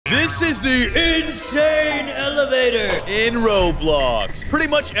This is the insane elevator in Roblox. Pretty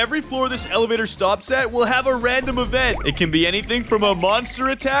much every floor this elevator stops at will have a random event. It can be anything from a monster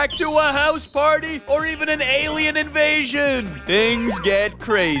attack to a house party or even an alien invasion. Things get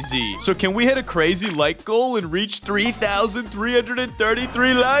crazy. So can we hit a crazy like goal and reach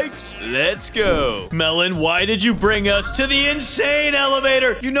 3,333 likes? Let's go. Melon, why did you bring us to the insane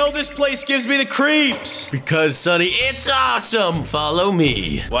elevator? You know this place gives me the creeps. Because, Sonny, it's awesome. Follow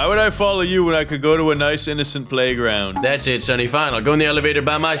me. Why would I follow you when I could go to a nice innocent playground? That's it, Sonny. Fine, I'll go in the elevator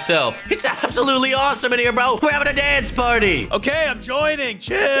by myself. It's absolutely awesome in here, bro. We're having a dance party. Okay, I'm joining.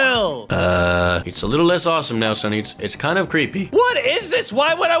 Chill. It's a little less awesome now, Sonny. It's kind of creepy. What is this?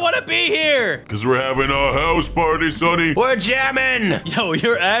 Why would I want to be here? Because we're having a house party, Sonny. We're jamming. Yo,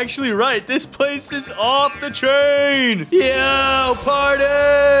 you're actually right. This place is off the chain. Yo,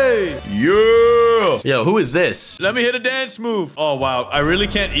 party. Yeah. Yo, who is this? Let me hit a dance move. Oh, wow. I really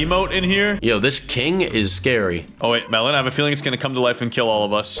can't emote in here. Yo, this king is scary. Oh, wait, Melon, I have a feeling it's going to come to life and kill all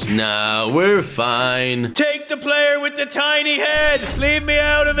of us. Nah, we're fine. Take the player with the tiny head. Leave me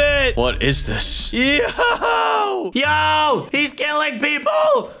out of it. What is this? Yo! Yo, he's killing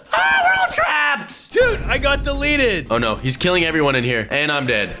people. Ah, we're all trapped. Dude, I got deleted. Oh, no, he's killing everyone in here, and I'm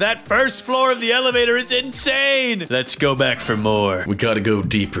dead. That first floor of the elevator is insane. Let's go back for more. We gotta go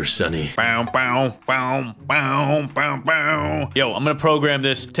deeper, Sonny. Bow, bow, bow, bow, bow, bow. Yo, I'm gonna program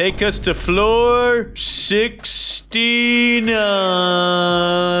this. Take us to floor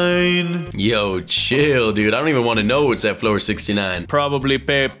 69. Yo, chill, dude. I don't even want to know what's at floor 69. Probably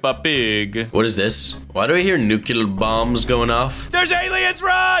Peppa Pig. What is this? Why do I hear nuclear bombs going off? There's aliens,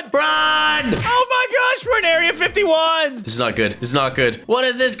 run! Run! Oh my gosh, we're in Area 51. This is not good. This is not good. What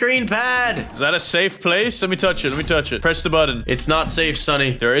is this green pad? Is that a safe place? Let me touch it. Let me touch it. Press the button. It's not safe,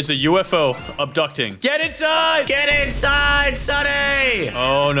 Sonny. There is a UFO abducting. Get inside! Get inside, Sonny!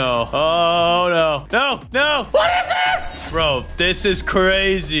 Oh no. Oh no. No, no. What is this? Bro, this is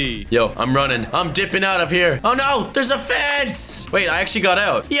crazy. Yo, I'm running. I'm dipping out of here. Oh no, there's a fence. Wait, I actually got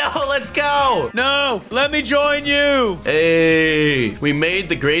out. Yo, let's go. No, let me join you. Hey, we made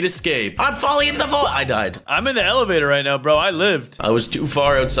the great escape. I'm falling into the vault. I died. I'm in the elevator right now, bro. I lived. I was too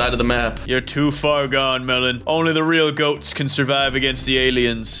far outside of the map. You're too far gone, Melon. Only the real goats can survive against the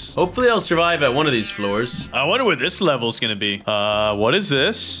aliens. Hopefully I'll survive at one of these floors. I wonder where this level's gonna be. What is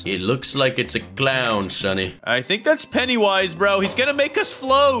this? It looks like it's a clown, Sonny. I think that's Pennywise, bro. He's gonna make us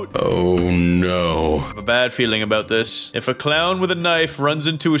float. Oh no. I have a bad feeling about this. If a clown with a knife runs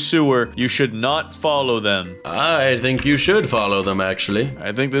into a sewer, you should not follow them. I think you should follow them, actually.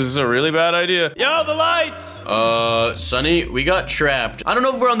 I think this is a really bad idea. Yo, the lights! Sonny, we got trapped. I don't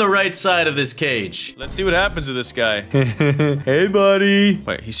know if we're on the right side of this cage. Let's see what happens to this guy. Hey, buddy.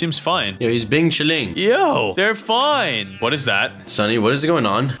 Wait, he seems fine. Yo, he's being chilling. Yo, they're fine. What is that? Sonny, what is going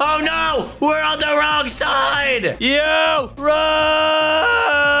on? Oh no! We're on the wrong side! Yo,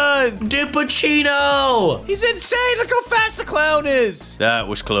 run! DiPacino! He's insane. Look how fast the clown is. That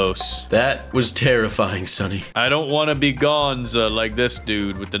was close. That was terrifying, Sonny. I don't want to be Gonza like this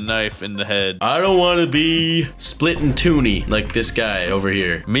dude with the knife in the head. I don't want to be splitting toony like this guy over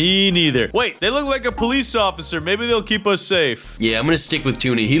here. Me neither. Wait, they look like a police officer. Maybe they'll keep us safe. Yeah, I'm gonna stick with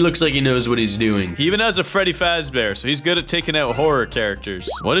Toony. He looks like he knows what he's doing. He even has a Freddy Fazbear, so he's good at taking out horror characters.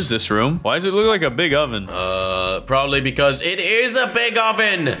 What is this room? Why does it look like a big oven? Probably because it is a big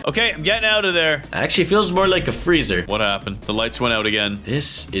oven. Okay, I'm getting out of there. Actually feels more like a freezer. What happened? The lights went out again.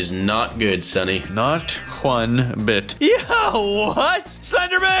 This is not good, Sonny. Not one bit. Yo, what?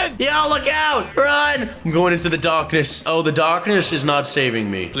 Slenderman! Yo, look out! Run! I'm going into the darkness. Oh, the darkness is not saving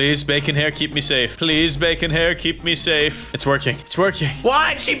me. Please, bacon hair, keep me safe. Please, bacon hair, keep me safe. It's working. It's working.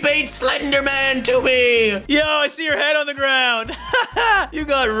 Why'd she beat Slenderman to me? Yo, I see your head on the ground. You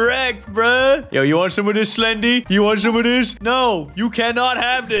got wrecked, bruh. Yo, you want some of this, Slendy? You want some of this? No, you cannot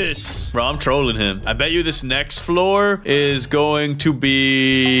have this. Bro, I'm trolling him. I bet you this next floor is going to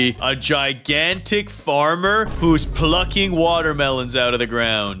be a gigantic farmer who's plucking watermelons out of the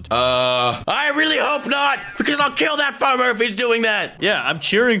ground. I really hope not, because I'll kill that farmer if he's doing that. Yeah, I'm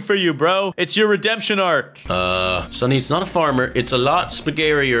cheering for you, bro. It's your redemption arc. Sonny, it's not a farmer. It's a lot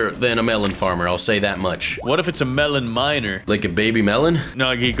scarier than a melon farmer, I'll say that much. What if it's a melon miner? Like a baby melon?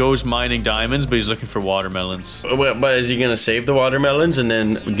 No, he goes mining diamonds, but he's looking for watermelons. Well, But is he gonna save the watermelons and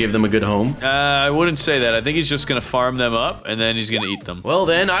then give them a good home? I wouldn't say that. I think he's just gonna farm them up and then he's gonna eat them. Well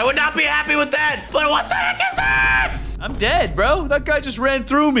then, I would not be happy with that. But what the heck is that? I'm dead, bro. That guy just ran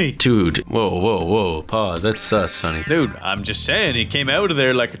through me. Dude, whoa. Pause. That's sus, Sonny. Dude, I'm just saying, he came out of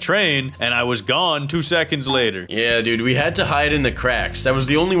there like a train, and I was gone 2 seconds later. Yeah, dude, we had to hide in the cracks. That was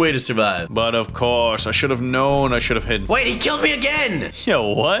the only way to survive. But of course, I should have known. I should have hidden. Wait, he killed me again!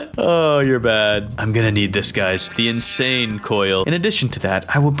 Yo, what? Oh, you're bad. I'm gonna need this, guys. The insane coil. In addition to that,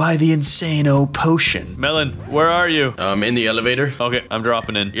 I will buy the insane-o potion. Melon, where are you? In the elevator. Okay, I'm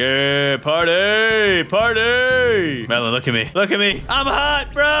dropping in. Yeah, party! Party! Melon, look at me. Look at me. I'm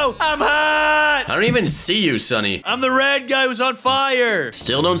hot, bro! I'm hot! I don't even see you, Sonny. I'm the red guy who's on fire.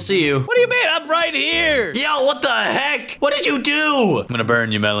 Still don't see you. What do you mean? I'm right here. Yo, what the heck? What did you do? I'm gonna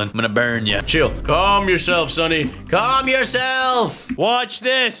burn you, Melon. I'm gonna burn you. Chill. Calm yourself, Sonny. Calm yourself. Watch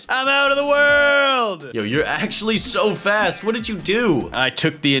this. I'm out of the world. Yo, you're actually so fast. What did you do? I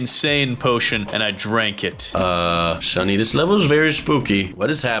took the insane potion and I drank it. Sonny, this level is very spooky. What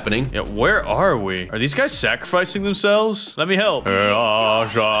is happening? Yeah, where are we? Are these guys sacrificing themselves? Let me help. Oh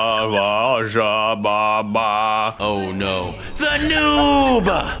no. The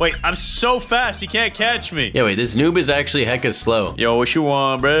noob! Wait, I'm so fast, he can't catch me. Yeah, wait, this noob is actually hecka slow. Yo, what you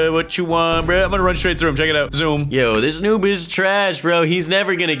want, bro? What you want, bro? I'm gonna run straight through him. Check it out. Zoom. Yo, this noob is trash, bro. He's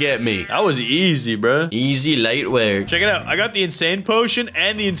never gonna get me. That was easy, bro. Easy light work. Check it out. I got the insane potion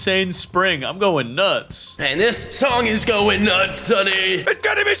and the insane spring. I'm going nuts. And this song is going nuts, Sonny. It's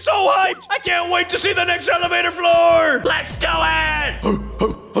gonna be so hyped. I can't wait to see the next elevator floor. Let's do it!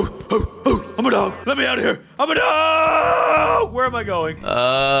 I'm a dog. Let me out of here. I'm a dog. Where am I going?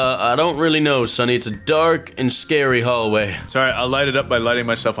 I don't really know, Sonny. It's a dark and scary hallway. Sorry, I'll light it up by lighting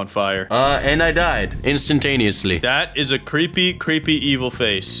myself on fire. And I died instantaneously. That is a creepy, creepy, evil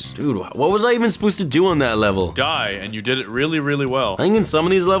face. Dude, what was I even supposed to do on that level? Die, and you did it really, really well. I think in some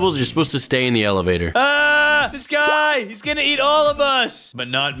of these levels, you're supposed to stay in the elevator. This guy, he's gonna eat all of us. But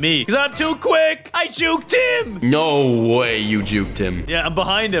not me, because I'm too quick. I juked him. No way you juked him. Yeah, I'm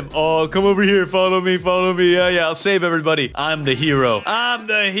behind him. Oh, come over here. Follow me, follow me. Yeah, I'll save everybody. I'm the hero. I'm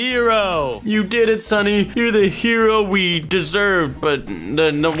the hero. You did it, Sonny. You're the hero we deserved, but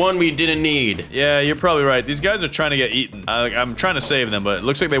the one we didn't need. Yeah, you're probably right. These guys are trying to get eaten. I'm trying to save them, but it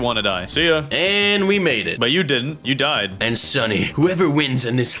looks like they want to die. See ya. And we made it. But you didn't. You died. And Sonny, whoever wins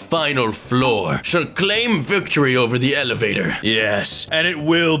on this final floor shall claim victory over the elevator. Yes, and it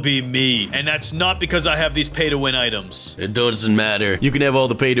will be me. And that's not because I have these pay-to-win items. It doesn't matter. You can have all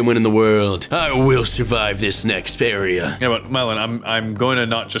the pay to win in the world. I will survive this next area. Yeah, but Melon, I'm going to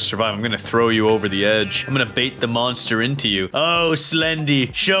not just survive. I'm going to throw you over the edge. I'm going to bait the monster into you. Oh,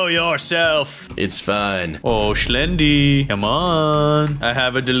 Slendy, show yourself. It's fine. Oh, Slendy, come on. I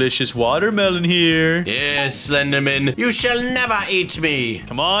have a delicious watermelon here. Yes, Slenderman. You shall never eat me.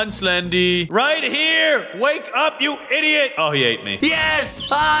 Come on, Slendy. Right here. Wake up, you idiot. Oh, he ate me. Yes,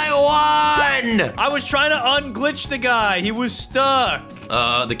 I won. I was trying to unglitch the guy. He was stuck.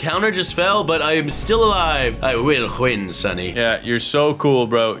 The counter just fell, but I am still alive. I will win, Sonny. Yeah, you're so cool,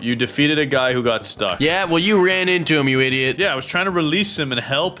 bro. You defeated a guy who got stuck. Yeah, well, you ran into him, you idiot. Yeah, I was trying to release him and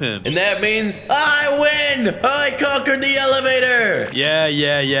help him. And that means I win! I conquered the elevator! Yeah.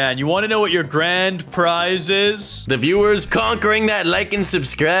 And you want to know what your grand prize is? The viewers conquering that like and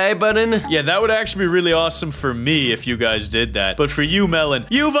subscribe button? Yeah, that would actually be really awesome for me if you guys did that. But for you, Melon,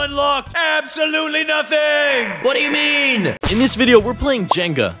 you've unlocked absolutely nothing! What do you mean? In this video, we're playing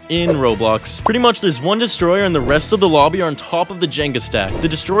Jenga in Roblox. Pretty much there's one destroyer and the rest of the lobby are on top of the Jenga stack. The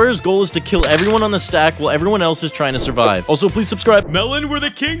destroyer's goal is to kill everyone on the stack while everyone else is trying to survive. Also, please subscribe. Melon, we're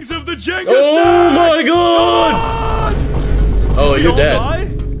the kings of the Jenga stack! Oh my god! Oh, you're dead. Die?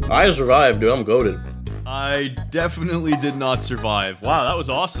 I survived, dude. I'm goated. I definitely did not survive. Wow, that was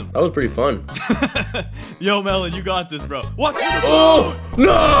awesome. That was pretty fun. Yo, Melon, you got this, bro. What? Oh,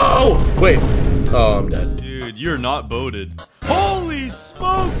 no! Wait. Oh, I'm dead. Dude, you're not boated. Holy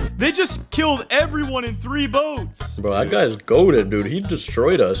smokes! They just killed everyone in 3 boats. Bro, that guy's goated, dude. He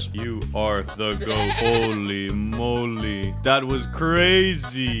destroyed us. You are the goat. Holy moly. That was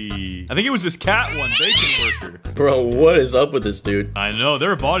crazy. I think it was this cat one, bacon worker. Bro, what is up with this dude? I know,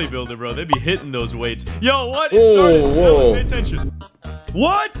 they're a bodybuilder, bro. They be hitting those weights. Yo, what? It Oh, started. whoa. Melon, pay attention.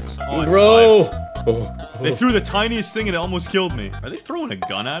 What? Oh, Bro. survived. They threw the tiniest thing and it almost killed me. Are they throwing a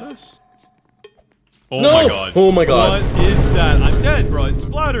gun at us? Oh No! my god. Oh my god. What is that? I'm dead, bro. It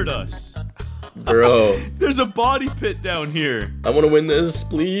splattered us. Bro. There's a body pit down here. I want to win this,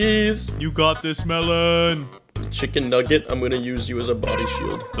 please. You got this, Melon. Chicken nugget, I'm going to use you as a body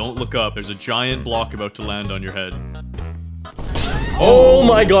shield. Don't look up. There's a giant block about to land on your head. Oh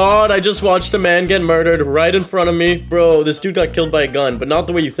my my god, I just watched a man get murdered right in front of me. Bro, this dude got killed by a gun, but not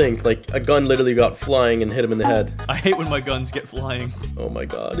the way you think. Like, a gun literally got flying and hit him in the head. I hate when my guns get flying. Oh my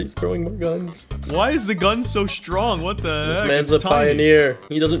god, he's throwing more guns. Why is the gun so strong? What the This heck? man's It's a tiny. pioneer.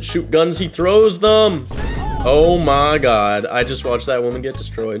 He doesn't shoot guns, he throws them. Oh my god, I just watched that woman get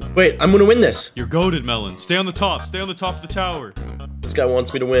destroyed. Wait, I'm gonna win this. You're goated, Melon. Stay on the top. Stay on the top of the tower. This guy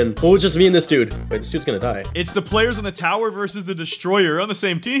wants me to win. Oh, it's just me and this dude. Wait, this dude's gonna die. It's the players on the tower versus the destroyer on the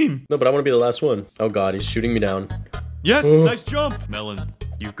same team. No, but I want to be the last one. Oh god, he's shooting me down. Yes, nice jump. Melon,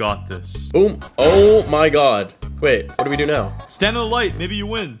 you got this. Boom. Oh my god. Wait, what do we do now? Stand in the light. Maybe you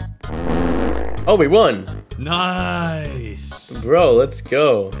win. Oh, we won. Nice. Bro, let's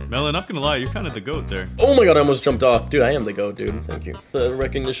go. Melon, not gonna lie, you're kind of the goat there. Oh my god, I almost jumped off. Dude, I am the GOAT, dude. Thank you. The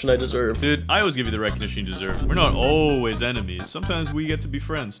recognition I deserve. Dude, I always give you the recognition you deserve. We're not always enemies. Sometimes we get to be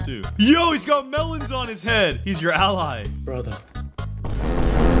friends, too. Yo, he's got melons on his head. He's your ally. Brother.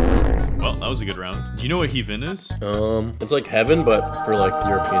 Well, that was a good round. Do you know what Heaven is? It's like heaven, but for like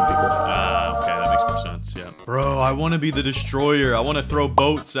European people. Ah, okay, that makes more sense, yeah. Bro, I want to be the destroyer. I want to throw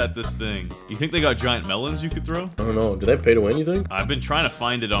boats at this thing. You think they got giant melons you could throw? I don't know. Do they pay to win, you think? I've been trying to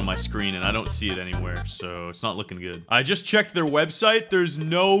find it on my screen and I don't see it anywhere, so it's not looking good. I just checked their website. There's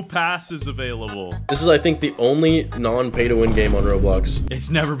no passes available. This is, I think, the only non-pay-to-win game on Roblox. It's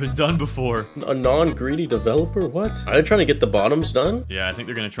never been done before. A non-greedy developer? What? Are they trying to get the bottoms done? Yeah, I think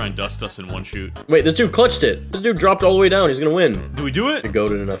they're gonna try and dust us in one shoot. Wait, this dude clutched it. This dude dropped all the way down. He's gonna win. Do we do it? You're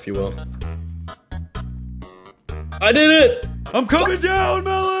goated enough, you will. I did it! I'm coming down,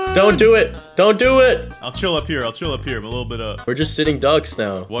 Melon! Don't do it! Don't do it! I'll chill up here. I'll chill up here. I'm a little bit up. We're just sitting ducks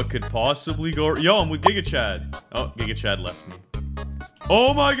now. What could possibly go? Yo, I'm with Giga Chad. Oh, Giga Chad left me.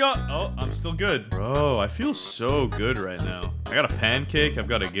 Oh my god. Oh, I'm still good. Bro, I feel so good right now. I got a pancake. I've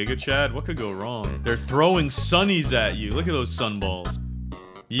got a Giga Chad. What could go wrong? They're throwing sunnies at you. Look at those sunballs.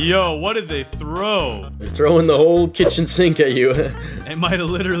 Yo, what did they throw? They're throwing the whole kitchen sink at you. It might have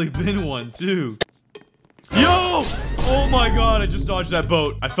literally been one, too. Yo! Oh my god, I just dodged that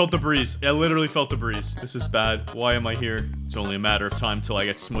boat. I felt the breeze. I literally felt the breeze. This is bad. Why am I here? It's only a matter of time till I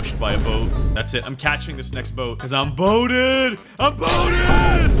get smushed by a boat. That's it. I'm catching this next boat. Because I'm boated! I'm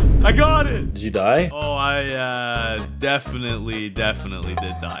boated! I got it! Did you die? Oh, I definitely did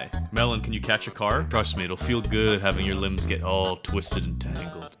die. Melon, can you catch a car? Trust me, it'll feel good having your limbs get all twisted and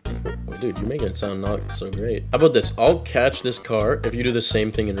tangled. Oh, dude, you're making it sound not so great. How about this? I'll catch this car if you do the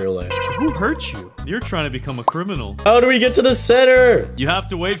same thing in real life. Who hurt you? You're trying to become a criminal. How do we get to the center? You have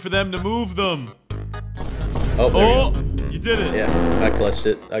to wait for them to move them. Oh, there Oh, we go. you did it. Yeah, I clutched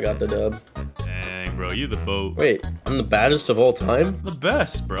it. I got the dub. Dang, bro, you the boat. Wait, I'm the baddest of all time? The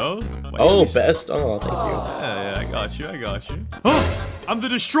best, bro. Why Oh, you- best? Oh, thank you. Yeah, I got you. Oh, I'm the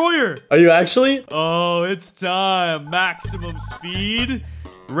destroyer. Are you actually? Oh, it's time. Maximum speed,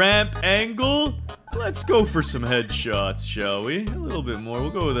 ramp angle. Let's go for some headshots, shall we? A little bit more.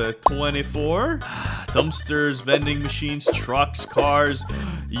 We'll go with a 24. Dumpsters, vending machines, trucks, cars.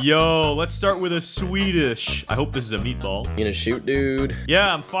 Yo, let's start with a Swedish. I hope this is a meatball. You gonna shoot, dude?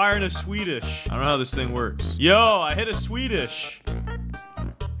 Yeah, I'm firing a Swedish. I don't know how this thing works. Yo, I hit a Swedish.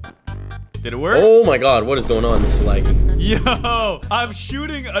 Did it work? Oh my god, what is going on? This is laggy. Yo, I'm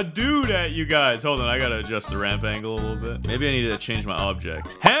shooting a dude at you guys. Hold on, I gotta adjust the ramp angle a little bit. Maybe I need to change my object.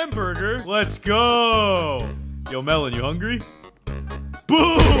 Hamburger, let's go. Yo, Melon, you hungry?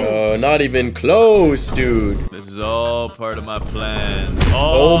 Boom! Not even close, dude. This is all part of my plan.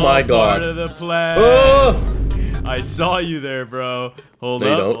 Oh my god. Part of the plan. Oh! I saw you there, bro. Hold No,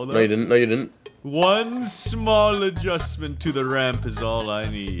 you up, don't. hold No, you up. didn't. No, you didn't. One small adjustment to the ramp is all I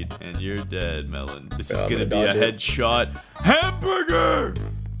need. And you're dead, Melon. This is I'm gonna gonna be a dodge it. headshot. Hamburger!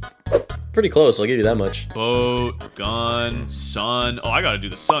 Pretty close, I'll give you that much. Boat, gun, sun. Oh, I gotta do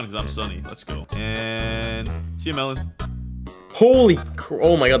the sun because I'm sunny. Let's go. And see you, Melon. Holy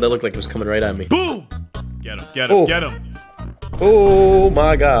oh my god, that looked like it was coming right at me. Boom! Get him, get him, Oh. get him. Oh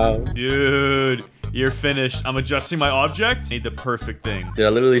my god. Dude, you're finished. I'm adjusting my object. Need the perfect thing. Did I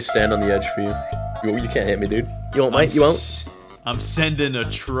literally stand on the edge for you? You can't hit me, dude. You won't, mate? You won't? I'm sending a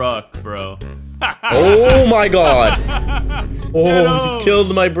truck, bro. Oh my god. Get Oh, him. you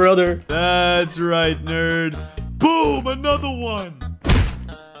killed my brother. That's right, nerd. Boom, another one.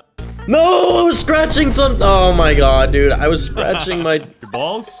 No, I was scratching some. Oh my god, dude. I was scratching my. Your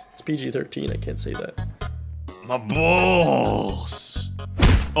balls? It's PG-13, I can't say that. My balls.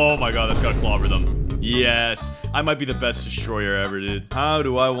 Oh my god, that's gotta clobber them. Yes, I might be the best destroyer ever, dude. How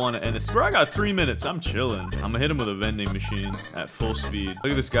do I want to end this? Bro, I got 3 minutes. I'm chilling. I'm gonna hit him with a vending machine at full speed.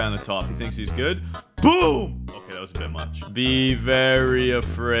 Look at this guy on the top. He thinks he's good. Boom! Okay, that was a bit much. Be very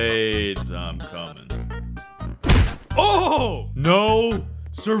afraid. I'm coming. Oh! No!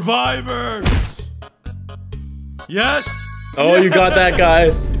 Survivors! Yes! Oh, you got that guy.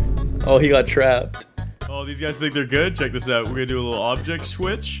 Oh, he got trapped. Oh, these guys think they're good? Check this out. We're gonna do a little object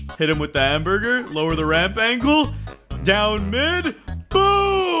switch. Hit him with the hamburger. Lower the ramp angle. Down mid.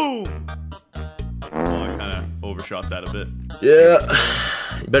 Boom! Oh, I kind of overshot that a bit. Yeah.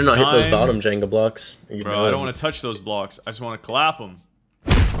 You better not hit those Time. bottom Jenga blocks. Bro, I don't want to touch those blocks. I just want to clap them.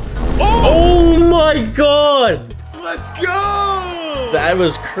 Oh my god! Let's go! That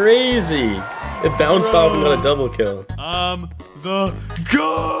was crazy. It bounced off and got a double kill. I'm the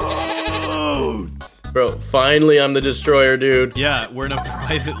GOAT! Bro, finally I'm the destroyer, dude. Yeah, we're in a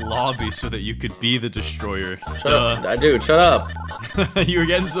private lobby so that you could be the destroyer. Shut up. Dude, shut up. You were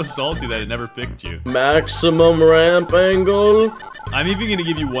getting so salty that it never picked you. Maximum ramp angle. I'm even gonna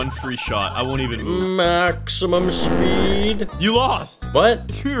give you one free shot. I won't even move. Maximum speed. You lost!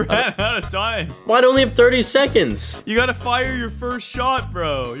 What? You ran out of time. Why only have 30 seconds? You gotta fire your first shot,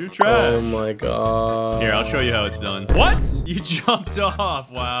 bro. You're trash. Oh my god. Here, I'll show you how it's done. What? You jumped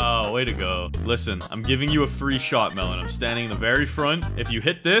off. Wow, way to go. Listen, I'm giving you a free shot, Melon. I'm standing in the very front. If you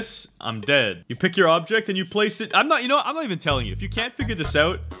hit this, I'm dead. You pick your object and you place it. I'm not even telling you. If you can't figure this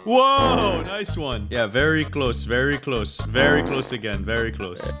out. Whoa, nice one. Yeah, very close, very close. Very close again, very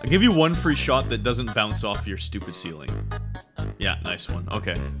close. I'll give you one free shot that doesn't bounce off your stupid ceiling. Yeah, nice one.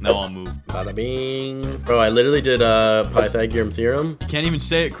 Okay, now I'll move. Bada bing. Bro, I literally did Pythagorean theorem. You can't even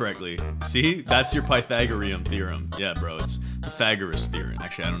say it correctly. See? That's your Pythagorean theorem. Yeah, bro, it's Pythagoras theorem.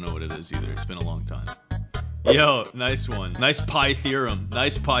 Actually, I don't know what it is either. It's been a long time. Yo, nice one. Nice pi theorem.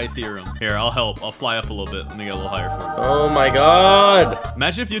 Nice pi theorem. Here, I'll help. I'll fly up a little bit. Let me get a little higher for you. Oh my god.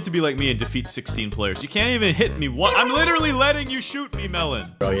 Imagine if you had to be like me and defeat 16 players. You can't even hit me. What? I'm literally letting you shoot me,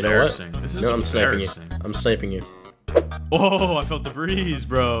 Melon. Bro, you know what? This is No, I'm sniping you. embarrassing. I'm sniping you. Oh, I felt the breeze,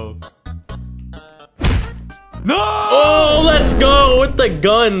 bro. No! Oh, let's go with the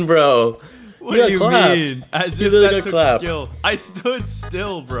gun, bro. What do you clapped. mean? As You if literally that got took clapped. skill. I stood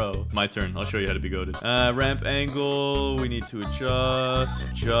still, bro. My turn. I'll show you how to be goated. Ramp angle. We need to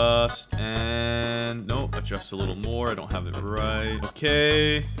adjust, and no, adjust a little more. I don't have it right.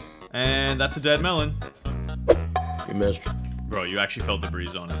 Okay, and that's a dead melon. You missed. Bro, you actually felt the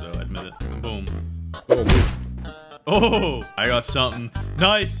breeze on it, though. Admit it. Boom. Oh, Oh, I got something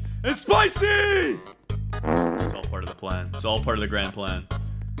nice and spicy. It's all part of the plan. It's all part of the grand plan.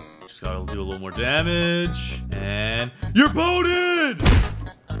 Just gotta do a little more damage, and you're boated!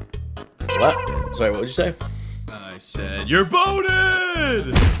 what? Sorry, what would you say? I said, you're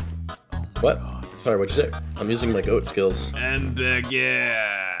boated! What? God, Sorry, what'd you say? I'm using my goat skills. and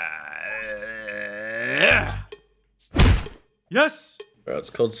yeah. Yes! Bro,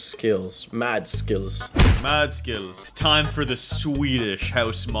 it's called skills. Mad skills. Mad skills. It's time for the Swedish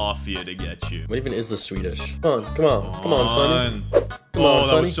House Mafia to get you. What even is the Swedish? Come on, come on, come on, Sonny. Come Oh, on, that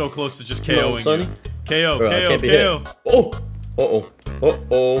Sonny. was so close to just Come on, KOing Sonny. you. KO, Bro, I KO, can't be KO. hit. Oh! Uh-oh.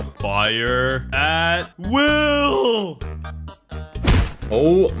 Uh-oh. Fire at will!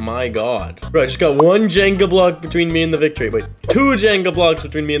 Oh my god. Bro, I just got one Jenga block between me and the victory. Wait, two Jenga blocks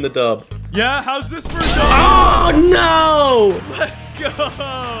between me and the dub. Yeah, how's this for Oh no! Let's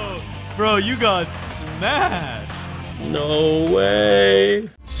go! Bro, you got smashed. No way.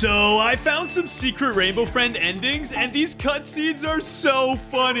 So, I found some secret Rainbow Friend endings, and these cutscenes are so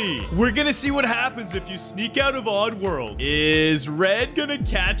funny. We're gonna see what happens if you sneak out of Oddworld. Is Red gonna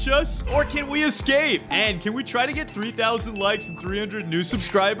catch us, or can we escape? And can we try to get 3,000 likes and 300 new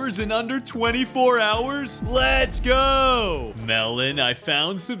subscribers in under 24 hours? Let's go! Melon, I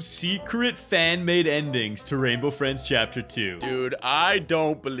found some secret fan-made endings to Rainbow Friends Chapter 2. Dude, I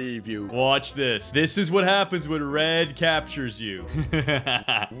don't believe you. Watch this. This is what happens when Red captures you.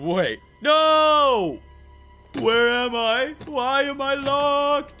 Wait. No! Where am I? Why am I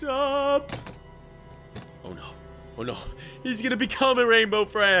locked up? Oh no. Oh no. He's gonna become a rainbow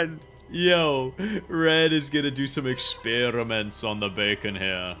friend. Yo, Red is gonna do some experiments on the bacon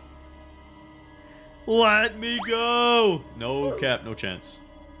here. Let me go! No cap, no chance.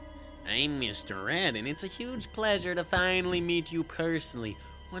 I'm Mr. Red, and it's a huge pleasure to finally meet you personally.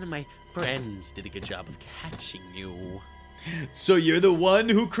 One of my friends did a good job of catching you. So you're the one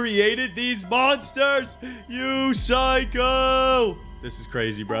who created these monsters? You psycho! This is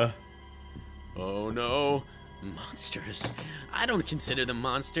crazy, bruh. Oh no. Monsters? I don't consider them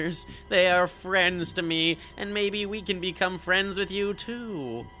monsters. They are friends to me, and maybe we can become friends with you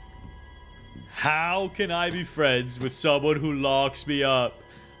too. How can I be friends with someone who locks me up?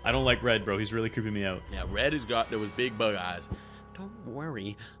 I don't like Red, bro. He's really creeping me out. Yeah, Red has got those big bug eyes. Don't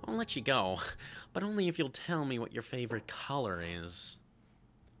worry, I'll let you go, but only if you'll tell me what your favorite color is.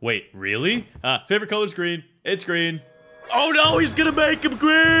 Wait, really? Favorite color's green. It's green. Oh no, he's gonna make him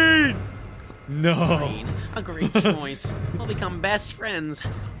green! No. Green, a great choice. We'll become best friends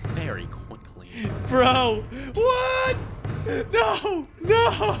very quickly. Bro, what? No,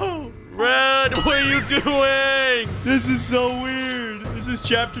 no. Red, what are you doing? This is so weird. This is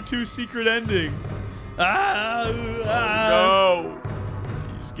chapter 2 secret ending. No.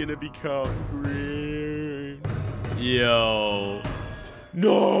 He's gonna become green. Yo.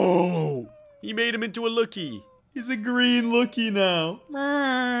 No! He made him into a lookie. He's a green lookie now.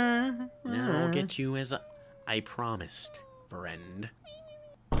 Now I'll get you as I promised, friend.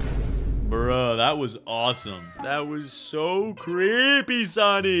 Bruh, that was awesome. That was so creepy,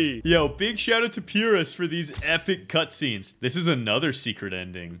 Sonny. Yo, big shout out to Purist for these epic cutscenes. This is another secret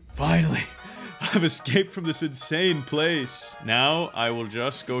ending. Finally, I've escaped from this insane place. Now I will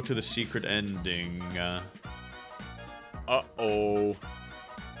just go to the secret ending. Uh-oh.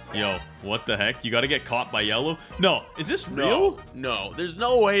 Yo, what the heck? You gotta get caught by yellow? No, is this real? No, there's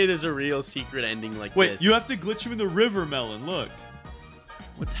no way there's a real secret ending like Wait, this. you have to glitch him in the river, Melon, look.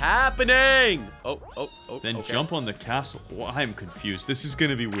 What's happening? Oh, Then okay. jump on the castle. Well, I'm confused. This is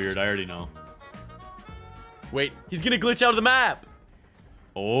gonna be weird, I already know. Wait, he's gonna glitch out of the map.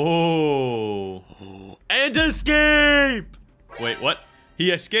 Oh. And escape! Wait, what?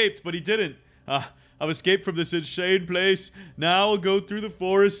 He escaped, but he didn't. I've escaped from this insane place. Now I'll go through the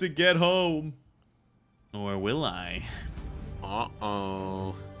forest and get home. Or will I?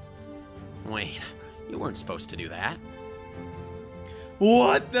 Uh-oh. Wait, you weren't supposed to do that.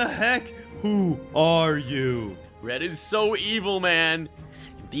 What the heck? Who are you? Red is so evil, man.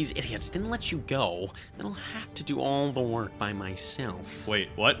 If these idiots didn't let you go, then I'll have to do all the work by myself. Wait,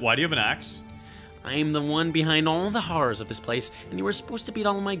 what? Why do you have an axe? I'm the one behind all the horrors of this place, and you were supposed to beat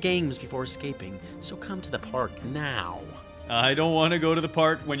all my games before escaping, so come to the park now. I don't want to go to the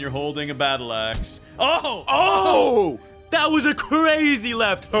park when you're holding a battle axe. Oh! Oh! That was a crazy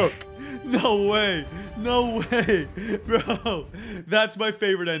left hook. No way. No way. Bro, that's my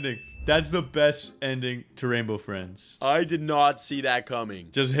favorite ending. That's the best ending to Rainbow Friends. I did not see that coming.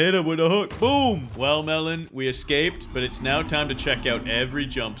 Just hit him with a hook. Boom. Well, Melon, we escaped, but it's now time to check out every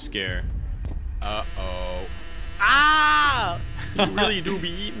jump scare. Uh-oh. Ah! He really do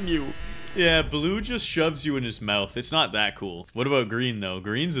be eating you. Yeah, blue just shoves you in his mouth. It's not that cool. What about green, though?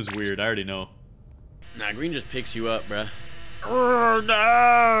 Green's is weird. I already know. Nah, green just picks you up, bruh. Oh,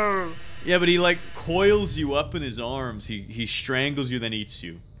 no! Yeah, but he, like, coils you up in his arms. He strangles you, then eats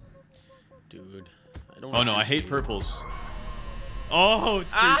you. Dude, I don't Oh, no, I hate understand. purples. Oh,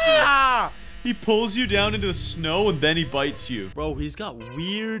 it's creepy. Ah! He pulls you down into the snow, and then he bites you. Bro, he's got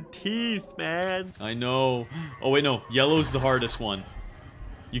weird teeth, man. I know. Oh, wait, no. Yellow's the hardest one.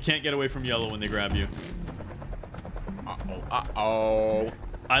 You can't get away from yellow when they grab you. Uh-oh, uh-oh.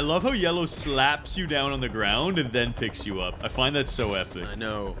 I love how yellow slaps you down on the ground and then picks you up. I find that so epic. I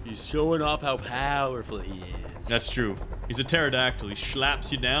know. He's showing off how powerful he is. That's true. He's a pterodactyl. He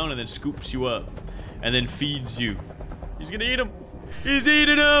slaps you down and then scoops you up. And then feeds you. He's gonna eat him. He's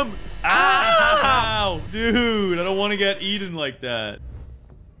eating him. Ow! Dude, I don't want to get eaten like that.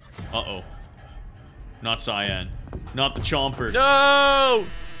 Uh-oh. Not Cyan. Not the Chomper. No!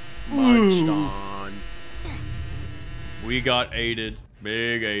 Munched Ooh. on. We got aided.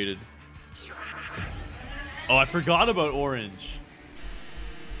 Big aided. Oh, I forgot about Orange.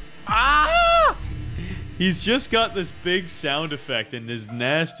 Ah! He's just got this big sound effect and his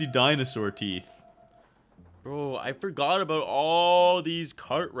nasty dinosaur teeth. Bro, I forgot about all these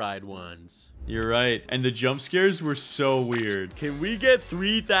cart ride ones. You're right. And the jump scares were so weird. Can we get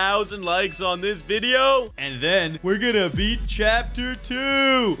 3,000 likes on this video? And then we're gonna beat chapter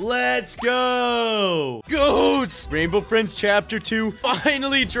 2. Let's go. Goats! Rainbow Friends Chapter 2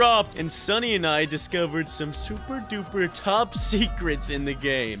 finally dropped, and Sunny and I discovered some super duper top secrets in the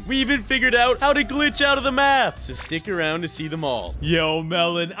game. We even figured out how to glitch out of the map, so stick around to see them all. Yo,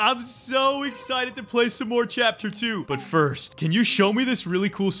 Melon, I'm so excited to play some more chapter 2. But first, can you show me this really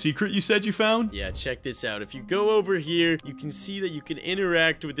cool secret you said you found? Yeah, check this out. If you go over here, you can see that you can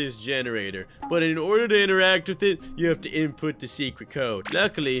interact with this generator. But in order to interact with it, you have to input the secret code.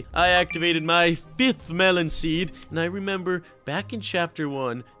 Luckily, I activated my 5th melon seed, and I remember back in chapter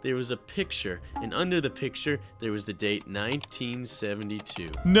 1, there was a picture, and under the picture, there was the date 1972.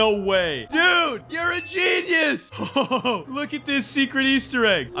 No way. Dude, you're a genius. Oh, look at this secret Easter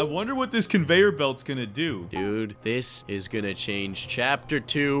egg. I wonder what this conveyor belt's gonna do. Dude, this is gonna change chapter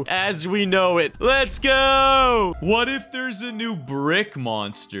 2 as we know know it. Let's go. What if there's a new brick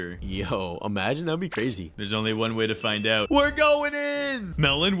monster? Yo, imagine that'd be crazy. There's only one way to find out. We're going in!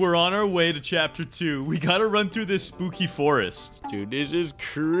 Melon, we're on our way to chapter 2. We gotta run through this spooky forest. Dude, this is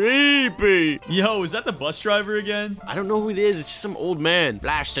creepy. Yo, is that the bus driver again? I don't know who it is. It's just some old man.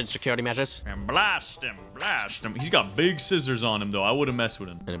 Blasted security measures. And blast him, blast him. He's got big scissors on him, though. I wouldn't mess with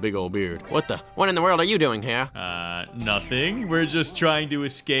him. And a big old beard. What in the world are you doing here? Nothing. We're just trying to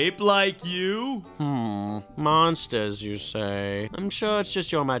escape like you. Monsters, you say? I'm sure it's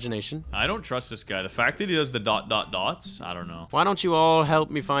just your imagination. I don't trust this guy. The fact that he does the dots, I don't know. Why don't you all help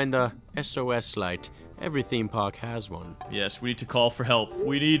me find the SOS light? Every theme park has one. Yes, we need to call for help.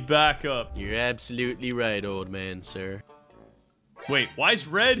 We need backup. You're absolutely right, old man, sir. Wait, why is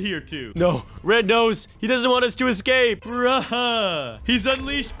Red here too? No, Red knows. He doesn't want us to escape. Bruh. He's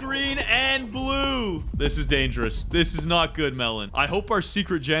unleashed green and blue. This is dangerous. This is not good, Melon. I hope our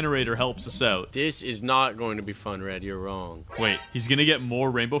secret generator helps us out. This is not going to be fun, Red. You're wrong. Wait, he's gonna get more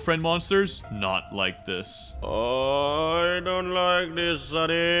Rainbow Friend monsters? Not like this. I don't like this,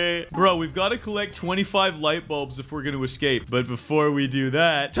 Sonny. Bro, we've got to collect 25 light bulbs if we're gonna escape. But before we do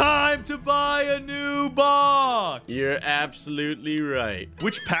that, time to buy a new box. You're absolutely right.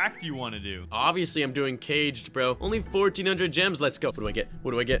 Which pack do you want to do? Obviously, I'm doing caged, bro. Only 1,400 gems. Let's go. What do I get?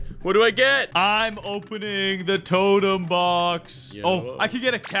 What do I get? What do I get? I'm opening the totem box. Yo. Oh, I could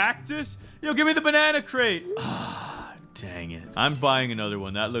get a cactus? Yo, give me the banana crate. Ah, dang it. I'm buying another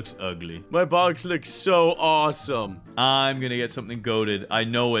one. That looks ugly. My box looks so awesome. I'm gonna get something goated. I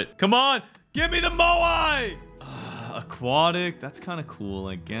know it. Come on, give me the Moai! Aquatic, that's kind of cool,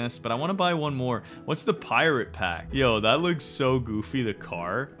 I guess, but I want to buy one more. What's the pirate pack? Yo, that looks so goofy, the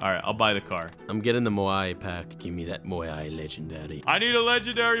car. All right, I'll buy the car. I'm getting the Moai pack. Give me that Moai legendary. I need a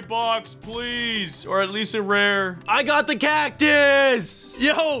legendary box, please, or at least a rare. I got the cactus!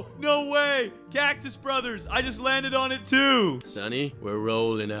 Yo, no way. Cactus Brothers, I just landed on it too. Sonny, we're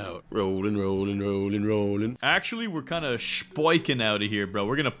rolling out. Rolling, rolling, rolling, rolling. Actually, we're kind of spoiking out of here, bro.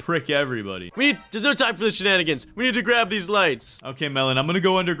 We're gonna prick everybody. There's no time for the shenanigans. We need to grab these lights. Okay, Melon, I'm gonna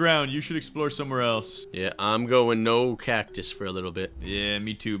go underground. You should explore somewhere else. Yeah, I'm going no cactus for a little bit. Yeah,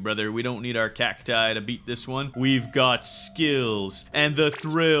 me too, brother. We don't need our cacti to beat this one. We've got skills and the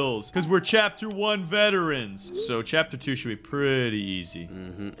thrills, because we're chapter 1 veterans. So chapter 2 should be pretty easy.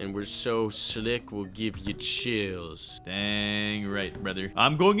 And we're so slick, we'll give you chills. Dang right, brother.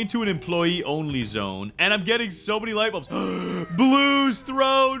 I'm going into an employee-only zone, and I'm getting so many light bulbs. Blue's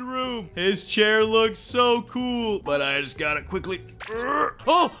throne room. His chair looks so cool, but I just gotta quickly...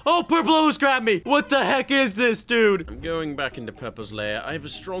 Oh, Purple almost grabbed me. What the heck is this, dude? I'm going back into Purple's lair. I have a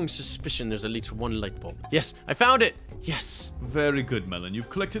strong suspicion there's at least one light bulb. Yes, I found it. Yes. Very good, Melon. You've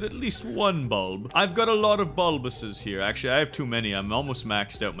collected at least one bulb. I've got a lot of bulbuses here. Actually, I have too many. I'm almost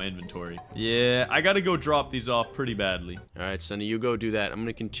maxed out my inventory. Yeah, I gotta go drop these off pretty badly. All right, Sonny, you go do that. I'm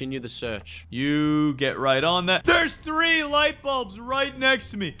gonna continue the search. You get right on that. There's 3 light bulbs right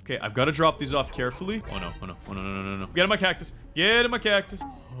next to me. Okay, I've got to drop these off carefully. Oh, no. Oh, no. Oh, no, no, no, no, no. Get in my cactus. Get in my cactus.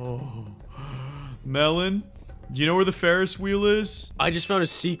 Oh. Melon, do you know where the Ferris wheel is? I just found a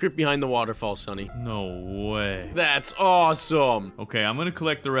secret behind the waterfall, Sonny. No way. That's awesome. Okay, I'm gonna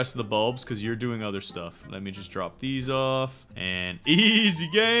collect the rest of the bulbs because you're doing other stuff. Let me just drop these off. And easy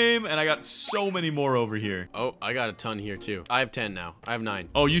game. And I got so many more over here. Oh, I got a ton here too. I have 10 now. I have 9.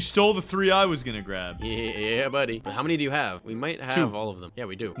 Oh, you stole the 3 I was gonna grab. Yeah, buddy. But how many do you have? We might have 2. all of them. Yeah,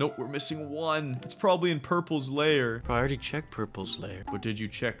 we do. Nope, we're missing 1. It's probably in Purple's lair. I already checked Purple's lair. But did you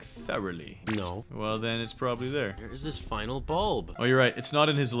check thoroughly? No. Well, then it's probably there. Where is this final bulb? Oh, you're right. It's not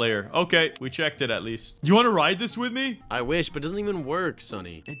in his lair. Okay, we checked it at least. Do you want to ride this with me? I wish, but it doesn't even work,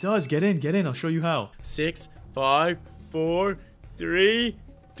 Sonny. It does. Get in. Get in. I'll show you how. 6, 5, 4, 3,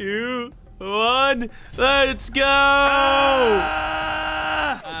 2, 1. Let's go!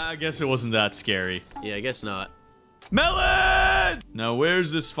 I guess it wasn't that scary. Yeah, I guess not. Melon! Now,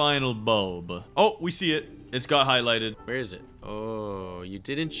 where's this final bulb? Oh, we see it. It's got highlighted. Where is it? Oh, you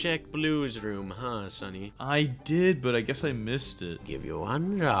didn't check Blue's room, huh, Sonny? I did, but I guess I missed it. Give you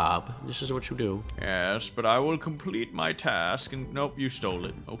one job. This is what you do. Yes, but I will complete my task and... Nope, you stole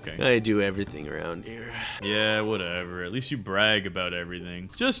it. Okay. I do everything around here. Yeah, whatever. At least you brag about everything.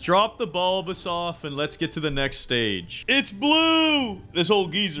 Just drop the bulbous off and let's get to the next stage. It's blue! This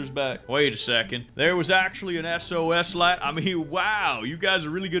old geezer's back. Wait a second. There was actually an SOS light. I mean, wow. You guys are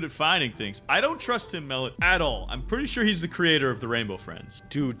really good at finding things. I don't trust him, Melon, at all. I'm pretty sure he's the creator of the Rainbow Friends.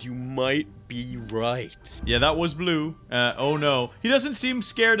 Dude, you might be right. Yeah, that was blue. Oh no. He doesn't seem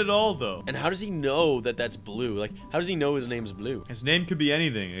scared at all, though. And how does he know that that's blue? Like, how does he know his name's blue? His name could be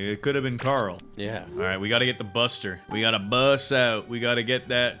anything. It could have been Carl. Yeah. All right, we got to get the buster. We got to bust out. We got to get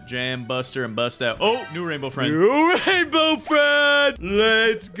that jam buster and bust out. Oh, new rainbow friend. New rainbow friend!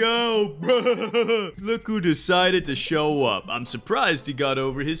 Let's go, bro. Look who decided to show up. I'm surprised he got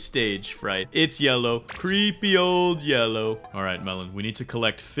over his stage fright. It's yellow. Creepy old yellow. All right, Melon, we need to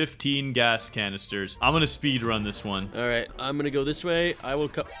collect 15 gas canisters. I'm going to speed run this one. All right, I'm gonna go this way. I will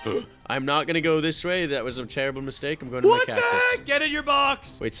come. I'm not gonna go this way. That was a terrible mistake. I'm going to my cactus. What the heck? Get in your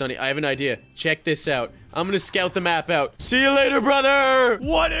box. Wait, Sonny, I have an idea. Check this out. I'm gonna scout the map out. See you later, brother!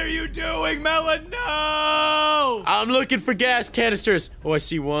 What are you doing, Melon? No! I'm looking for gas canisters. Oh, I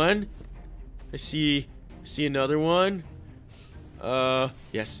see one. I see another one.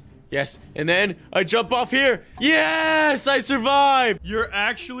 Yes. Yes, and then I jump off here. Yes, I survived. You're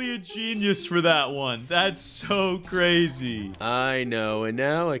actually a genius for that one. That's so crazy. I know, and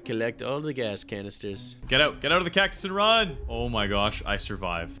now I collect all the gas canisters. Get out of the cactus and run. Oh my gosh, I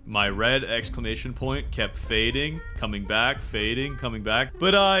survived. My red exclamation point kept fading, coming back,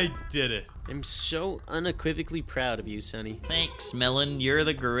 but I did it. I'm so unequivocally proud of you, Sonny. Thanks, Melon. You're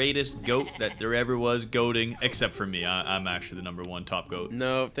the greatest goat that there ever was goating, except for me. I'm actually the #1 top goat.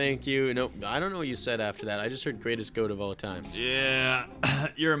 No, thank you. No, I don't know what you said after that. I just heard greatest goat of all time. Yeah,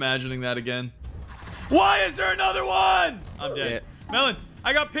 you're imagining that again. Why is there another one? I'm dead. Yeah. Melon,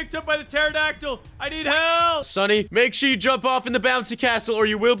 I got picked up by the pterodactyl. I need help. Sonny, make sure you jump off in the bouncy castle or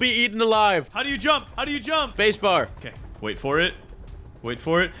you will be eaten alive. How do you jump? How do you jump? Spacebar. Okay, wait for it. Wait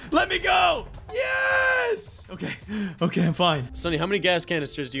for it. Let me go! Yes! Okay, I'm fine. Sonny, how many gas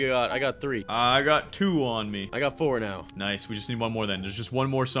canisters do you got? I got 3. I got 2 on me. I got 4 now. Nice, we just need one more then. There's just one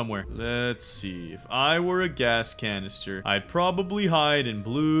more somewhere. Let's see. If I were a gas canister, I'd probably hide in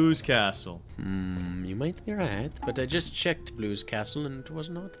Blue's castle. You might be right, but I just checked Blue's castle and it was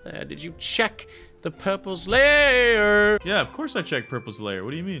not there. Did you check the Purple's lair? Yeah, of course I checked Purple's lair.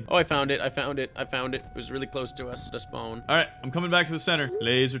 What do you mean? Oh, I found it. It was really close to us, the spawn. All right, I'm coming back to the center.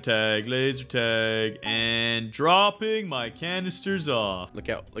 Laser tag, and dropping my canisters off. Look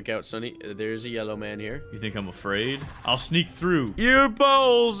out, Sonny. There's a yellow man here. You think I'm afraid? I'll sneak through. You're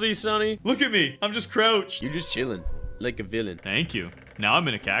ballsy, Sonny. Look at me. I'm just crouched. You're just chilling, like a villain. Thank you. Now I'm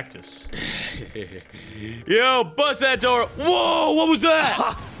in a cactus. Yo, bust that door. Whoa, what was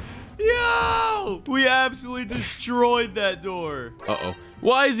that? Yo! We absolutely destroyed that door. Uh-oh.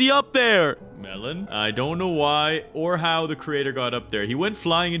 Why is he up there? Melon, I don't know why or how the creator got up there. He went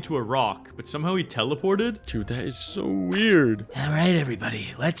flying into a rock, but somehow he teleported. Dude, that is so weird. All right, everybody,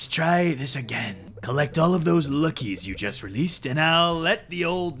 let's try this again. Collect all of those lookies you just released, and I'll let the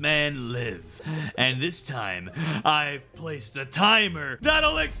old man live. And this time, I've placed a timer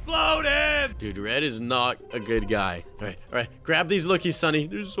that'll explode him! Dude, Red is not a good guy. All right. Grab these lookies, Sonny.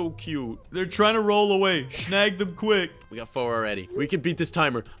 They're so cute. They're trying to roll away. Snag them quick. We got 4 already. We can beat this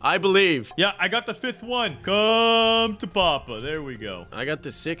timer. I believe. Yeah, I got the 5th one. Come to Papa. There we go. I got the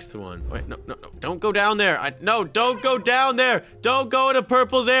 6th one. Wait, no. Don't go down there. No, don't go down there. Don't go into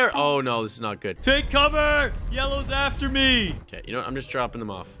Purple's air. Oh, no, this is not good. Take cover. Yellow's after me. Okay, you know what? I'm just dropping them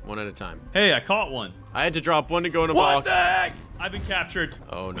off one at a time. Hey, I caught one. I had to drop one to go in a What box. the heck? I've been captured.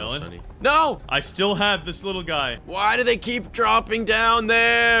 Oh, no, Melon? Sonny. No! I still have this little guy. Why do they keep dropping down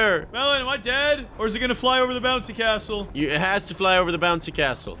there? Melon, am I dead? Or is it gonna fly over the bouncy castle? It has to fly over the bouncy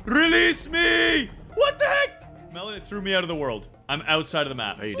castle. Release me! What the heck? Melon, it threw me out of the world. I'm outside of the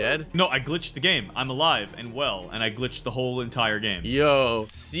map. Are you dead? No, I glitched the game. I'm alive and well, and I glitched the whole entire game. Yo,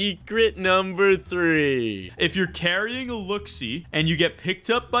 secret number 3. If you're carrying a look-see and you get picked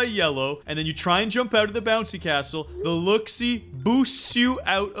up by yellow and then you try and jump out of the bouncy castle, the look-see boosts you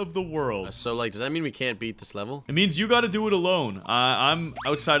out of the world. So, like, does that mean we can't beat this level? It means you got to do it alone. I'm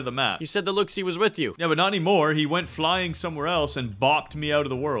outside of the map. You said the look-see was with you. Yeah, but not anymore. He went flying somewhere else and bopped me out of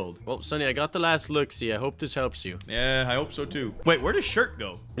the world. Well, Sonny, I got the last look-see. I hope this helps you. Yeah, I hope so too. Wait, where does shirt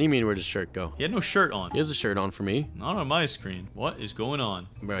go? What do you mean, where does shirt go? He had no shirt on. He has a shirt on for me. Not on my screen. What is going on?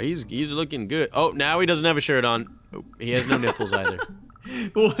 Bro, he's looking good. Oh, now he doesn't have a shirt on. Oh, he has no nipples either.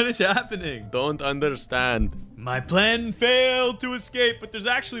 What is happening? Don't understand. My plan failed to escape, but there's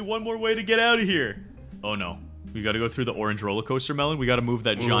actually one more way to get out of here. Oh no. We gotta go through the orange roller coaster, Melon. We gotta move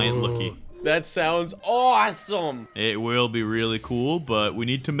that giant lookie. That sounds awesome. It will be really cool, but we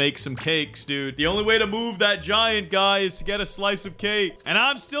need to make some cakes, dude. The only way to move that giant guy is to get a slice of cake. And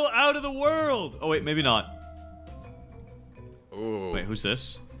I'm still out of the world. Oh, wait, maybe not. Ooh. Wait, who's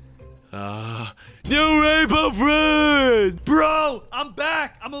this? New rainbow friend! Bro, I'm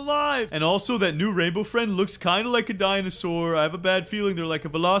back. I'm alive. And also, that new rainbow friend looks kind of like a dinosaur. I have a bad feeling they're like a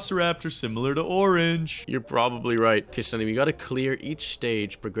velociraptor similar to Orange. You're probably right. Okay, Sonny, we gotta clear each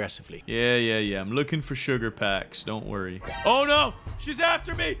stage progressively. Yeah. I'm looking for sugar packs. Don't worry. Oh, no. She's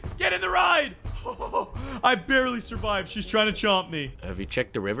after me. Get in the ride. I barely survived. She's trying to chomp me. Have you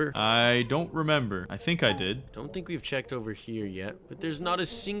checked the river? I don't remember. I think I did. Don't think we've checked over here yet, but there's not a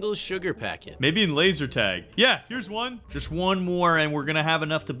single sugar packet. Maybe in laser tag. Yeah, here's one. Just one more and we're gonna have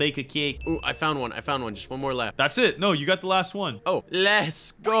enough to bake a cake. Ooh, I found one. Just one more left. That's it. No, you got the last one. Oh,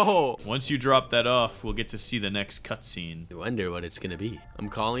 let's go. Once you drop that off, we'll get to see the next cutscene. I wonder what it's gonna be. I'm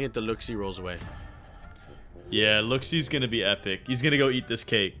calling it the Looksee rolls away. Yeah, Looksee's gonna be epic. He's gonna go eat this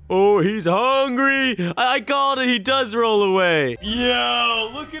cake. Oh, he's hungry. I called it. He does roll away. Yo,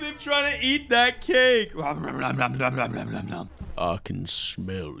 look at him trying to eat that cake. I can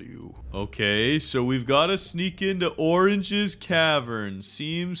smell you. Okay, so we've got to sneak into Orange's cavern.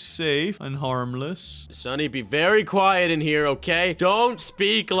 Seems safe and harmless. Sonny, be very quiet in here, okay? Don't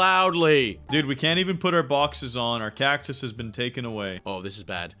speak loudly. Dude, we can't even put our boxes on. Our cactus has been taken away. Oh, this is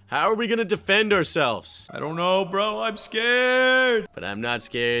bad. How are we gonna defend ourselves? I don't know, bro. I'm scared. But I'm not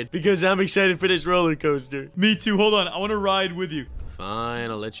scared because I'm excited for this roller coaster. Me too. Hold on. I want to ride with you. Fine,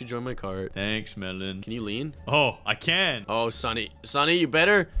 I'll let you join my cart. Thanks, Melon. Can you lean? Oh, I can. Oh, Sonny, you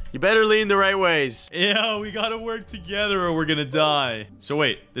better lean the right ways. Yeah, we gotta work together or we're gonna die. So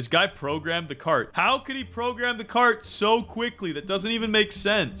wait, this guy programmed the cart. How could he program the cart so quickly? That doesn't even make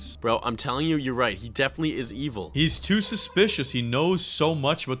sense. Bro, I'm telling you, you're right. He definitely is evil. He's too suspicious. He knows so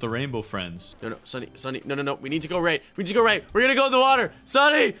much about the Rainbow Friends. No, Sonny, no. We need to go right. We're gonna go in the water.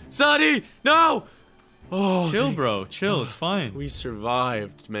 Sonny, no! Oh, chill, bro. Chill. It's fine. We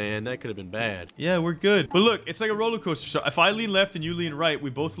survived, man. That could have been bad. Yeah, we're good. But look, it's like a roller coaster. So if I lean left and you lean right, we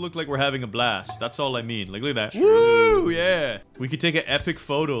both look like we're having a blast. That's all I mean. Like, look at that. Woo! Yeah. We could take an epic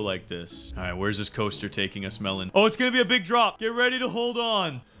photo like this. All right, where's this coaster taking us, Melon? Oh, it's gonna be a big drop. Get ready to hold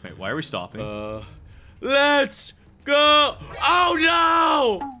on. Wait, why are we stopping? Let's go. Oh,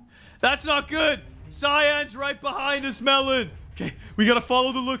 no! That's not good. Cyan's right behind us, Melon. Okay, we gotta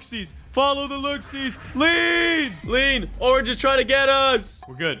follow the look-sees. Follow the look-sees. Lean! Orange is trying to get us.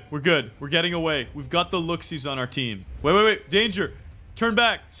 We're good. We're getting away. We've got the look-sees on our team. Wait. Danger. Turn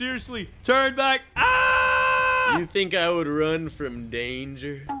back. Seriously. Turn back. Ah! You think I would run from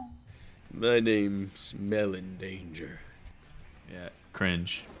danger? My name's Melon Danger. Yeah,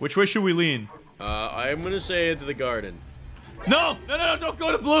 cringe. Which way should we lean? I'm gonna say into the garden. No, don't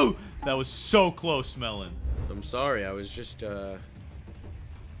go to blue. That was so close, Melon. I'm sorry, I was just,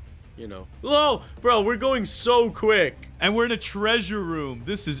 you know. Whoa, bro, we're going so quick. And we're in a treasure room.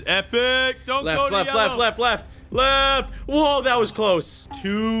 This is epic. Don't go to Left. Whoa, that was close.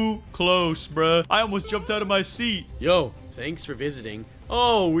 Too close, bruh. I almost jumped out of my seat. Yo, thanks for visiting.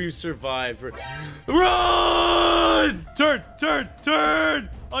 Oh, we survived. Run! Turn!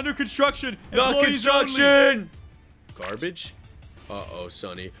 Under construction. Not Employees construction! only. Garbage? Uh-oh,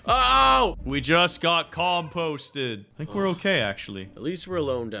 Sonny. Oh! We just got composted. I think we're okay, actually. At least we're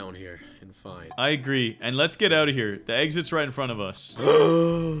alone down here and fine. I agree. And let's get out of here. The exit's right in front of us.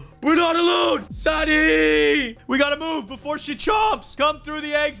 We're not alone! Sonny! We gotta move before she chomps. Come through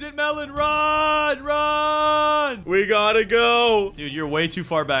the exit, Melon. Run! We gotta go. Dude, you're way too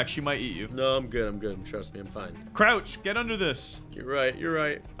far back. She might eat you. No, I'm good. Trust me, I'm fine. Crouch. Get under this. You're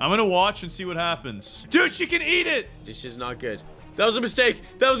right. I'm gonna watch and see what happens. Dude, she can eat it! This is not good. That was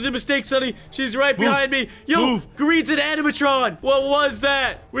a mistake, Sonny. She's right behind me. Yo, Move. Green's an animatron. What was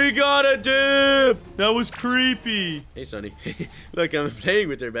that? We gotta dip. That was creepy. Hey, Sonny. Look, I'm playing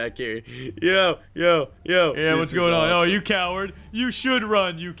with her back here. Yo. Yeah, what's going on? Oh, you coward. You should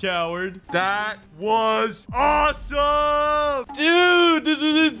run, you coward. That was awesome! Dude, this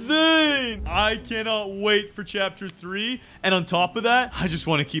was insane. I cannot wait for chapter 3. And on top of that, I just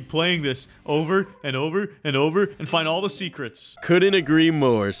want to keep playing this over and over and find all the secrets. Couldn't agree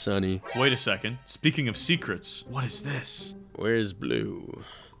more, Sonny. Wait a second. Speaking of secrets, what is this? Where's Blue?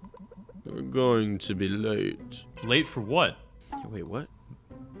 We're going to be late. Late for what? Wait, what?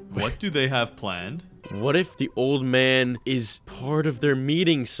 What do they have planned? What if the old man is part of their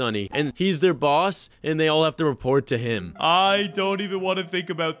meeting, Sonny? And he's their boss, and they all have to report to him. I don't even want to think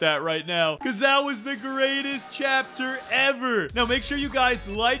about that right now, because that was the greatest chapter ever. Now, make sure you guys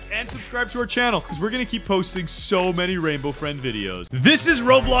like and subscribe to our channel, because we're going to keep posting so many Rainbow Friend videos. This is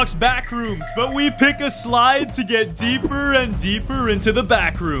Roblox Backrooms, but we pick a slide to get deeper and deeper into the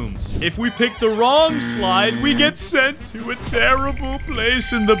backrooms. If we pick the wrong slide, we get sent to a terrible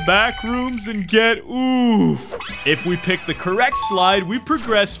place in the backrooms and get Oof. If we pick the correct slide, we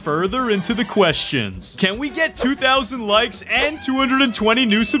progress further into the questions. Can we get 2,000 likes and 220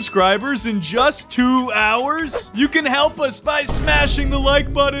 new subscribers in just 2 hours? You can help us by smashing the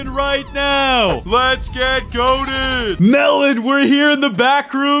like button right now. Let's get goated. Melon, we're here in the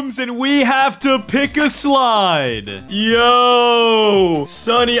back rooms and we have to pick a slide. Yo!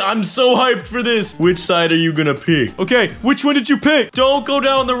 Sonny, I'm so hyped for this. Which side are you gonna pick? Okay, which one did you pick? Don't go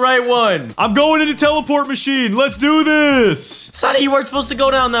down the right one. I'm going in the teleport machine. Let's do this. Sonny, you weren't supposed to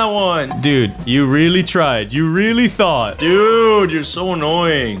go down that one. Dude, you really tried. You really thought. Dude, you're so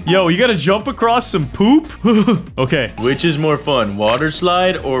annoying. Yo, you gotta jump across some poop? Okay. Which is more fun, water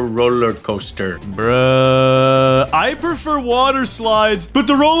slide or roller coaster? Bruh. I prefer water slides, but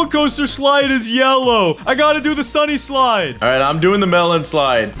the roller coaster slide is yellow. I gotta do the sunny slide. All right, I'm doing the melon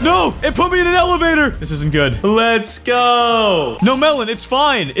slide. No, it put me in an elevator. This isn't good. Let's go. No, Melon, it's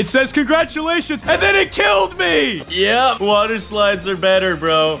fine. It says congratulations, and then it killed me. Yep, water slides are better,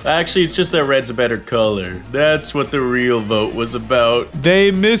 bro. Actually, it's just that red's a better color. That's what the real vote was about.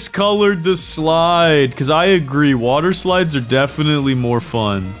 They miscolored the slide, because I agree. Water slides are definitely more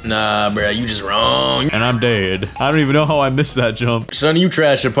fun. Nah, bro, you just wrong. And I'm dead. I don't even know how I missed that jump. Sonny, you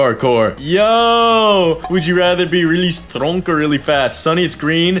trash at parkour. Yo! Would you rather be really strong or really fast? Sonny, it's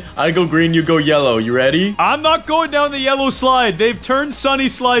green. I go green, you go yellow. You ready? I'm not going down the yellow slide. They've turned sunny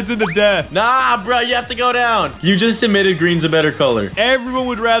slides into death. Nah, bro, you have to go down. You just admitted green's a better color. Everyone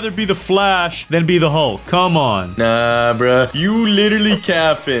would rather be the Flash than be the Hulk. Come on. Nah, bro. You literally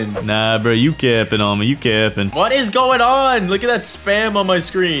capping. Nah, bro, you capping on me. You capping. What is going on? Look at that spam on my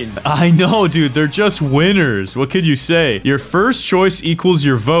screen. I know, dude. They're just winners. What could you say? Your first choice equals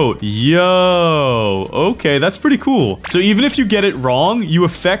your vote. Yo. Okay, that's pretty cool. So even if you get it wrong, you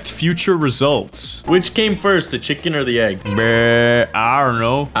affect future results. Which came first, the chicken or the egg? Bruh, I don't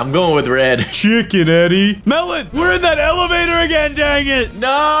know. I'm going with red. Chicken, Eddie. Melon, we're in that elevator again, dang it.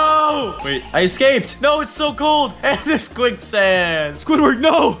 No! Wait, I escaped. No, it's so cold. And there's quicksand. Squidward,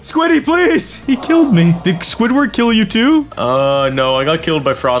 no. Squiddy, please. He killed me. Did Squidward kill you too? No, I got killed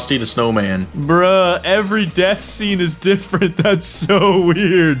by Frosty the Snowman. Bruh, every death scene is different. That's so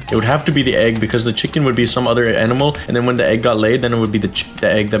weird. It would have to be the egg because the chicken would be some other animal, and then when the egg got laid, then it would be the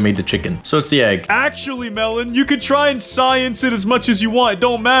egg that made the chicken. So it's the egg. Actually, Melon, you could try and science it as much as you want. It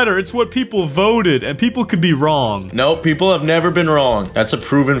don't matter. It's what people voted, and people could be wrong. No, people have never been wrong. That's a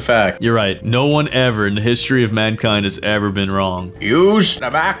proven fact. You're right. No one ever in the history of mankind has ever been wrong. Use the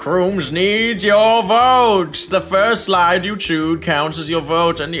back rooms needs your votes. The first slide you choose counts as your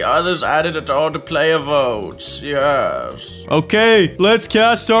vote, and the others added at all to player votes. Yes. Okay, let's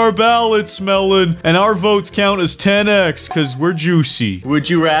cast our ballots, Melon, and our votes count as 10x because we're juicy. Would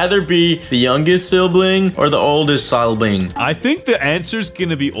you rather be the youngest sibling or the oldest sibling? I think the answer's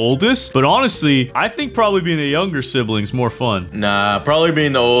gonna be oldest, but honestly, I think probably being the younger sibling's more fun. Nah, probably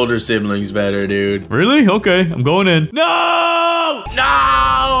being the older sibling's better, dude. Really? Okay, I'm going in. No!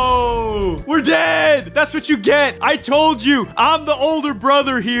 No! We're dead! That's what you get! I told you! I'm the older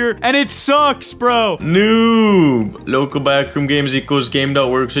brother here, and it sucks, bro! Noob! Local backroom games equals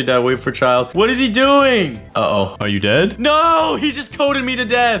game.works wait for child. What is he doing? Uh-oh. Are you dead? No! He just coded me to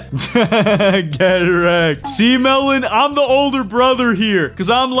death! Get wrecked. See, Melon? I'm the older brother here, because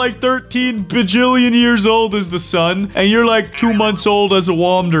I'm like 13 bajillion years old as the son, and you're like 2 months old as a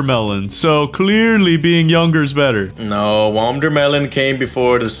Wondermelon, so clearly being younger is better. No, Wondermelon came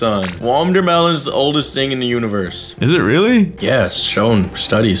before the sun. Wondermelon's the oldest thing in the universe. Is it really? Yeah, it's shown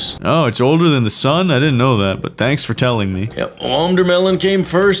studies. Oh, it's older than the sun? I didn't know that, but thanks for telling me. Yep, Wondermelon came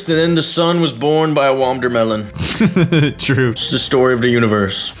first, and then the sun was born by a Wondermelon. True. It's the story of the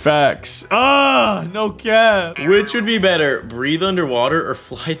universe. Facts. Ah, no cap. Which would be better, breathe underwater or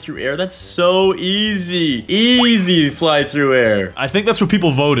fly through air? That's so easy. Easy, fly through air. I think that's what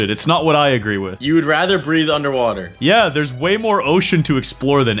people voted. It's not what I agree with. You would rather breathe underwater. Yeah, there's way more ocean to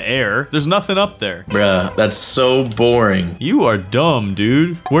explore than air. There's nothing up there. Bruh, that's so boring. You are dumb,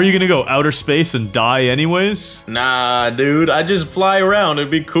 dude. Where are you gonna go? Outer space and die anyways? Nah, dude, I'd just fly around. It'd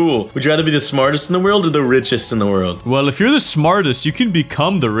be cool. Would you rather be the smartest in the world or the richest in the world? Well, if you're the smartest, you can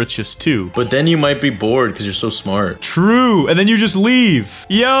become the richest too. But then you might be bored because you're so smart. True, and then you just leave.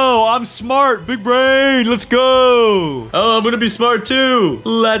 Yo, I'm smart, big brain, let's go. Oh, I'm gonna be smart too.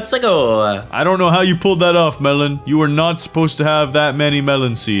 Let's go. I don't know how you pulled that off, Melon. You were not supposed to have that many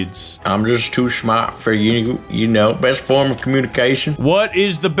melon seeds. I'm just too smart for you, you know. Best form of communication. What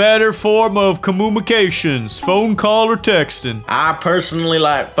is the better form of communications? Phone call or texting? I personally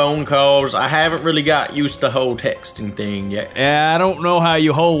like phone calls. I haven't really got used to the whole texting thing yet. I don't know how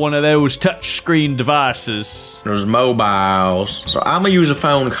you hold one of those touchscreen devices. Those mobiles. So I'm gonna use a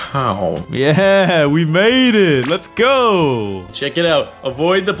phone call. Wow. Yeah, we made it. Let's go. Check it out.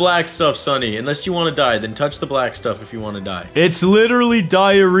 Avoid the black stuff, Sonny. Unless you want to die, then touch the black stuff if you want to die. It's literally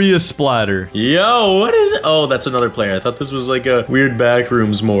diarrhea splatter. Yo, what is it? Oh, that's another player. I thought this was like a weird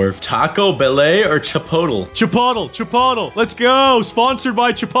backrooms morph. Taco Bell or Chipotle? Chipotle. Let's go. Sponsored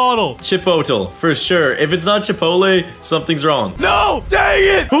by Chipotle. Chipotle, for sure. If it's not Chipotle, something's wrong. No, dang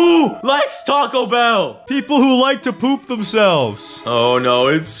it. Who likes Taco Bell? People who like to poop themselves. Oh no,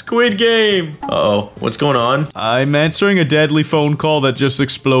 it's Squid Game. Uh-oh, what's going on? I'm answering a deadly phone call that just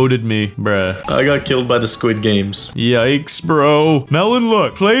exploded me, bruh. I got killed by the Squid Games. Yikes, bro. Melon,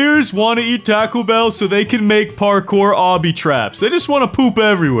 look. Players want to eat Taco Bell so they can make parkour obby traps. They just want to poop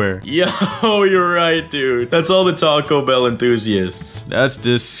everywhere. Yo, you're right, dude. That's all the Taco Bell enthusiasts. That's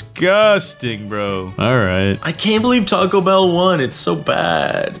disgusting, bro. All right. I can't believe Taco Bell won. It's so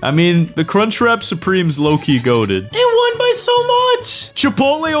bad. I mean, the Crunchwrap Supreme's low-key goated. It won by so much.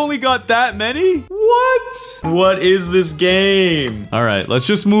 Chipotle only got that many? What? What is this game? All right, let's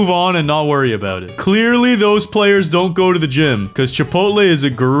just move on and not worry about it. Clearly, those players don't go to the gym because Chipotle is a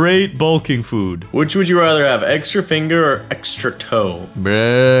great bulking food. Which would you rather have, extra finger or extra toe?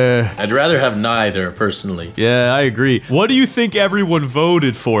 Bruh. I'd rather have neither, personally. Yeah, I agree. What do you think everyone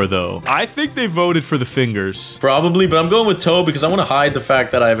voted for, though? I think they voted for the fingers. Probably, but I'm going with toe because I want to hide the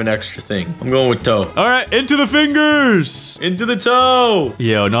fact that I have an extra thing. I'm going with toe. All right, into the fingers. Into the toe.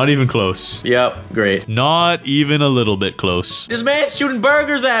 Yo, not even close. Yep, great. Not even a little bit close. This man's shooting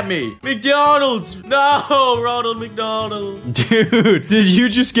burgers at me. McDonald's. No, Ronald McDonald. Dude, did you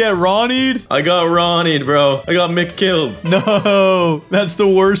just get Ronnied? I got Ronnied, bro. I got Mick killed. No, that's the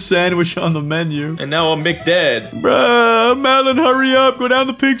worst sandwich on the menu. And now I'm Mick dead. Bruh, Melon, hurry up. Go down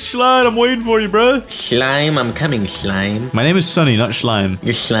the pink slide. I'm waiting for you, bruh. Slime, I'm coming, Slime. My name is Sunny, not Slime.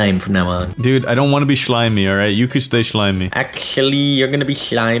 You're Slime from now on. Dude, I don't want to be slimy, all right? You could stay slimy. Actually, you're gonna be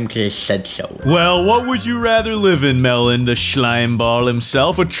Slime because I said so. Well, what would you rather live in, Melon, the slime ball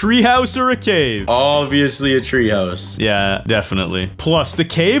himself? A treehouse or a cave? Obviously a treehouse. Yeah, definitely. Plus, the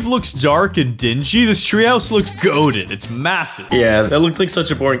cave looks dark and dingy. This treehouse looks goated. It's massive. Yeah, that looked like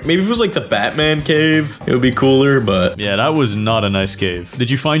such a boring... Maybe if it was like the Batman cave, it would be cooler, but... Yeah, that was not a nice cave. Did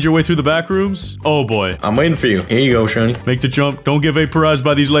you find your way through the back rooms? Oh, boy. I'm waiting for you. Here you go, Shani. Make the jump. Don't get vaporized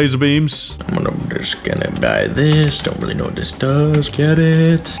by these laser beams. I'm just gonna buy this. Don't really know what this does. Get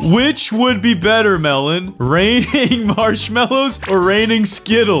it. Which would be better, Melon? Raining marshmallows or raining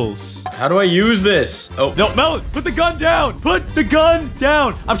Skittles? How do I use this? Oh, No, Melon, put the gun down. Put the gun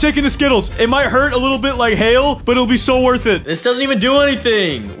down. I'm taking the Skittles. It might hurt a little bit like hail, but it'll be so worth it. this doesn't even do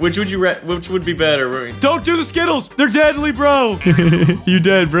anything. Which would be better? Don't do the Skittles. They're deadly, bro. You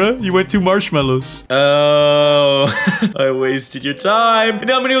dead, bro. You went 2 marshmallows. Oh, I wasted your time. And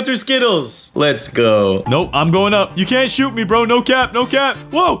now I'm gonna go through Skittles. Let's go. Nope, I'm going up. You can't shoot me, bro. No cap, no cap.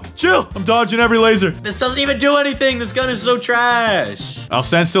 Whoa, chill. I'm dodging every laser. This doesn't even do anything. This gun is so trash. I'll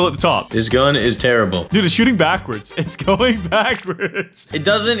stand still at the top. This gun is terrible. Dude, it's shooting backwards. It's going backwards. It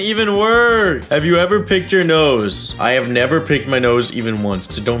doesn't even work. Have you ever picked your nose? I have never picked my nose even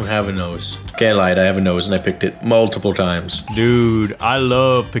once. I don't have a nose. Okay, I lied. I have a nose and I picked it multiple times. Dude, I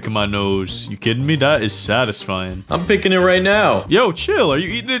love picking my nose. You kidding me? That is satisfying. I'm picking it right now. Yo, chill. Are you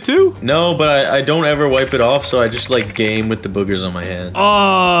eating it too? No, but I don't ever wipe it off, so I just like game with the boogers on my hand.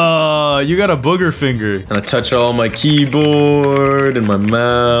 Oh, you got a booger finger. And I touch all my keyboard and my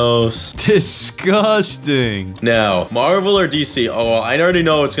mouse. Disgusting. Now, Marvel or DC? Oh, well, I already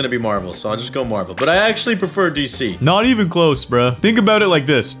know it's gonna be Marvel, so I'll just go Marvel. But I actually prefer DC. Not even close, bruh. Think about it like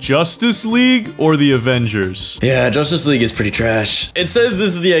this. Justice League or the Avengers? Yeah, Justice League is pretty trash. It says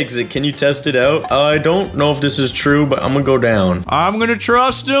this is the exit. Can you test it out? I don't know if this is true, but I'm gonna go down. I'm gonna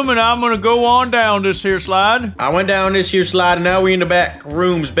trust him and I'm gonna go on down this here slide. I went down this here slide and now we in the back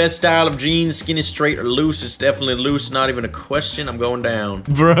rooms. Best style of jeans, skinny, straight, or loose. It's definitely loose. Not even a question. I'm going down.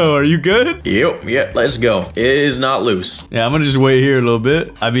 Bro, are you good? Yep, let's go. It is not loose. Yeah, I'm gonna just wait here a little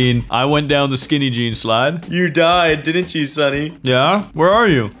bit. I mean, I went down the skinny jeans slide. You died, didn't you, Sonny? Yeah? Where are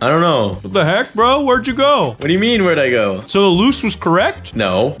you? I don't know. What the heck, bro? Where'd you go? What do you mean, where'd I go? So the loose was correct?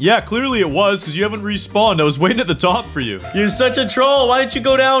 No. Yeah, clearly it was, because you haven't respawned. I was waiting at the top for you. You're such a troll. Why didn't you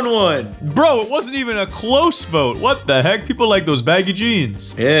go down one? Bro, it wasn't even a close vote. What the heck? People like those baggy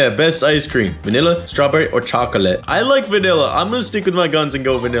jeans. Yeah, best ice cream? Vanilla, strawberry, or chocolate? I like vanilla. I'm gonna stick with my guns and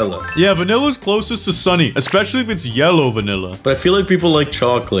go vanilla. Yeah, vanilla's closest to Sunny, especially if it's yellow vanilla. But I feel like people like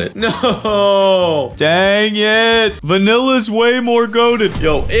chocolate. No! Dang it. Vanilla's way more goated.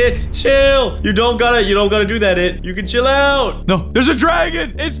 Yo, chill. You don't gotta do that, You can chill out. No, there's a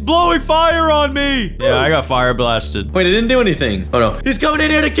dragon. It's blowing fire on me. Yeah, I got fire blasted. Wait, I didn't do anything. Oh no, he's coming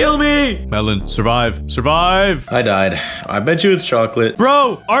in here to kill me. Melon, survive. Survive. I died. I bet you it's chocolate.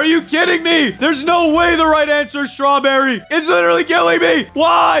 Bro, are you kidding me? There's no way the right answer is strawberry. It's literally killing me.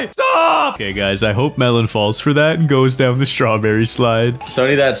 Why? Stop. Okay, guys, I hope Melon falls for that and goes down the strawberry slide.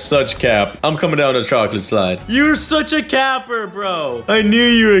 Sonny, that's such cap. I'm coming down the chocolate slide. You're such a capper, bro. I knew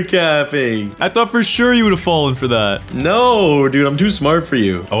you were capping. I thought for sure you would have fallen for that. No, dude, I'm too smart for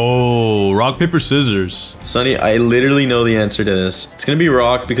you. Oh, rock, paper, scissors. Sonny, I literally know the answer to this. It's gonna be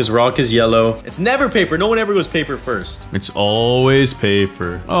rock because rock is yellow. It's never paper. No one ever goes paper first. It's always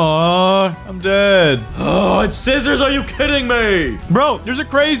paper. Aw, I'm dead. Oh, it's scissors. Are you kidding me? Bro, there's a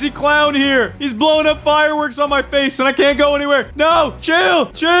crazy clown here. He's blowing up fireworks on my face and I can't go anywhere. No,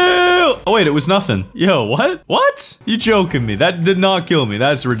 chill. Oh, wait, it was nothing. Yo, what? What? You joking me? That did not kill me.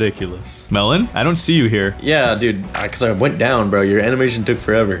 That's ridiculous. Melon, I don't see you here. Yeah, dude, because I went down, bro. Your animation took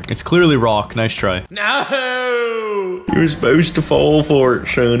forever. It's clearly rock. Nice try. No! You were supposed to fall for it,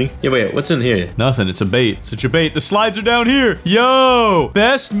 Sonny. Yeah, wait, what's in here? Nothing. It's a bait. Such a bait. The slides are down here. Yo!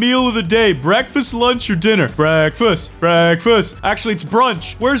 Best meal of the day. Breakfast, lunch, or dinner? Breakfast. Breakfast. Actually, it's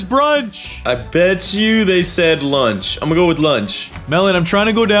brunch. Where's brunch? I bet you they said lunch. I'm gonna go with lunch. Melon, I'm trying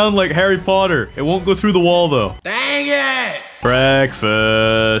to go down like Harry Potter. It won't go through the wall, though. Dang it!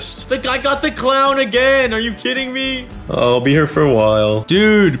 Breakfast. I got the clown again. Are you kidding me? I'll be here for a while.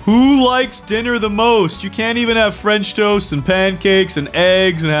 Dude, who likes dinner the most? You can't even have French toast and pancakes and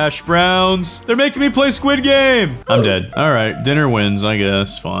eggs and hash browns. They're making me play Squid Game. I'm dead. All right, dinner wins, I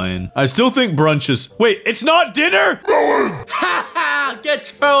guess. Fine. I still think brunch is... Wait, it's not dinner? Ha ha! Get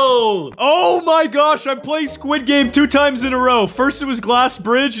trolled! Oh my gosh, I'm playing Squid Game 2 times in a row. First it was glass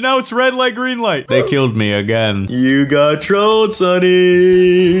bridge, now it's red light, green light. They killed me again. You got trolled,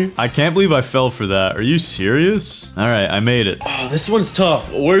 Sonny. I can't believe I fell for that. Are you serious? All right, I made it. Oh, this one's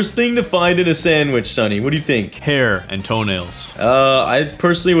tough. Worst thing to find in a sandwich, Sonny. What do you think? Hair and toenails. I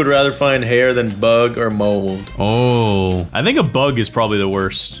personally would rather find hair than bug or mold. Oh, I think a bug is probably the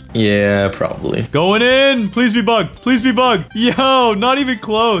worst. Yeah, probably. Going in. Please be bug. Please be bug. Yo, not even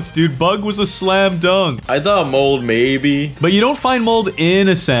close, dude. Bug was a slam dunk. I thought mold maybe. But you don't find mold in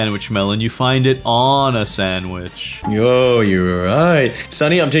a sandwich, Melon. You find it on a sandwich. Yo, you're right.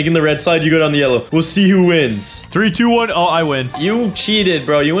 Sonny, I'm taking the red side. You go down the yellow. We'll see who wins. 3, 2, 1. Oh, I win. You cheated,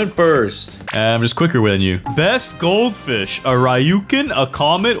 bro. You went first. I'm just quicker than you. Best goldfish. A Ryukin, a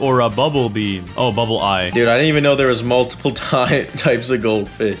comet, or a bubble bean? Oh, bubble eye. Dude, I didn't even know there was multiple types of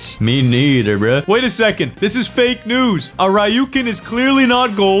goldfish. Me neither, bruh. Wait a second. This is fake news. A Ryukin is clearly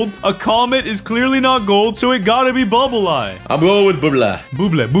not gold. A comet is clearly not gold, so it gotta be bubble eye. I'm going with Buble.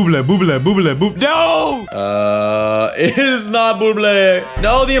 Buble, buble, buble, buble, buble. No! It is not Buble.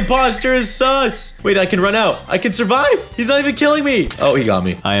 No, the imposter is sus. Wait, I can run out. I can survive. He's not even killing me. Oh, he got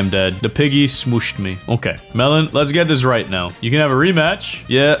me. I am dead. The piggy smooshed me. Okay. Melon, let's get this right now. You can have a rematch.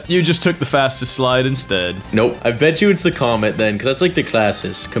 Yeah, you just took the fastest slide instead. Nope. I bet you it's the comet then, because that's like the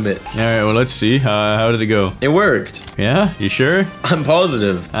classes. Commit. All right, well, let's see. How did it go? It worked. Yeah? You sure? I'm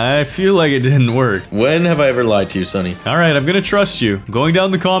positive. I feel like it didn't work. When have I ever lied to you, Sonny? All right, I'm gonna trust you. Going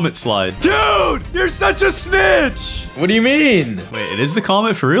down the comet slide. Dude, you're such a snitch! What do you mean? Wait, it is the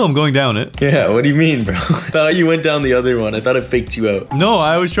comet for real? I'm going down it. Yeah, what do you mean, bro? I thought you went down the other one. I thought I faked you out. No,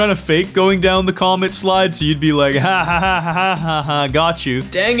 I was trying to fake going down the comet slide so you'd be like, ha ha ha ha ha ha, got you.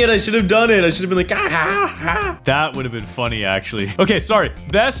 Dang it, I should have done it. I should have been like, ha ha ha. That would have been funny, actually. Okay, sorry.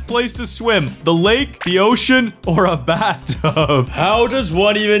 Best place to swim, the lake, the ocean, or a bathtub? How does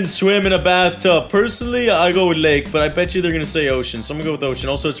one even swim in a bathtub? Personally, I go with lake, but I bet you they're gonna say ocean, so I'm gonna go with ocean.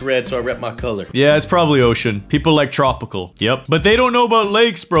 Also, it's red, so I rep my color. Yeah, it's probably ocean. People like tropical. Yep. But they don't know about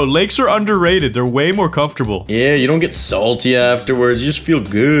lakes, bro. Lakes are underrated. They're way more comfortable. Yeah, you don't get salty afterwards. You just feel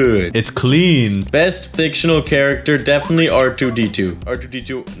good. It's clean. Best fictional character, definitely R2-D2.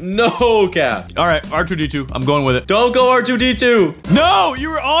 R2-D2. No cap. All right, R2-D2. I'm going with it. Don't go R2-D2. No, you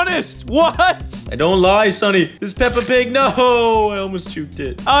were honest. What? I don't lie, Sonny. This is Peppa Pig. No, I almost juked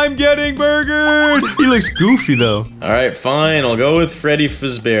it. I'm getting burgered. He looks goofy, though. All right, fine. I'll go with Freddy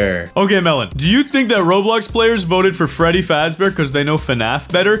Fazbear. Okay, Melon. Do you think that Roblox players voted for Freddy Fazbear because they know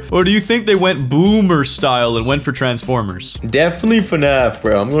FNAF better? Or do you think they went boomer style and went for Transformers? Definitely FNAF,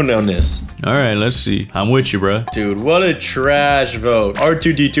 bro. I'm going down this. All right, let's see. I'm with you, bro. Dude, what a trash vote.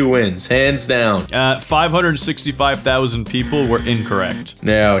 R2D2 wins, hands down. 565,000 people were incorrect.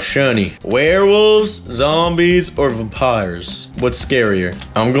 Now, Shunny, werewolves, zombies, or vampires? What's scarier?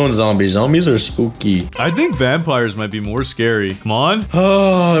 I'm going zombies. Zombies are spooky. I think vampires might be more scary. Come on.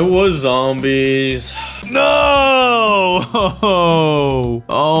 Oh, it was zombies. No!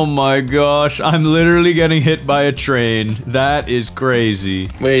 Oh my gosh. I'm literally getting hit by a train. That is crazy.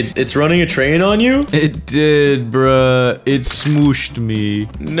 Wait, it's running a train on you? It did, bruh. It smooshed me.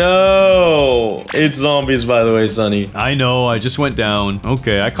 No. It's zombies, by the way, Sonny. I know. I just went down.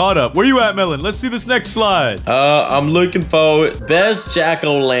 Okay, I caught up. Where you at, Melon? Let's see this next slide. I'm looking for best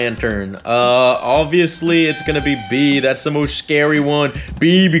jack-o'-lantern. Obviously, it's gonna be B. That's the most scary one.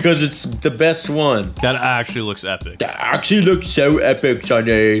 B, because it's the best one. That actually looks epic. That actually looks so epic,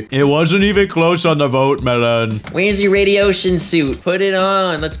 Sonny. It wasn't even close on the vote, Melon. Where's your radiation suit? Put it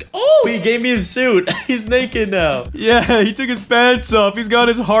on. Let's go. Oh, he gave me his suit. He's naked now. Yeah, he took his pants off. He's got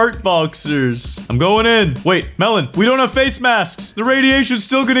his heart boxers. I'm going in. Wait, Melon, we don't have face masks. The radiation's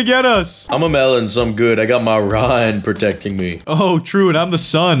still gonna get us. I'm a melon, so I'm good. I got my Ryan protecting me. Oh, true, and I'm the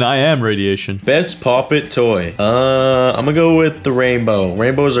sun. I am radiation. Best Poppet toy. I'm gonna go with the rainbow.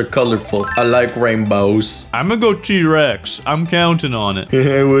 Rainbows are colorful. I like rainbows. I'm gonna go T-Rex. I'm counting on it.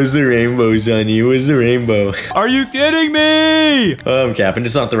 Where's the rainbow, Sonny? Where's the rainbow? Are you kidding me? I'm capping.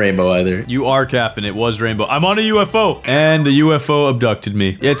 It's not the rainbow either. You are capping. It was rainbow. I'm on a UFO, and the UFO abducted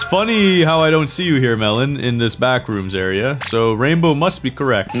me. It's funny how I don't see you here, Melon, in this backrooms area. So rainbow must be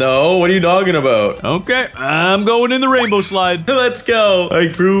correct. No, what are you talking about? Okay, I'm going in the rainbow slide. Let's go. I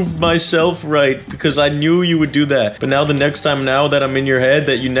proved myself right because I knew you would do that. But now the next time now that I'm in your head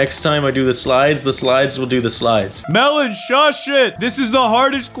that you next time I do the slides will do the slides. Melon, shush it. This is the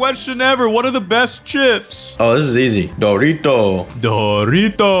hardest question ever. What are the best chips? Oh, this is easy. Dorito.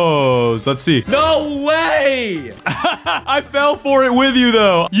 Doritos. Let's see. No way! I fell for it with you,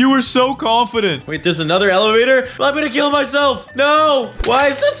 though. You were so confident. Wait, there's another elevator? I'm gonna kill myself. No! Why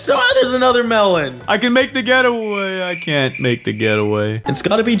is that so? There's another melon. I can make the getaway. I can't make the getaway. It's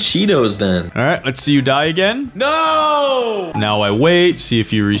gotta be Cheetos then. All right, let's see you die again. No! Now I wait, see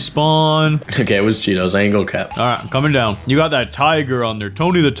if you respawn. Okay, it was Cheetos. I ain't gonna cap. All right, I'm coming down. You got that tiger on there.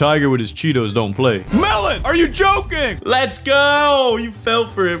 Tony the tiger with his Cheetos don't play. Melon, are you joking? Let's go! You fell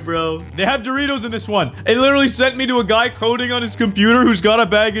for it, bro. They have Doritos in this one. It literally sent me to a guy coding on his computer who's got a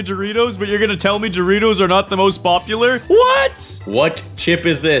bag of Doritos, but you're gonna tell me Doritos are not the most popular? What? What chip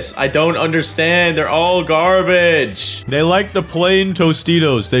is this? I don't understand. They're all garbage. They like the plain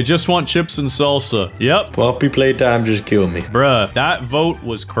Tostitos. They just want chips and salsa. Yep. Poppy playtime just killed me. Bruh, that vote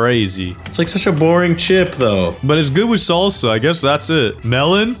was crazy. It's like such a boring chip, though. But it's good with salsa. I guess that's it.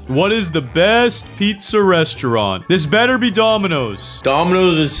 Melon, what is the best pizza restaurant? This better be Domino's.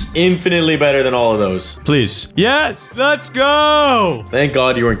 Domino's is infinitely better than all of those. Please. Yes, let's go. Thank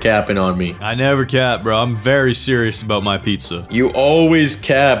God you weren't capping on me. I never cap, bro. I'm very serious about my pizza. You always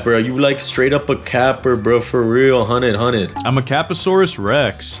cap, bro. You like straight up a capper, bro. For real. 100. I'm a Caposaurus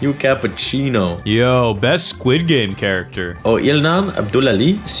Rex. You cappuccino. Yo, best Squid Game character. Oh, Ilnam,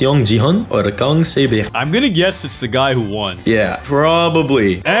 Abdulali, Seong Jihan, or Kang Sebir. I'm gonna guess it's the guy who won. Yeah,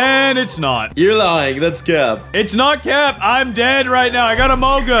 probably. And it's not. You're lying. That's cap. It's not Cap. I'm dead right now. I got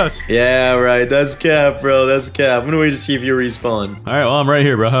Among Us. Yeah, right. That's cap, bro. That's cap. I'm gonna wait to see if you respawn. All right, well, I'm right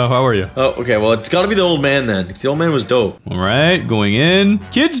here, bro. How are you? Oh, okay. Well, it's gotta be the old man then. 'Cause the old man was dope. All right, going in.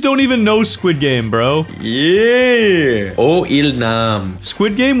 Kids don't even know Squid Game, bro. Yeah. Oh, Ilnam.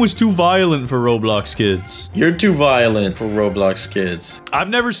 Squid Game was too violent for Roblox kids. You're too violent for Roblox kids. I've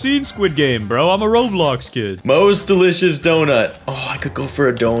never seen Squid Game, bro. I'm a Roblox kid. Most delicious donut. Oh, I could go for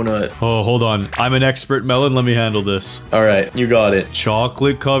a donut. Oh, hold on. I'm an expert, Melon. Let me handle this. All right, you got it.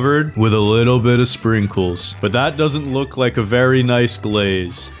 Chocolate covered with a little bit of sprinkles. But that doesn't look like a very nice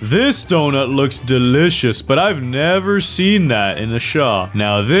glaze. This donut looks delicious, but I've never seen that in a shop.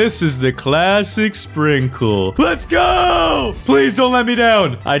 Now this is the classic sprinkle. Let's go! Please don't let me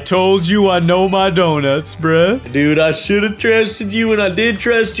down. I told you I know my donuts, bruh. Dude, I should have trusted you, and I did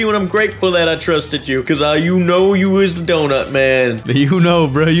trust you, and I'm grateful that I trusted you, because you know you was the donut man. You know,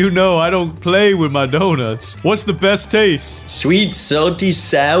 bruh. You know I don't play with my donuts. What's the best taste? Sweet, salty,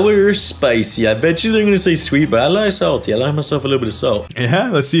 sour, or spicy. I bet you they're going to say sweet, but I like salty. I like myself a little bit of salt. Yeah,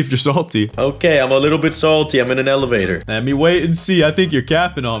 let's see if you're salty. Okay, I'm a little bit salty. I'm in an elevator. Let me wait and see. I think you're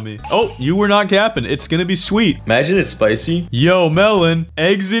capping on me. Oh, you were not capping. It's gonna be sweet. Imagine it's spicy. Yo, Melon,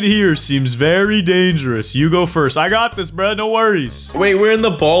 exit here seems very dangerous. You go first. I got this, bruh. No worries. Wait, we're in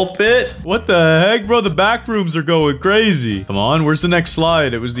the ball pit? What the heck, bro? The back rooms are going crazy. Come on, where's the next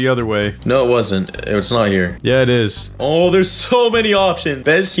slide? It was the other way. No, it wasn't. It's not here. Yeah, it is. Oh, there's so many options.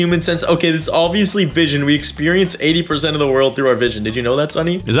 Best best human sense. Okay, it's obviously vision. We experience 80% of the world through our vision. Did you know that,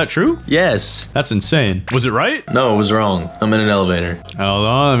 Sonny? Is that true? Yes. That's insane. Was it right? No, it was wrong. I'm in an elevator. Hold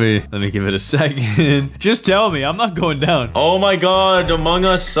on, let me give it a second. Just tell me, I'm not going down. Oh my god, Among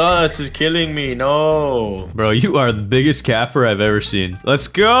Us Sus is killing me. No. Bro, you are the biggest capper I've ever seen. Let's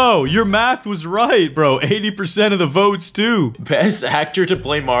go. Your math was right, bro. 80% of the votes, too. Best actor to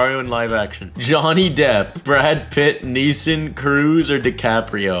play Mario in live action. Johnny Depp, Brad Pitt, Neeson, Cruz, or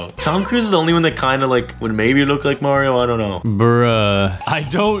DiCaprio. Tom Cruise is the only one that kind of like would maybe look like Mario. I don't know. Bruh. I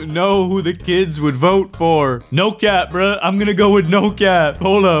don't know who the kids would vote for. No cap, bruh. I'm gonna go with no cap.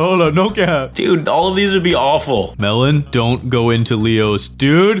 Hold on. No cap. Dude, all of these would be awful. Melon, don't go into Leo's.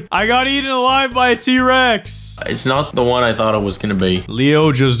 Dude, I got eaten alive by a T-Rex. It's not the one I thought it was gonna be.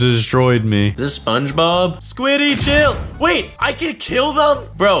 Leo just destroyed me. Is this SpongeBob? Squiddy, chill. Wait, I can kill them?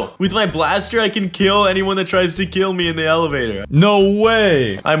 Bro, with my blaster, I can kill anyone that tries to kill me in the elevator. No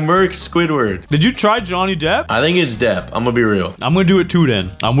way. I murked Squidward. Did you try Johnny Depp? I think it's Depp. I'm gonna be real. I'm gonna do it too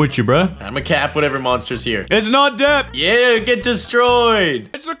then. I'm with you, bruh. I'm gonna cap whatever monster's here. It's not Depp. Yeah, get destroyed.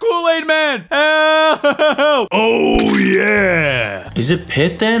 It's the Kool-Aid Man. Help. Oh, yeah. Is it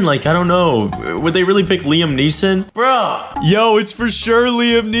Pitt then? Like, I don't know. Would they really pick Liam Neeson? Bruh. Yo, it's for sure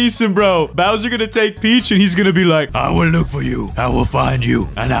Liam Neeson, bro. Bowser gonna take Peach and he's gonna be like, I will look for you. I will find you.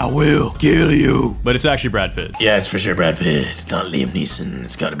 And I will kill you. but it's actually Brad Pitt. Yeah, it's for sure Brad Pitt. It's not Liam Neeson.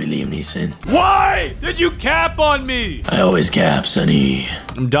 It's gotta be Liam Neeson. Why did you cap on me? I always cap, Sonny.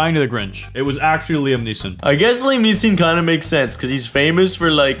 I'm dying to the Grinch. It was actually Liam Neeson. I guess Liam Neeson kind of makes sense because he's famous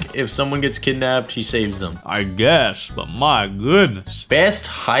for, like, if someone gets kidnapped, he saves them. I guess, but my goodness. Best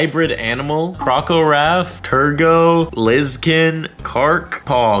hybrid animal: Crocoraph, Turgo, Lizkin, Kark,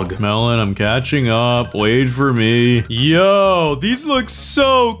 Pog. Melon, I'm catching up. Wait for me. Yo, these look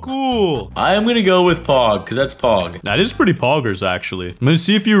so cool. I am gonna go with Pog because that's Pog. That is pretty poggers, actually. I'm gonna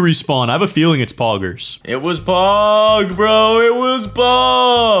see if you respawn. I have a feeling it's poggers. It was Pog, bro. It was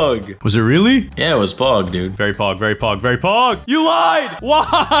Pog. Was it really? Yeah, it was Pog, dude. Very pog, very pog, very pog. You lied.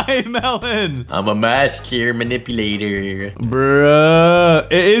 Why, Melon? I'm a master manipulator. Bruh.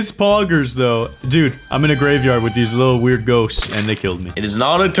 It is poggers, though. Dude, I'm in a graveyard with these little weird ghosts, and they killed me. It is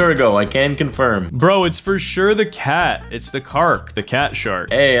not a Turgo. I can confirm. Bro, it's for sure the cat. It's the Kark, the cat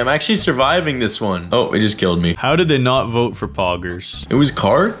shark. Hey, I'm actually surviving this one. Oh, it just killed me. How did they not vote for poggers? It was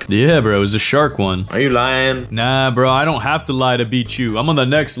Kark? Yeah, bro, it was the shark one. Are you lying? Nah, bro, I don't have to lie to beat you. I'm on the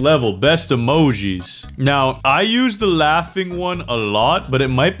next level. Best emojis. Now, I use the laughing one a lot, but it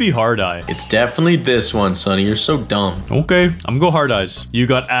might be hard eye. It's definitely this one, Sonny. You're so dumb. Okay, I'm gonna go hard eyes. You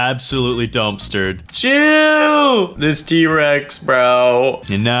got absolutely dumpstered. Chill! This T-Rex, bro.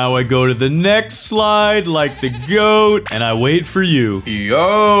 And now I go to the next slide like the goat, and I wait for you.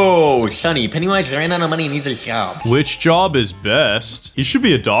 Yo, Sonny, Pennywise ran out of money and needs a job. Which job is best? He should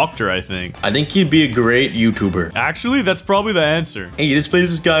be a doctor, I think. I think he'd be a great YouTuber. Actually, that's probably the answer. Hey, this place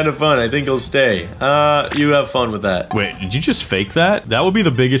is kind of fun. I think he'll stay. You have fun with that. Wait, did you just fake that? That would be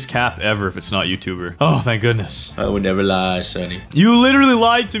the biggest cap ever if it's not YouTuber. Oh, thank goodness. I would never lie, Sonny. You literally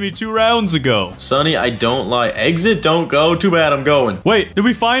lied to me 2 rounds ago. Sonny, I don't lie. Exit, don't go. Too bad, I'm going. Wait, did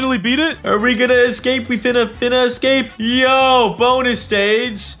we finally beat it? Are we gonna escape? We finna escape? Yo, bonus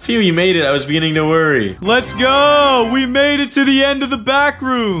stage. Phew, you made it. I was beginning to worry. Let's go! We made it to the end of the back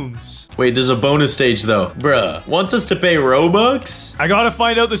rooms. Wait, there's a bonus stage though. Bruh, wants us to pay Robux? I gotta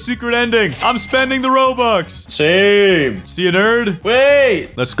find out the secret ending. I'm spending the Robux. Same. See you, nerd? Wait.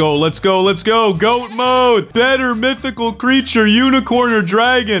 Let's go, let's go, let's go. Goat mode. Better mythical creature, unicorn or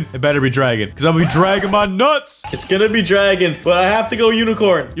dragon. It better be dragon, because I'm gonna be dragging my nuts. It's gonna be dragon, but I have to go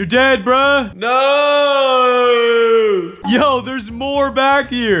unicorn. You're dead, bruh. No. Yo, there's more back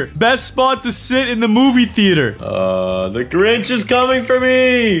here. Best spot to sit in the movie theater. The Grinch is coming for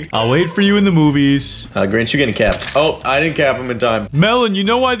me. I'll wait for you in the movies. Grinch, you're getting capped. Oh, I didn't cap him in time. Melon, you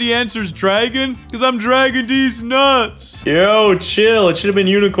know why the answer's dragon? Because I'm dragging these nuts. Yo, chill. It should have been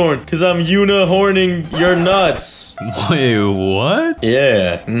unicorn, because I'm unihorning your nuts. Wait, what?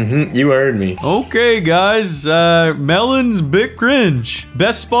 Yeah. You heard me. Okay, guys. Melon's bit cringe.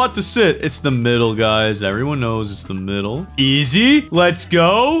 Best spot to sit. It's the middle, guys. Everyone knows it's the middle. Easy. Let's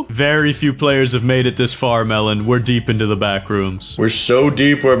go. Very few players have made it this far, Melon. We're deep into the back rooms. We're so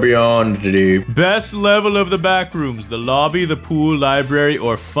deep, we're beyond deep. Best level of the back rooms. The lobby, the pool, library,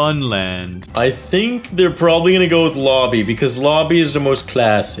 or funland. I think they're probably gonna go with lobby, because lobby is the most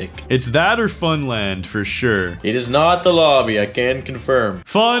classic. It's that or funland, for sure. It is not the lobby, I can confirm.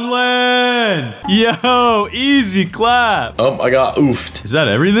 Funland! Yo, easy clap. Oh, I got oofed. Is that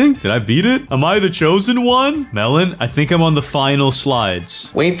everything? Did I beat it? Am I the chosen one? Melon, I think I'm on the final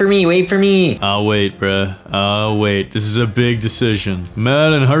slides. Wait for me, wait for me. I'll wait, bruh. I'll wait. This is a big decision.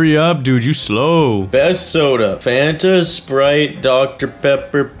 Melon, hurry up, dude. You slow. Best soda. Fanta, Sprite, Dr.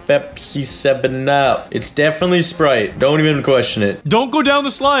 Pepper, Pepsi, 7-Up. It's definitely Sprite. Don't even question it. Don't go down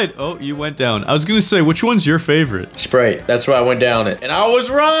the slide. Oh, you went down. I was gonna say, which one's your favorite? Sprite. That's why I went down it. And I was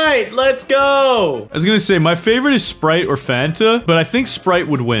right. Let's go. I was gonna say, my favorite is Sprite or Fanta, but I think Sprite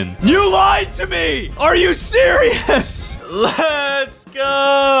would win. You lied to me! Are you serious? Let's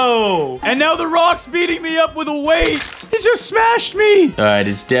go. And now the rock's beating me up with a weight. He just smashed me. All right,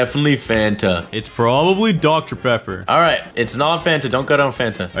 it's definitely Fanta. It's probably Dr. Pepper. All right, it's not Fanta. Don't go down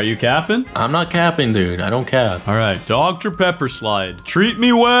Fanta. Are you capping? I'm not capping, dude. I don't cap. All right, Dr. Pepper slide. Treat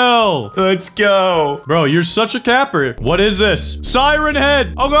me well. Let's go. Bro, you're such a capper. What is this? Siren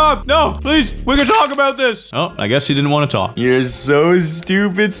head. Oh god, no, please, we can talk about this. Oh, I guess he didn't want to talk. You're so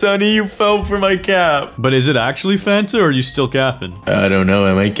stupid, Sonny. You fell for my cap. But is it actually Fanta or are you still capping? I don't know.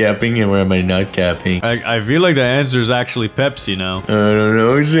 Am I capping or am I not capping? I feel like the answer is actually Pepsi now. I don't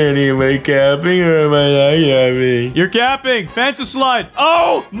know, Sonny. Am I capping or am I not capping? You're capping. Fanta slide.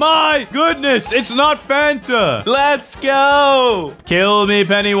 Oh my goodness, it's not Fanta. Let's go. Kill me,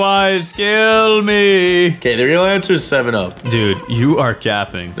 Pennywise. Kill me. Okay, the real answer is 7-Up. Dude, you are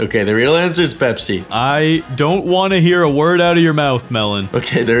capping. Okay, the real answer is Pepsi. I don't want to hear a word out of your mouth, Melon.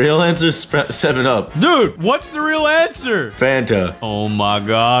 Okay, the real answer is 7-Up. Dude, what's the real answer? Fanta. Oh my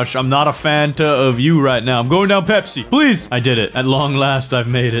gosh, I'm not a Fanta of you right now. I'm going down Pepsi. Please. I did it. At long last, I've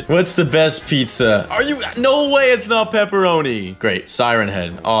made it. What's the best pizza? Are you? No way it's not pepperoni. Great. Siren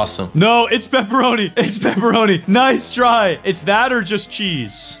head. Awesome. No, it's pepperoni. It's pepperoni. Nice try. It's that or just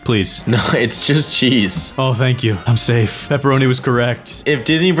cheese. Please. No, it's just cheese. Oh, thank you. I'm safe. Pepperoni was correct. If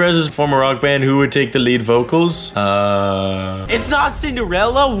Disney Princess form a rock band, who would take the lead vocals? It's not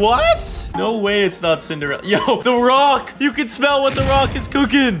Cinderella? What? No way it's not Cinderella. Yo, The Rock! You can smell what The Rock is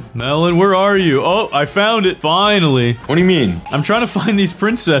cooking. Melon, where are you? Oh, I found it. Finally. What do you mean? I'm trying to find these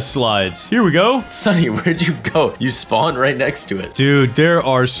princess slides. Here we go. Sonny, where'd you go? You spawned right next to it. Dude, there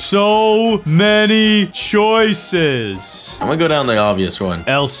are so many choices. I'm gonna go down the obvious one.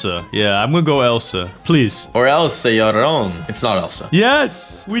 Elsa. Yeah, I'm gonna go Elsa. Please. Or Elsa, you're wrong. It's not Elsa.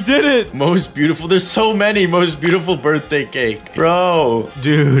 Yes, we did it. Most beautiful. There's so many most beautiful birthday cake. Bro.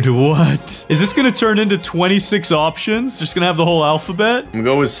 Dude, what? Is this gonna turn into 26 options? Just gonna have the whole alphabet? I'm gonna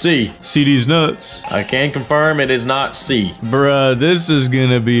go with C. CD's nuts. I can confirm it is not C. Bruh, this is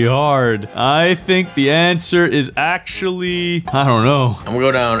gonna be hard. I think the answer is actually... I don't know. I'm gonna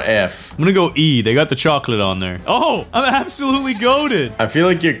go down F. I'm gonna go E. They got the chocolate on there. Oh, I'm absolutely goated. I feel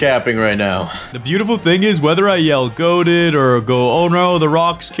like you're capping right now. The beautiful thing is whether I yell goated or go, oh no, the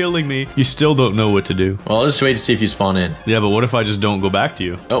rock's killing me, you still don't know what to do. Well, I'll just wait to see if you spawn in. Yeah, but what if I just don't go back to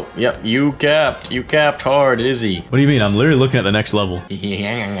you? Oh, yep. You capped. You capped hard, Izzy. What do you mean? I'm literally looking at the next level.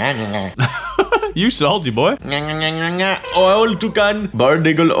 You salty, boy. Owl, toucan, bird,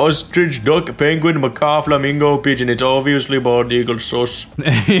 eagle, ostrich, duck, penguin, macaw, flamingo, pigeon. It's obviously bald eagle sauce.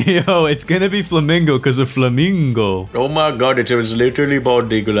 Yo, it's gonna be flamingo because of flamingo. Oh my god, it was literally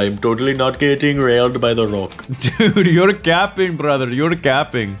bald eagle. I'm totally not getting railed by the rock. Dude, you're capping, brother. You're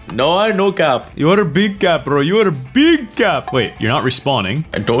capping. No, I no cap. You're a big cap, bro. You're a big cap. Wait, you're not respawning.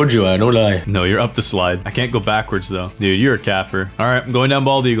 I told you, I don't lie. No, you're up the slide. I can't go backwards, though. Dude, you're a capper. All right, I'm going down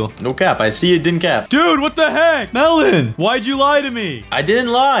bald eagle. No cap. I see it didn't cap. Dude, what the heck? Melon, why'd you lie to me? I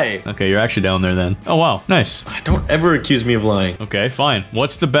didn't lie. Okay, you're actually down there then. Oh, wow. Nice. Don't ever accuse me of lying. Okay, fine.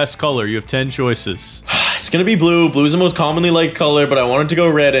 What's the best color? You have 10 choices. It's gonna be blue. Blue's the most commonly liked color, but I wanted to go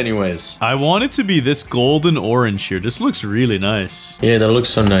red anyways. I want it to be this golden orange here. This looks really nice. Yeah, that looks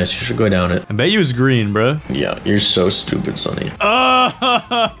so nice. You should go down it. I bet you it's green, bro. Yeah, you're so stupid, Sonny.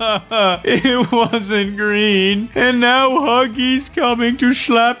 It wasn't green. And now Huggy's coming to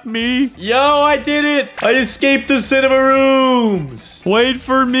slap me. Yo, I did it! I escaped the cinema rooms! Wait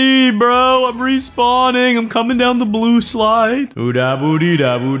for me, bro. I'm respawning. I'm coming down the blue slide. Ooh-da booty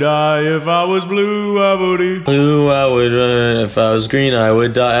da boo da. If I was blue, I would. Blue, I would run. If I was green, I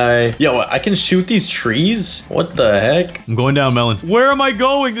would die. Yo, I can shoot these trees? What the heck? I'm going down, Melon. Where am I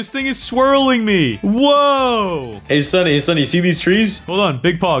going? This thing is swirling me. Whoa. Hey, Sonny, see these trees? Hold on.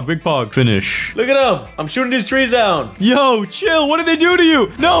 Big pog, big pog. Finish. Look at them. I'm shooting these trees down. Yo, chill. What did they do to you?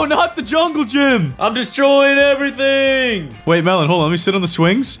 No, not the jungle gym. I'm destroying everything. Wait, Melon, hold on. Let me sit on the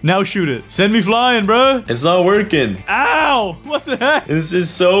swings. Now shoot it. Send me flying, bruh. It's not working. Ow. What the heck? This is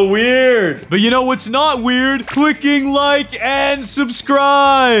so weird. But you know what's not not weird, clicking like and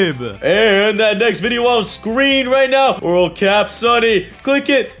subscribe. And that next video on screen right now, Oral Cap Sunny. Click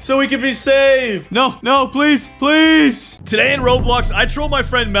it so we can be saved. No, please. Today in Roblox, I troll my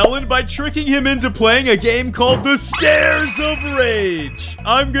friend Melon by tricking him into playing a game called the Stairs of Rage.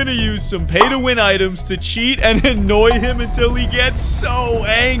 I'm gonna use some pay-to-win items to cheat and annoy him until he gets so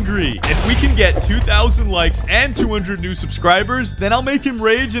angry. If we can get 2,000 likes and 200 new subscribers, then I'll make him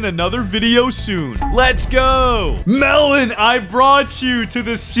rage in another video soon. Let's go! Melon, I brought you to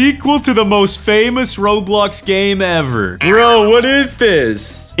the sequel to the most famous Roblox game ever. Bro, what is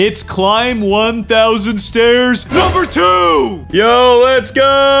this? It's Climb 1,000 Stairs number 2! Yo, let's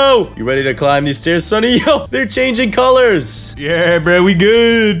go! You ready to climb these stairs, Sunny? Yo, they're changing colors. Yeah, bro, we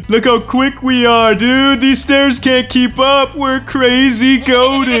good. Look how quick we are, dude. These stairs can't keep up. We're crazy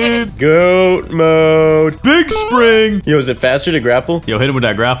goated. Goat mode. Big spring. Yo, is it faster to grapple? Yo, hit him with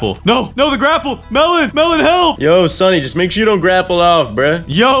that grapple. No, the grapple. Melon, help. Yo, Sunny, just make sure you don't grapple off, bruh.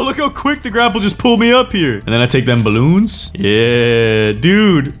 Yo, look how quick the grapple just pulled me up here. And then I take them balloons. Yeah,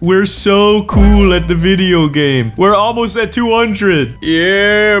 dude, we're so cool at the video game. We're almost at 200.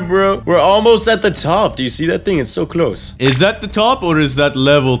 Yeah, bro. We're almost at the top. Do you see that thing? It's so close. Is that the top or is that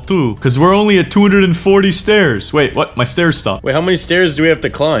level 2? Because we're only at 240 stairs. Wait, what? My stairs stopped. Wait, how many stairs do we have to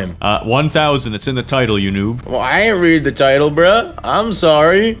climb? 1,000. It's in the title, you noob. Well, I didn't read the title, bruh. I'm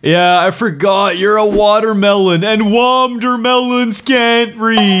sorry. Yeah, I forgot. You're a watermelon, and watermelons can't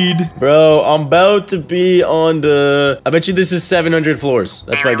read. Bro, I'm about to be on the... I bet you this is 700 floors.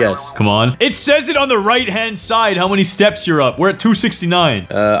 That's my guess. Come on. It says it on the right-hand side how many steps you're up. We're at 269.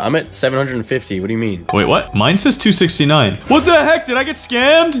 I'm at 750. What do you mean? Wait, what? Mine says 269. What the heck? Did I get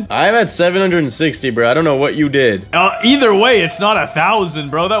scammed? I'm at 760, bro. I don't know what you did. Either way, it's not 1,000,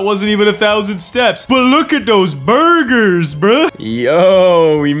 bro. That wasn't even 1,000 steps. But look at those burgers, bro.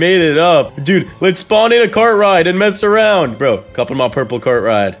 Yo, we made it up. Dude, let's spawn in a cart ride and mess around. Bro, couple my purple cart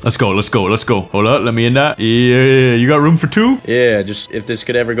ride. Let's go. Hold up, let me in that. Yeah, you got room for 2? Yeah, just if this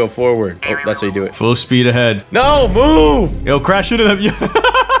could ever go forward. Oh, that's how you do it. Full speed ahead. No, move! Yo, crash into them.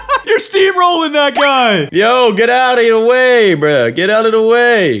 You're steamrolling that guy. Yo, get out of the way, bruh. Get out of the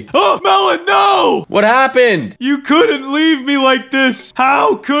way. Oh, Melon, no! What happened? You couldn't leave me like this.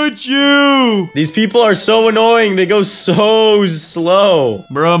 How could you? These people are so annoying. They go so slow.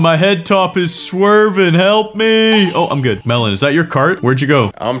 Bro, my head top is swerving. Help me. Oh, I'm good. Melon, is that your cart? Where'd you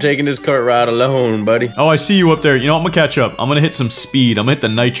go? I'm taking this cart ride alone, buddy. Oh, I see you up there. You know what? I'm gonna catch up. I'm gonna hit some speed. I'm gonna hit the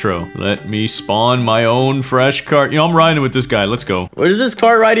nitro. Let me spawn my own fresh cart. You know, I'm riding with this guy. Let's go. Where does this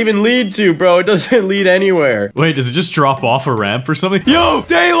cart ride even lead to, bro? It doesn't lead anywhere. Wait, does it just drop off a ramp or something? Yo,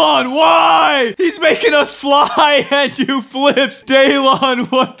 Daylon, why? He's making us fly and do flips.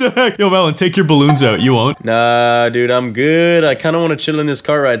 Daylon, what the heck? Yo, Melon, take your balloons out. You won't. Nah, dude, I'm good. I kind of want to chill in this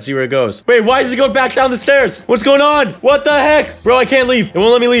cart ride, see where it goes. Wait, why is it going back down the stairs? What's going on? What the heck? Bro, I can't leave. It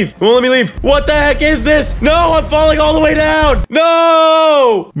won't let me leave. It won't let me leave. What the heck is this? No, I'm falling all the way down.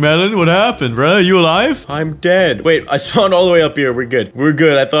 No! Melon, what happened, bro? You alive? I'm dead. Wait, I spawned all the way up here. We're good. We're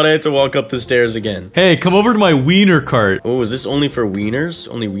good. I thought I had to walk up the stairs again. Hey, come over to my wiener cart. Oh, is this only for wieners?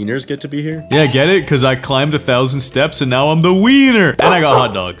 Only wieners get to be here? Yeah, get it? Because I climbed 1,000 steps and now I'm the wiener. And I got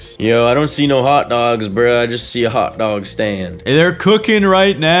hot dogs. Yo, I don't see no hot dogs, bruh. I just see a hot dog stand. Hey, they're cooking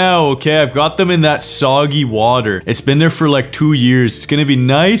right now, okay? I've got them in that soggy water. It's been there for like 2 years. It's gonna be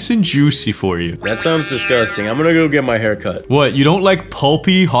nice and juicy for you. That sounds disgusting. I'm gonna go get my hair cut. What, you don't like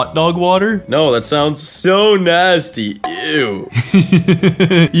pulpy hot dog water? No, that sounds so nasty. Ew.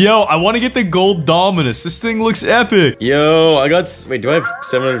 Yo, I want to get the gold Dominus. This thing looks epic. Yo, I got... Wait, do I have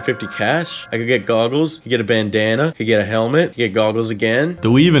 750 cash? I could get goggles, could get a bandana, could get a helmet, could get goggles again.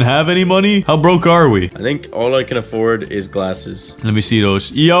 Do we even have any money? How broke are we? I think all I can afford is glasses. Let me see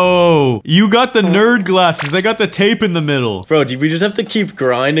those. Yo, you got the nerd glasses. They got the tape in the middle. Bro, do we just have to keep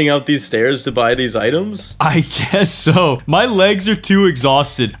grinding out these stairs to buy these items? I guess so. My legs are too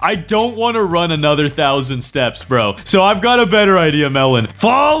exhausted. I don't want to run another 1,000 steps, bro. So I've got a better idea, Melon.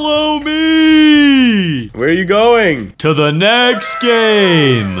 Follow me! Where are you going? To the next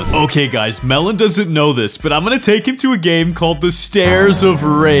game. Okay, guys, Melon doesn't know this, but I'm gonna take him to a game called the Stairs of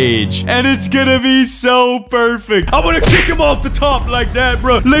Rage. And it's gonna be so perfect. I'm gonna kick him off the top like that,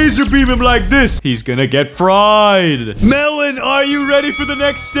 bro. Laser beam him like this. He's gonna get fried. Melon, are you ready for the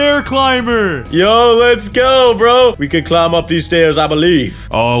next stair climber? Yo, let's go, bro. We can climb up these stairs, I believe.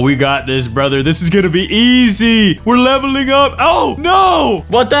 Oh, we got this, brother. This is gonna be easy. We're level leveling up. Oh, no.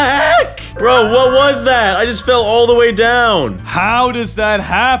 What the heck? Bro, what was that? I just fell all the way down. How does that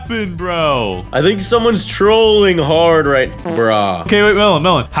happen, bro? I think someone's trolling hard right, bruh. Okay, wait,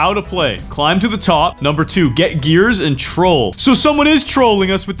 Melon. How to play. Climb to the top. Number 2, get gears and troll. So someone is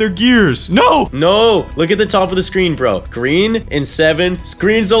trolling us with their gears. No. No, look at the top of the screen, bro. Green in 7.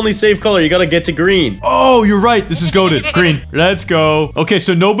 Green's the only safe color. You gotta get to green. Oh, you're right. This is goated. Green. Let's go. Okay,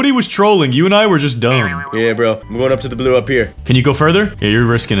 so nobody was trolling. You and I were just dumb. Yeah, bro. I'm going up to the blue up here. Can you go further? Yeah, you're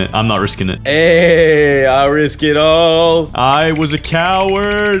risking it. I'm not risking it. Hey, I'll risk it all. I was a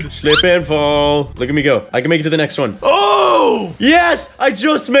coward. Slip and fall. Look at me go. I can make it to the next one. Oh! Yes! I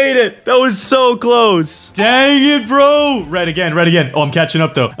just made it! That was so close. Dang it, bro. Red again. Oh, I'm catching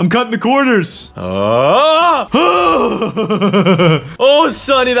up, though. I'm cutting the corners. Ah! Oh,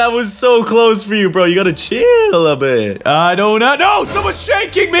 Sonny, that was so close for you, bro. You gotta chill a bit. I don't know. No, someone's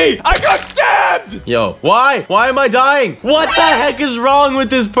shaking me. I got stabbed. Yo, why? Why am I dying? What the heck is wrong with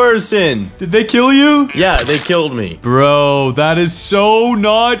this person? Did they kill you? Yeah, they killed me. Bro, that is so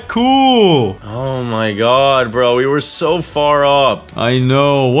not cool. Oh my god, bro. We were so far up. I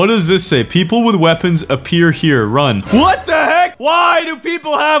know. What does this say? People with weapons appear here. Run. What the heck? Why do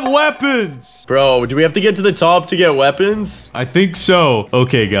people have weapons? Bro, do we have to get to the top to get weapons? I think so.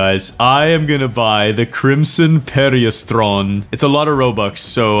 Okay, guys. I am gonna buy the Crimson Periastron. It's a lot of Robux,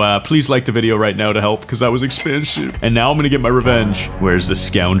 so please like the video right now to help, because that was expensive. And now I'm gonna get my revenge. Where's the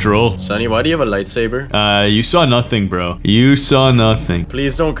scoundrel? Sonny, why do you have a lightsaber? You saw nothing, bro. You saw nothing.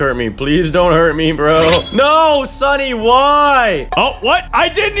 Please don't hurt me. Please don't hurt me, bro. No, Sonny, why? Oh, what? I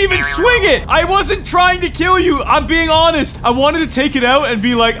didn't even swing it. I wasn't trying to kill you. I'm being honest. I wanted to take it out and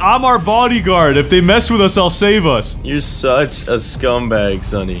be like, I'm our bodyguard. If they mess with us, I'll save us. You're such a scumbag,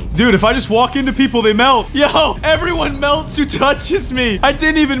 Sonny. Dude, if I just walk into people, they melt. Yo, everyone melts who touches me. I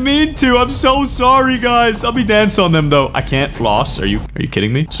didn't even mean to. I'm so sorry, guys. I'll be dancing on them, though. I can't floss. Are you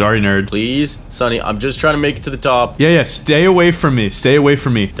kidding me? Sorry, nerd. Please, Sonny, I'm just trying to make it to the top. Yeah. Stay away from me. Stay away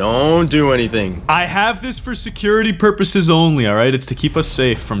from me. Don't do anything. I have this for security purposes only, all right? It's to keep us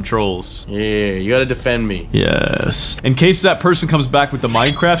safe from trolls. Yeah, you gotta defend me. Yes. In case that person comes back with the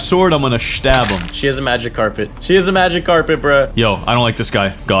Minecraft sword, I'm gonna stab him. She has a magic carpet. She has a magic carpet, bruh. Yo, I don't like this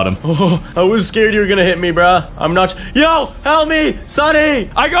guy. Got him. Oh, I was scared you were gonna hit me, bruh. I'm not. Yo, help me, Sonny.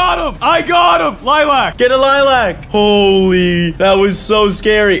 I got him. Lilac. Get a lilac. Holy, that was so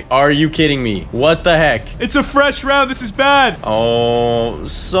scary. Are you kidding me? What the heck? It's a fresh round. This is bad. Oh,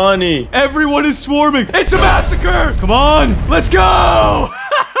 Sonny. Everyone is swarming. It's a massacre. Come on. Let's go.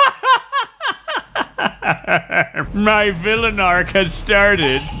 My villain arc has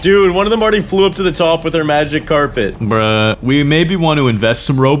started. Dude, one of them already flew up to the top with her magic carpet. Bruh, we maybe want to invest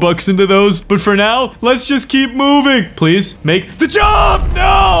some Robux into those, but for now, let's just keep moving. Please, make the jump!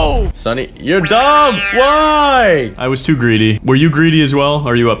 No! Sonny, you're dumb! Why? I was too greedy. Were you greedy as well?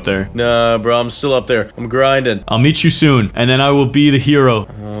 Or are you up there? Nah, bro, I'm still up there. I'm grinding. I'll meet you soon, and then I will be the hero.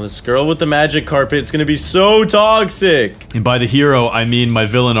 Oh, this girl with the magic carpet, it's gonna be so toxic. And by the hero, I mean my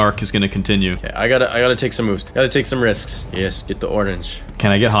villain arc is gonna continue. Okay, I gotta take some moves. Gotta take some risks. Yes, get the orange.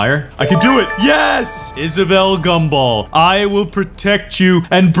 Can I get higher? I can do it. Yes! Isabel Gumball, I will protect you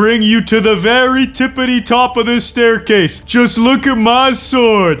and bring you to the very tippity top of this staircase. Just look at my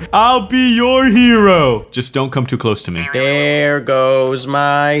sword. I'll be your hero. Just don't come too close to me. There goes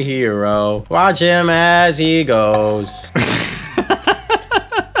my hero. Watch him as he goes.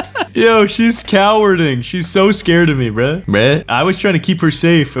 Yo, she's cowarding. She's so scared of me, bruh. I was trying to keep her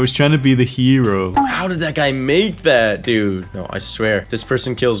safe. I was trying to be the hero. How did that guy make that, dude? No, I swear, if this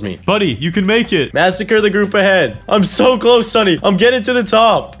person kills me. Buddy, you can make it. Massacre the group ahead. I'm so close, Sonny. I'm getting to the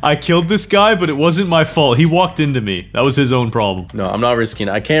top. I killed this guy, but it wasn't my fault. He walked into me. That was his own problem. No, I'm not risking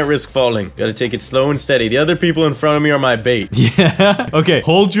it. I can't risk falling. Gotta take it slow and steady. The other people in front of me are my bait. Yeah. Okay,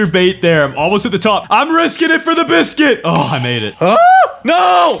 hold your bait there. I'm almost at the top. I'm risking it for the biscuit. Oh, I made it. Huh?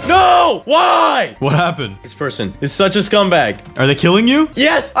 No! No! Why? What happened? This person is such a scumbag. Are they killing you?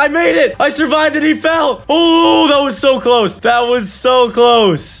 Yes! I made it! I survived and he fell! Oh, that was so close. That was so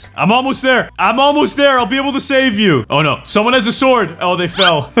close. I'm almost there. I'll be able to save you. Oh, no. Someone has a sword. Oh, they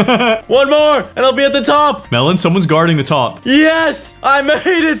fell. One more, and I'll be at the top. Melon, someone's guarding the top. Yes! I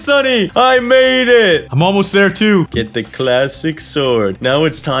made it, Sonny! I made it! I'm almost there, too. Get the classic sword. Now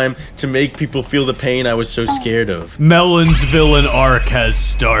it's time to make people feel the pain I was so scared of. Melon's villain arc has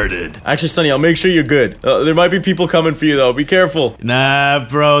started. teleported. Actually, Sonny, I'll make sure you're good. There might be people coming for you, though. Be careful. Nah,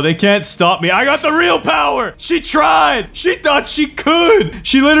 bro, they can't stop me. I got the real power. She tried. She thought she could.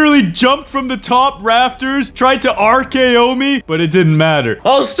 She literally jumped from the top rafters, tried to RKO me, but it didn't matter.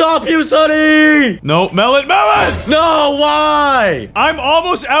 I'll stop you, Sonny! No, Melon. No, why? I'm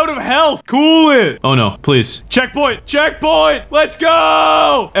almost out of health. Cool it. Oh, no, please. Checkpoint. Let's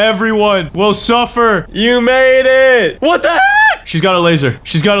go. Everyone will suffer. You made it. What the heck? She's got a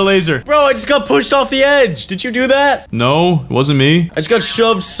laser. Bro, I just got pushed off the edge. Did you do that? No, it wasn't me. I just got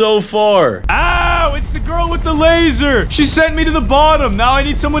shoved so far. Ow, it's the girl with the laser. She sent me to the bottom. Now I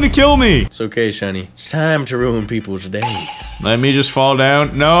need someone to kill me. It's okay, Shiny. It's time to ruin people's days. Let me just fall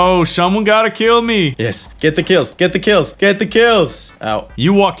down. No, someone gotta kill me. Yes, get the kills. Ow.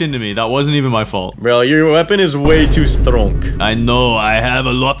 You walked into me. That wasn't even my fault. Bro, your weapon is way too strong. I know, I have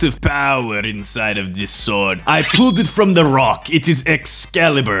a lot of power inside of this sword. I pulled it from the rock. It is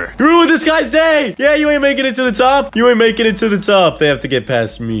Excalibur. Ruin this guy's day! Yeah, you ain't making it to the top. They have to get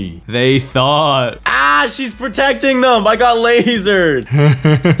past me. They thought. Ah, she's protecting them. I got lasered.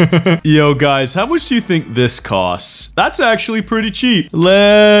 Yo, guys, how much do you think this costs? That's actually pretty cheap.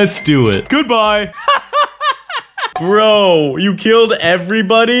 Let's do it. Goodbye. Bro, you killed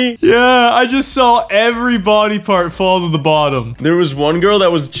everybody? Yeah, I just saw every body part fall to the bottom. There was one girl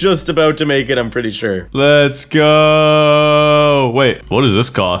that was just about to make it, I'm pretty sure. Let's go. Wait, what does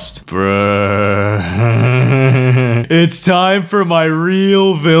this cost? Bruh. It's time for my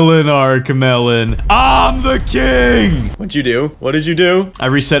real villain arc, Melon. I'm the king. What'd you do? What did you do? I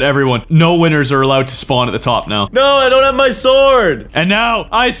reset everyone. No winners are allowed to spawn at the top now. No, I don't have my sword. And now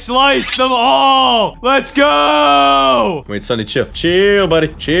I slice them all. Let's go. Wait, Sonny, chill. Chill, buddy,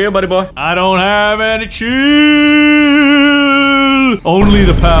 boy. I don't have any chill. Only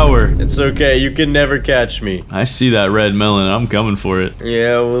the power. It's okay. You can never catch me. I see that red melon. I'm coming for it.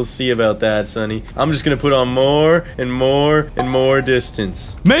 Yeah, we'll see about that, Sonny. I'm just gonna put on more and more and more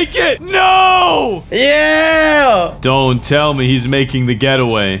distance. Make it! No! Yeah! Don't tell me he's making the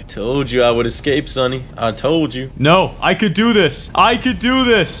getaway. Told you I would escape, Sonny. I told you. No, I could do this.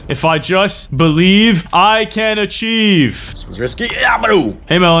 If I just believe, I can achieve. This was risky. Yeah, bro.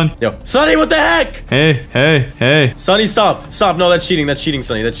 Hey, Melon. Yo, Sonny, what the heck? Hey. Sonny, stop. No, that's cheating,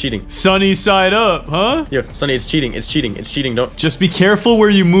 Sonny. That's cheating. Sunny side up, huh? Yo, Sonny, it's cheating. Don't. Just be careful where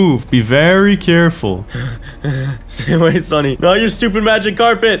you move. Be very careful. Stay away, Sonny. No, you stupid magic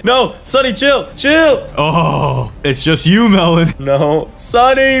carpet. No, Sonny, chill. Oh, it's just you, Melon. No.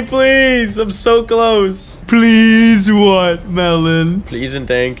 Sonny, please. I'm so close. Please what, Melon? Please and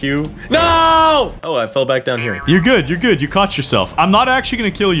thank you. No! Oh, I fell back down here. You're good. You caught yourself. I'm not actually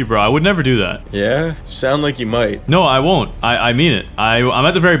gonna kill you, bro. I would never do that. Yeah? Sound like you might. No, I won't. I mean it. I'm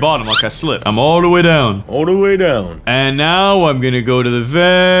at the very bottom, like I slipped. I'm all the way down. And now I'm gonna go to the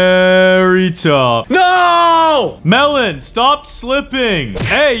very top. No! Melon, stop slipping.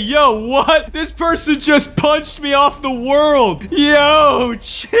 Hey, yo, what? This person just punched me off the world. Yo,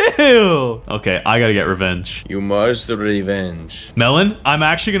 chill. Okay, I gotta get revenge. You must revenge. Melon, I'm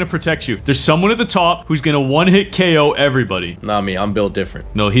actually gonna protect you. There's someone at the top who's gonna one-hit KO everybody. Not me. I'm built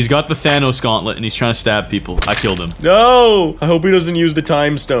different. No, he's got the Thanos gauntlet and he's trying to stab people. I killed him. No! I hope he doesn't use the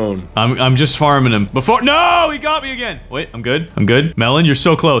time stone. I'm just farming him. No! He got me again. Wait, I'm good. Melon, you're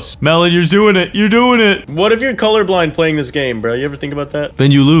so close. Melon, you're doing it. What if you're colorblind playing this game, bro? You ever think about that?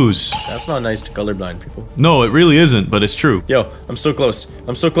 Then you lose. That's not nice to colorblind people. No, it really isn't, but it's true. Yo, I'm so close.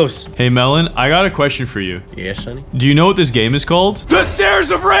 Hey, Melon, I got a question for you. Yes, Sonny? Do you know what this game is called? The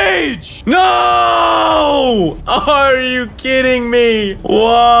Stairs of Rage! No! Are you kidding me?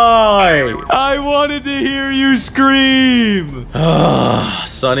 Why? I wanted to hear you scream.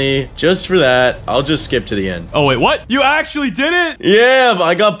 Sonny, just for that, I'll just skip to the end. Oh, wait, what? You actually did it? Yeah, but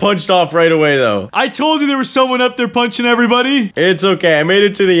I got punched off right away, though. I told you there was someone up there punching everybody. It's okay. I made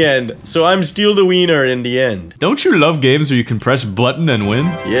it to the end, so I'm still the winner in the end. Don't you love games where you can press button and win?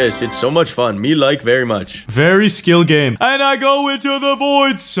 Yes, it's so much fun. Me like very much. Very skill game. And I go into the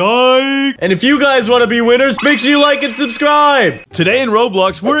void, psych! And if you guys want to be winners, make sure you like and subscribe! Today in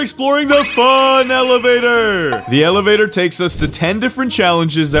Roblox, we're exploring the fun elevator. The elevator takes us to 10 different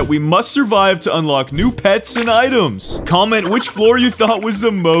challenges that we must survive to unlock new pets and items. Comment which floor you thought was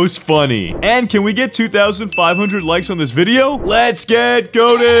the most funny. And can we get 2,500 likes on this video? Let's get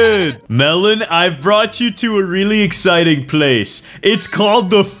goated! Melon, I've brought you to a really exciting place. It's called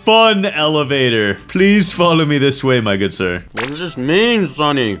the fun elevator. Please follow me this way, my good sir. What does this mean,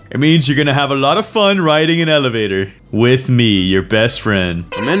 Sonny? It means you're gonna have a lot of fun riding an elevator. With me, your best friend.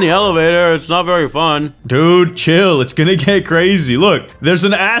 I'm in the elevator. It's not very fun. Dude, chill. It's gonna get get crazy. Look, there's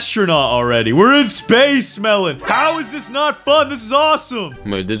an astronaut already. We're in space, Melon. How is this not fun? This is awesome.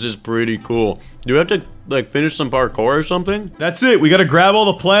 Wait, this is pretty cool. Do we have to, like, finish some parkour or something? That's it. We gotta grab all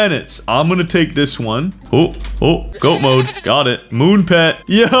the planets. I'm gonna take this one. Oh, goat mode. Got it. Moon pet.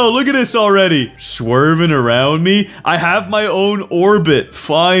 Yo, look at this already. Swerving around me. I have my own orbit.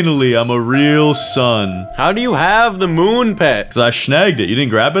 Finally, I'm a real sun. How do you have the moon pet? Because I snagged it. You didn't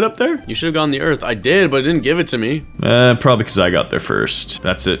grab it up there? You should have gone the Earth. I did, but it didn't give it to me. Probably because I got there first.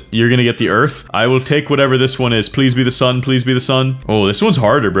 That's it. You're gonna get the Earth. I will take whatever this one is. Please be the sun. Please be the sun. Oh, this one's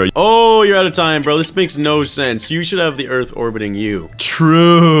harder, bro. Oh, you're out of time, bro. This makes no sense. You should have the Earth orbiting you.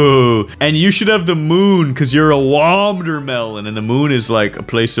 True. And you should have the moon because you're a watermelon, and the moon is like a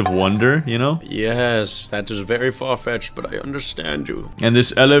place of wonder, you know? Yes, that is very far-fetched, but I understand you. And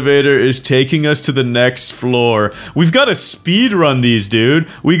this elevator is taking us to the next floor. We've got to speed run these, dude.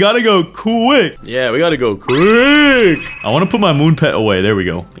 We got to go quick. Yeah, we gotta go quick. I want to put my moon pet away. There we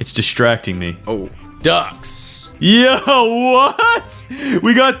go. It's distracting me. Oh, ducks. Yo, what?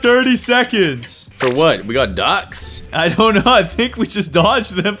 We got 30 seconds. For what? We got ducks? I don't know. I think we just dodge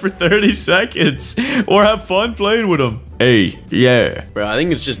them for 30 seconds. Or have fun playing with them. Hey, yeah. Bro, I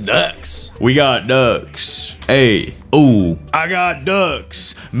think it's just ducks. We got ducks. Hey. Ooh. I got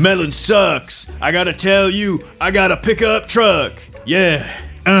ducks. Melon sucks. I gotta tell you, I got a pickup truck. Yeah.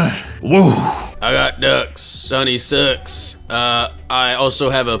 Whoa. I got ducks. Sonny sucks. I also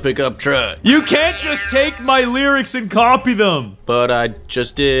have a pickup truck. You can't just take my lyrics and copy them. But I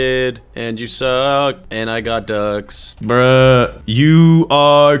just did, and you suck, and I got ducks. Bruh, you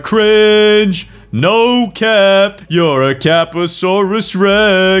are cringe. No cap. You're a Caposaurus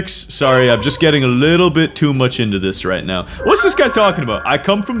Rex. Sorry, I'm just getting a little bit too much into this right now. What's this guy talking about? I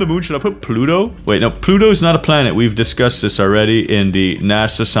come from the moon. Should I put Pluto? Wait, no, Pluto's not a planet. We've discussed this already in the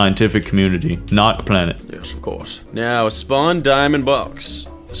NASA scientific community. Not a planet. Yes, of course. Now, spawn diamond box.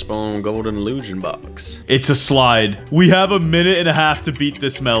 Spawn golden illusion box. It's a slide. We have a minute and a half to beat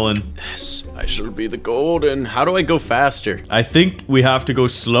this melon. Yes, I shall be the golden. How do I go faster? I think we have to go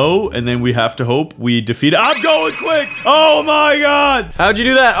slow, and then we have to hope we defeat it. I'm going quick! Oh my god! How'd you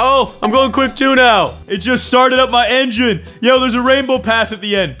do that? Oh, I'm going quick too now. It just started up my engine. Yo, there's a rainbow path at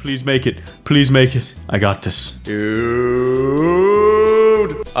the end. Please make it. Please make it. I got this. Dude,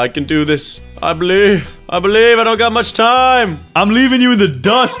 I can do this. I believe. I don't got much time. I'm leaving you in the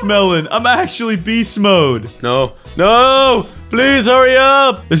dust, Melon. I'm actually beast mode. No. No! Please hurry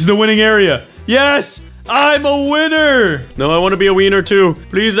up! This is the winning area. Yes! I'm a winner! No, I want to be a wiener too.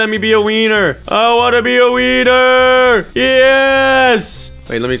 Please let me be a wiener. I want to be a wiener! Yes!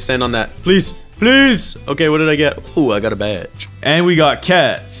 Wait, let me stand on that. Please. Please! Okay, what did I get? Ooh, I got a badge. And we got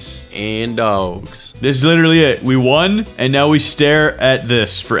cats. And dogs. This is literally it. We won, and now we stare at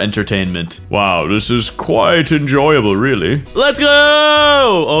this for entertainment. Wow, this is quite enjoyable, really. Let's go!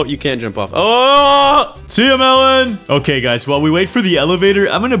 Oh, you can't jump off. Oh! See ya, Melon! Okay, guys, while we wait for the elevator,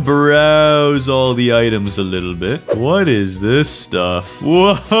 I'm gonna browse all the items a little bit. What is this stuff?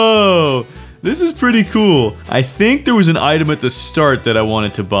 Whoa! This is pretty cool. I think there was an item at the start that I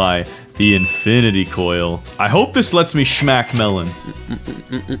wanted to buy. The infinity coil. I hope this lets me schmack Melon.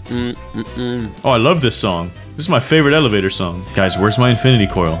 Oh, I love this song. This is my favorite elevator song. Guys, where's my infinity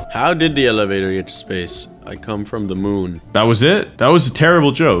coil? How did the elevator get to space? I come from the moon. That was it? That was a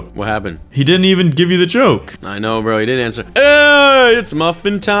terrible joke. What happened? He didn't even give you the joke. I know, bro. He didn't answer. Hey, it's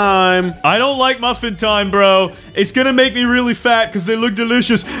muffin time. I don't like muffin time, bro. It's gonna make me really fat because they look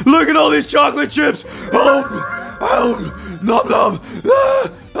delicious. Look at all these chocolate chips. Nom nom.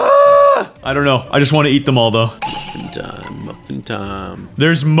 I don't know. I just want to eat them all, though. Muffin time, muffin time.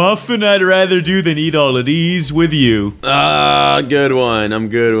 There's muffin I'd rather do than eat all of these with you. Ah, good one. I'm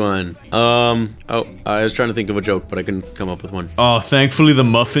good one. Oh, I was trying to think of a joke, but I couldn't come up with one. Oh, thankfully the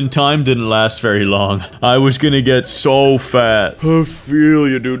muffin time didn't last very long. I was gonna get so fat. I feel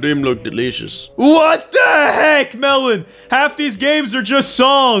you, dude. Them look delicious. What the heck, Melon? Half these games are just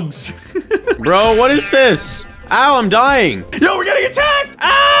songs. Bro, what is this? Ow, I'm dying. Yo, we're getting attacked.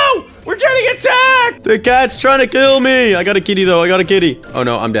 Ow! We're getting attacked! The cat's trying to kill me! I got a kitty, though. I got a kitty. Oh,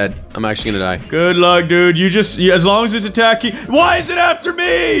 no. I'm dead. I'm actually gonna die. Good luck, dude. As long as it's attacking... Why is it after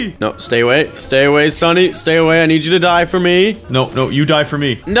me? No, stay away. Stay away, Sonny. Stay away. I need you to die for me. No, you die for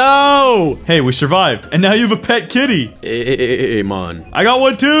me. No! Hey, we survived. And now you have a pet kitty. Hey, man. I got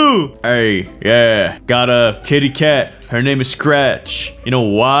one, too. Hey, yeah. Got a kitty cat. Her name is Scratch. You know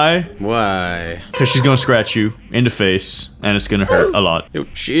why? Why? Because she's gonna scratch you in the face. And it's gonna hurt a lot. Yo,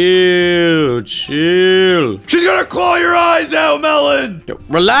 chill. She's gonna claw your eyes out, Melon! Yo,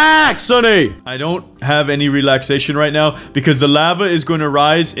 relax! Relax, Sonny. I don't have any relaxation right now because the lava is going to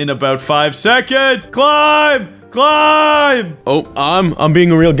rise in about 5 seconds. Climb! Climb! Oh, I'm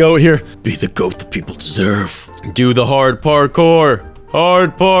being a real goat here. Be the goat the people deserve. Do the hard parkour.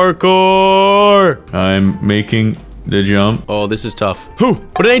 Hard parkour. I'm making the jump. Oh, this is tough. Whew,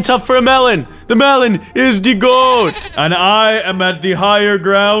 but it ain't tough for a melon. The melon is the goat. And I am at the higher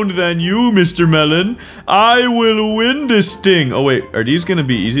ground than you, Mr. Melon. I will win this thing. Oh, wait. Are these going to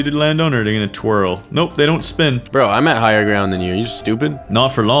be easy to land on or are they going to twirl? Nope, they don't spin. Bro, I'm at higher ground than you. Are you stupid? Not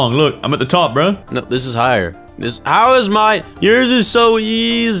for long. Look, I'm at the top, bro. No, this is higher. How is mine? Yours is so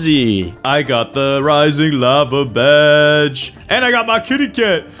easy. I got the rising lava badge. And I got my kitty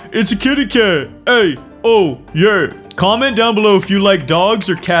cat. It's a kitty cat. Hey, oh, yeah. Comment down below if you like dogs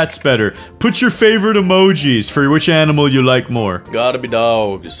or cats better. Put your favorite emojis for which animal you like more. Gotta be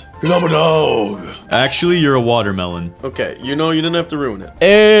dogs. Cause I'm a dog. Actually, you're a watermelon. Okay, you know you didn't have to ruin it.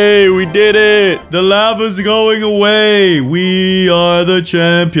 Hey, we did it. The lava's going away. We are the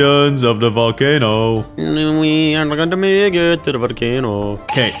champions of the volcano. We are going to make it to the volcano.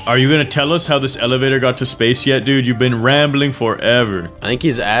 Okay, are you gonna tell us how this elevator got to space yet, dude? You've been rambling forever. I think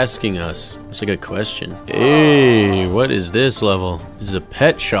he's asking us. It's a good question. Hey, what is this level? This is a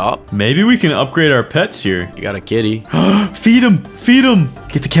pet shop. Maybe we can upgrade our pets here. You got a kitty. Feed him! Feed him!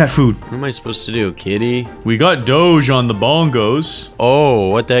 Get the cat food. What am I supposed to do, kitty? We got Doge on the bongos. Oh,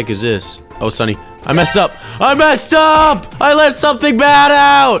 what the heck is this? Oh, Sonny, I messed up. I messed up! I let something bad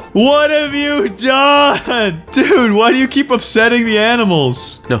out! What have you done? Dude, why do you keep upsetting the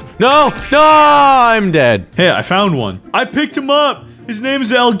animals? No, no, no! I'm dead. Hey, I found one. I picked him up. His name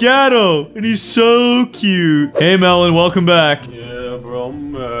is Elgato, and he's so cute. Hey, Melon, welcome back. Yeah, bro,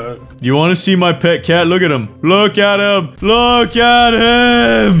 I'm back. You want to see my pet cat? Look at him. Look at him. Look at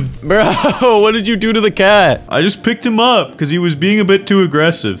him. Bro, what did you do to the cat? I just picked him up because he was being a bit too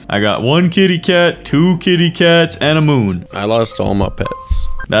aggressive. I got 1 kitty cat, 2 kitty cats, and a moon. I lost all my pets.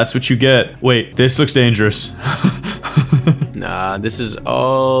 That's what you get. Wait, this looks dangerous. Nah, this is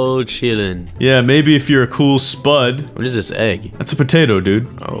all chillin'. Yeah, maybe if you're a cool spud. What is this egg? That's a potato, dude.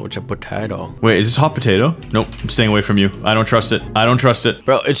 Oh, it's a potato. Wait, is this hot potato? Nope, I'm staying away from you. I don't trust it. I don't trust it.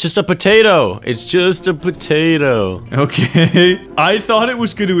 Bro, it's just a potato. It's just a potato. Okay. I thought it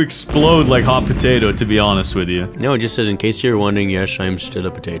was going to explode like hot potato, to be honest with you. No, it just says, in case you're wondering, yes, I'm still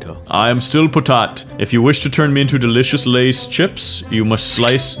a potato. I am still potat. If you wish to turn me into delicious Lay's chips, you must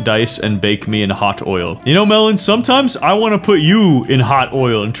slice, dice, and bake me in hot oil. You know, Melon, sometimes I want to put you in hot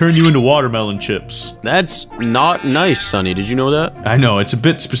oil and turn you into watermelon chips. That's not nice, Sonny. Did you know that? I know, it's a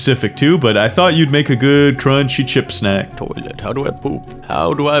bit specific too, but I thought you'd make a good crunchy chip snack. Toilet. How do I poop?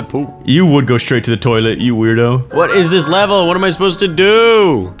 How do I poop? You would go straight to the toilet, you weirdo. What is this level? What am I supposed to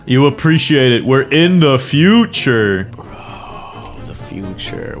do? You appreciate it. We're in the future.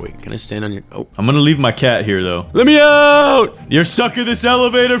 Future. Wait, can I stand on your... Oh. I'm gonna leave my cat here, though. Let me out! You're stuck in this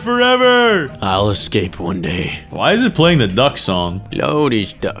elevator forever! I'll escape one day. Why is it playing the duck song? Load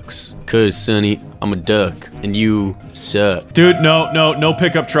these ducks. Cause, Sonny, I'm a duck. And you suck. Dude, no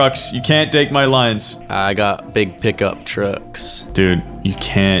pickup trucks. You can't take my lines. I got big pickup trucks. Dude, you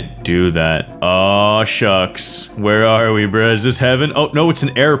can't do that. Oh, shucks. Where are we, bruh? Is this heaven? Oh, no, it's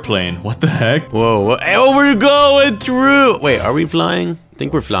an airplane. What the heck? Whoa, oh, we're going through! Wait, are we flying? I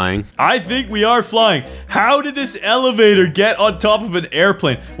think we're flying. I think we are flying. How did this elevator get on top of an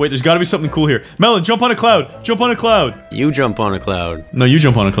airplane? Wait, there's gotta be something cool here. Melon, jump on a cloud. Jump on a cloud. You jump on a cloud. No, you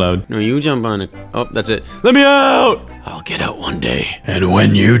jump on a cloud. No, you jump on a... Oh, that's it. Let me out! I'll get out one day. And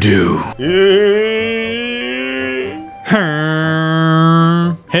when you do...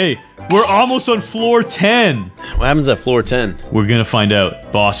 Hey, we're almost on floor 10. What happens at floor 10? We're gonna find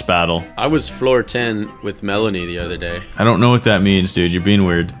out. Boss battle. I was floor 10 with Melanie the other day. I don't know what that means, dude. You're being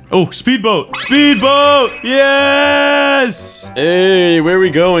weird. Oh, speedboat! Speedboat! Yes! Hey, where are we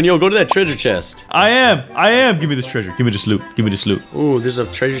going? Yo, go to that treasure chest. I am. Give me this treasure. Give me this loot. Give me this loot. Ooh, there's a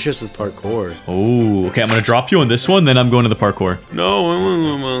treasure chest with parkour. Oh, okay. I'm gonna drop you on this one, then I'm going to the parkour.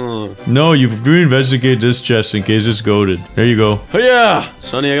 No. No, you've reinvestigate this chest in case it's goated. There you go. Oh, yeah!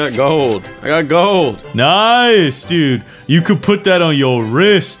 Sonny, I got gold. I got gold. Nice, dude. You could put that on your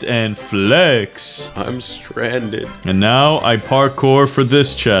wrist and flex. I'm stranded. And now I parkour for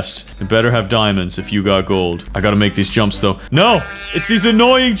this chest. It better have diamonds if you got gold. I gotta make these jumps though. No! It's these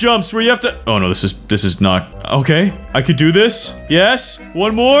annoying jumps where you have to... Oh no, this is not... Okay, I could do this. Yes.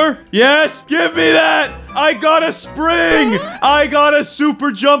 One more. Yes. Give me that. I got a spring! I got a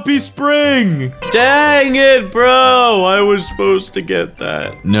super jumpy spring! Dang it, bro! I was supposed to get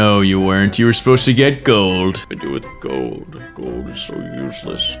that. No, you weren't. You were supposed to get gold. I do with gold. Gold is so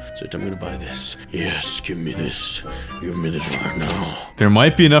useless. So I'm gonna buy this. Yes, give me this. Give me this right now. There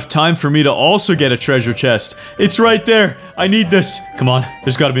might be enough time for me to also get a treasure chest. It's right there. I need this. Come on.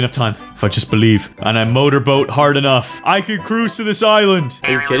 There's gotta be enough time. If I just believe, and I motorboat hard enough, I could cruise to this island.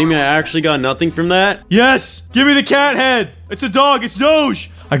 Are you kidding me? I actually got nothing from that? Yes! Give me the cat head! It's a dog, it's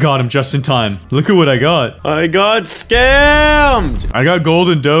Doge! I got him just in time. Look at what I got. I got scammed! I got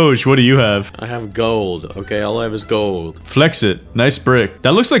golden Doge. What do you have? I have gold. Okay, all I have is gold. Flex it. Nice brick.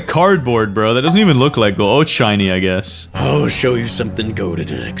 That looks like cardboard, bro. That doesn't even look like gold. Oh, it's shiny, I guess. I'll show you something gold in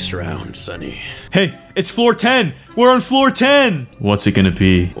the next round, Sonny. Hey, it's floor 10. We're on floor 10. What's it gonna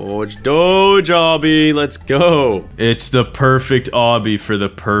be? Oh, it's Doge, obby. Let's go. It's the perfect obby for the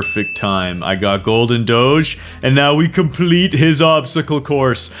perfect time. I got golden Doge, and now we complete his obstacle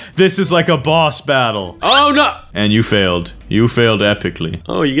course. This is like a boss battle. Oh, no! And you failed. You failed epically.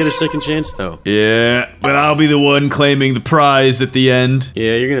 Oh, you get a second chance, though. Yeah, but I'll be the one claiming the prize at the end.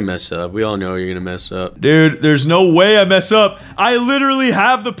 Yeah, you're gonna mess up. We all know you're gonna mess up. Dude, there's no way I mess up. I literally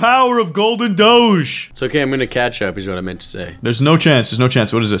have the power of golden Doge. It's okay, I'm gonna catch up, is what I meant to say. There's no chance. There's no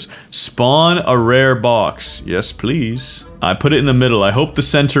chance. What is this? Spawn a rare box. Yes, please. I put it in the middle. I hope the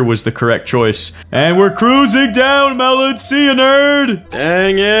center was the correct choice. And we're cruising down, Melon. See ya, nerd.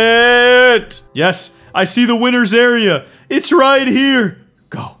 Dang it! Yes, I see the winner's area. It's right here.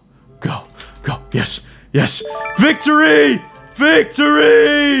 Go, go, go. Yes, yes. Victory!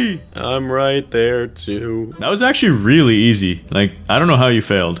 Victory! I'm right there, too. That was actually really easy. Like, I don't know how you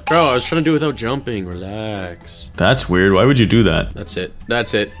failed. Bro, I was trying to do it without jumping. Relax. That's weird. Why would you do that? That's it.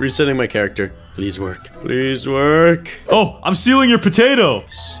 That's it. Resetting my character. Please work. Please work. Oh, I'm stealing your potato.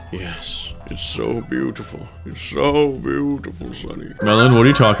 Yes. It's so beautiful. It's so beautiful, Sonny. Melon, what are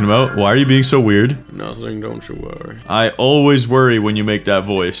you talking about? Why are you being so weird? Nothing, don't you worry. I always worry when you make that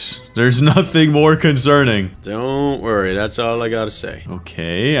voice. There's nothing more concerning. Don't worry, that's all I gotta say.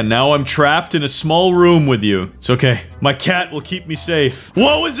 Okay, and now I'm trapped in a small room with you. It's okay. My cat will keep me safe.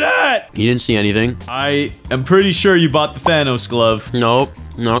 What was that? You didn't see anything? I am pretty sure you bought the Thanos glove. Nope.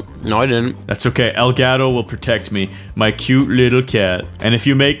 No, I didn't. That's okay. Elgato will protect me. My cute little cat. And if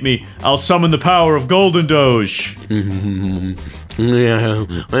you make me, I'll summon the power of Golden Doge. Yeah.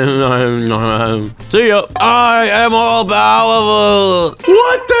 See ya. I am all powerful.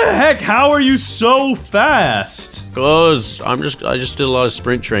 What the heck? How are you so fast? Cause I just did a lot of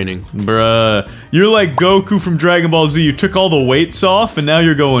sprint training. Bruh. You're like Goku from Dragon Ball Z. You took all the weights off and now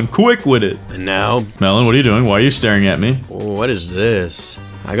you're going quick with it. And now? Melon, what are you doing? Why are you staring at me? What is this?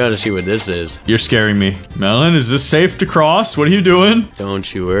 I gotta see what this is. You're scaring me. Melon, is this safe to cross? What are you doing?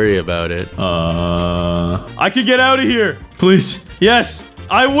 Don't you worry about it. I can get out of here. Please. Yes.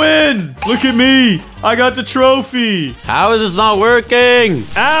 I win! Look at me! I got the trophy! How is this not working?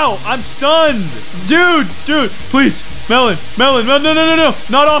 Ow! I'm stunned! Dude! Please! Melon! No!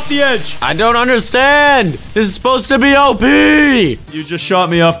 Not off the edge! I don't understand! This is supposed to be OP! You just shot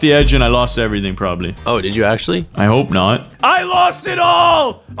me off the edge and I lost everything, probably. Oh, did you actually? I hope not. I lost it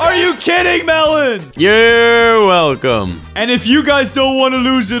all! Are you kidding, Melon? You're welcome. And if you guys don't want to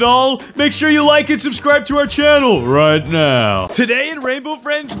lose it all, make sure you like and subscribe to our channel right now. Today in Rainbow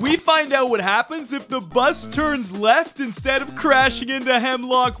Friends, we find out what happens if the bus turns left instead of crashing into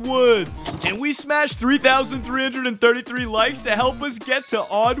Hemlock Woods. And we smash 3,333 likes to help us get to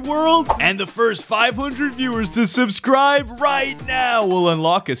Oddworld. And the first 500 viewers to subscribe right now will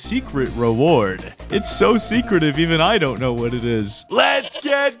unlock a secret reward. It's so secretive, even I don't know what it is. Let's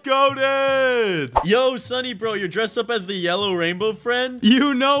get goated! Yo, Sonny, bro, you're dressed up as the yellow rainbow friend?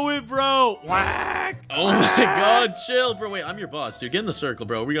 You know it, bro. Whack! Oh my god, chill, bro. Wait, I'm your boss, dude. Get in the circle,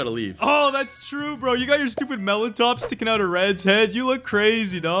 bro. We gotta leave. Oh, that's true, bro. You got your stupid melon top sticking out of Red's head. You look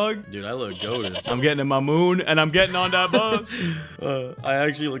crazy, dog. Dude, I look goated. I'm getting in my moon, and I'm getting on that bus. I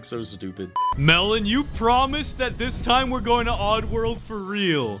actually look so stupid. Melon, you promised that this time we're going to Oddworld for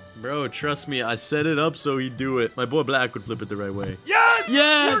real. Bro, trust me, I set it up so he'd do it. My boy Black would flip it the right way. Yes!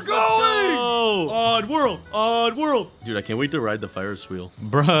 Yes! We're going! Oddworld! Dude, I can't wait to ride the Ferris wheel.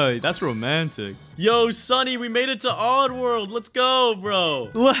 Bruh, that's romantic. Yo, Sonny, we made it to Oddworld. Let's go, bro.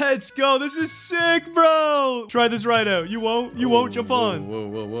 Let's go. This is sick, bro. Try this right out. You won't? You won't jump on.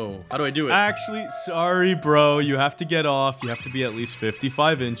 Whoa. How do I do it? Actually, sorry, bro. You have to get off. You have to be at least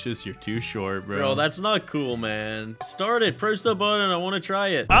 55 inches. You're too short, bro. Bro, that's not cool, man. Start it. Press the button. I want to try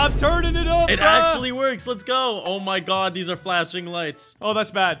it. I'm turning it up. It actually works. Let's go. Oh my god, these are flashing lights. Oh, that's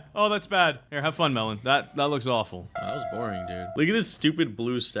bad. Oh, that's bad. Here, have fun, Melon. That that looks awful. That was boring, dude. Look at this stupid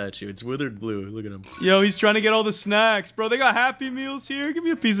blue statue. It's withered blue. Look at him. Yo, he's trying to get all the snacks. Bro, they got Happy Meals here. Give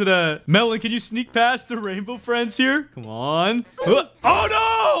me a piece of that. Melon, can you sneak past the rainbow friends here? Come on. Oh,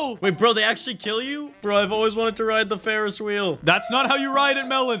 no! Wait, bro, they actually kill you? Bro, I've always wanted to ride the Ferris wheel. That's not how you ride it,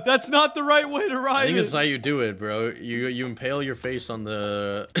 Melon. That's not the right way to ride I think it. this is how you do it, bro. You impale your face on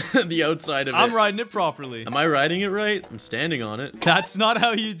the the outside of it. I'm riding it properly. Am I riding it right? I'm standing on it. That's not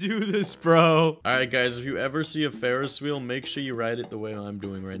how you do this, bro. All right, guys, if you ever see a Ferris wheel, make sure you ride it the way I'm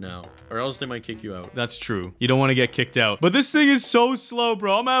doing right now, or else they might kick you out. That's true. You don't want to get kicked out. But this thing is so slow,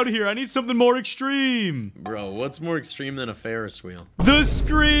 bro. I'm out of here. I need something more extreme. Bro, what's more extreme than a Ferris wheel? The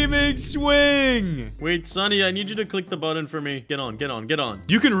screaming swing. Wait, Sonny, I need you to click the button for me. Get on, get on, get on.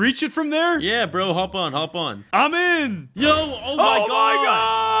 You can reach it from there? Yeah, bro, hop on, hop on. I'm in. Yo, oh my god.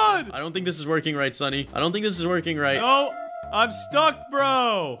 God. I don't think this is working right, Sonny. I don't think this is working right. No, I'm stuck,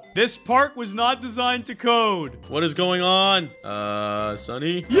 bro. This park was not designed to code. What is going on?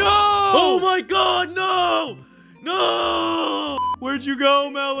 Sonny? Yo! Oh my god, no! No! Where'd you go,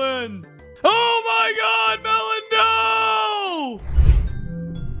 Melon? Oh my god, Melon, no!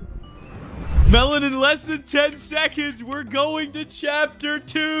 Melon, in less than 10 seconds, we're going to chapter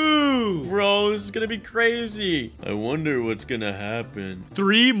 2. Bro, this is gonna be crazy. I wonder what's gonna happen.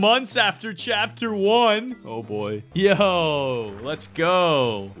 3 months after chapter 1. Oh boy. Yo, let's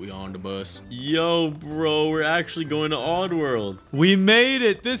go. We on the bus. Yo, bro, we're actually going to Oddworld. We made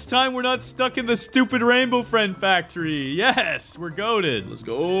it. This time we're not stuck in the stupid Rainbow Friend factory. Yes, we're goated. Let's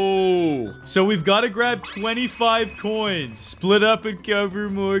go. So we've got to grab 25 coins. Split up and cover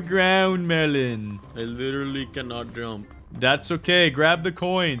more ground, Melon. I literally cannot jump. That's okay. Grab the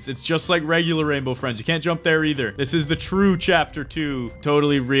coins. It's just like regular Rainbow Friends. You can't jump there either. This is the true chapter 2.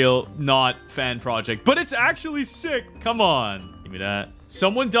 Totally real, not fan project. But it's actually sick. Come on. Give me that.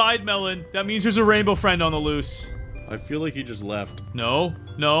 Someone died, Melon. That means there's a Rainbow Friend on the loose. I feel like he just left. No,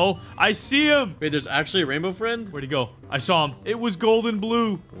 no. I see him. Wait, there's actually a rainbow friend? Where'd he go? I saw him. It was golden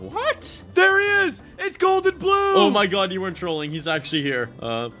blue. What? There he is. It's golden blue. Oh my god, you weren't trolling. He's actually here.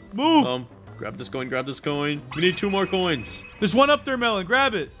 Move. Grab this coin, grab this coin. We need 2 more coins. There's one up there, Melon.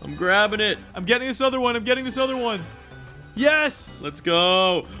 Grab it. I'm grabbing it. I'm getting this other one. I'm getting this other one. Yes. Let's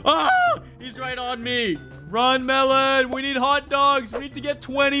go. Ah! He's right on me. Run, Melon. We need hot dogs. We need to get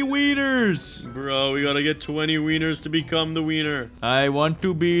 20 wieners. Bro, we gotta get 20 wieners to become the wiener. I want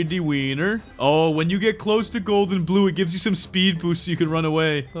to be the wiener. Oh, when you get close to golden blue, it gives you some speed boost so you can run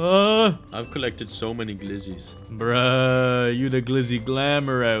away. I've collected so many glizzies. Bruh, you the glizzy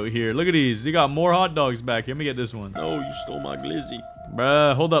glamour out here. Look at these. They got more hot dogs back here. Let me get this one. Oh, you stole my glizzy.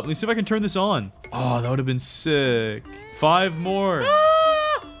 Bruh, hold up. Let me see if I can turn this on. Oh, that would have been sick. 5 more.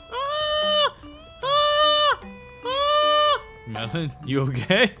 Melon, you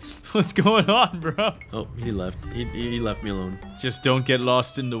okay? What's going on, bro? Oh, he left. He left me alone. Just don't get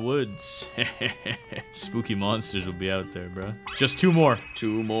lost in the woods. Spooky monsters will be out there, bro. Just 2 more.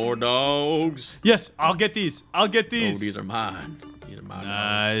 2 more dogs. Yes, I'll get these. I'll get these. Oh, these are mine. These are mine.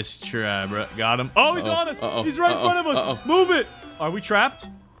 Nice try, bro. Got him. Oh, he's on us. Uh-oh. He's right in front of us. Move it. Are we trapped?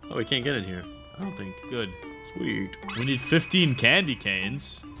 Oh, we can't get in here. I don't think. Good. Sweet. We need 15 candy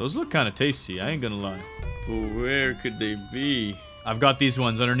canes. Those look kind of tasty. I ain't gonna lie. But where could they be? I've got these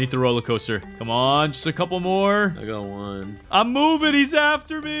ones underneath the roller coaster. Come on, just a couple more. I got one. I'm moving. He's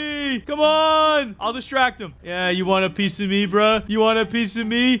after me. Come on. I'll distract him. Yeah, you want a piece of me, bruh? You want a piece of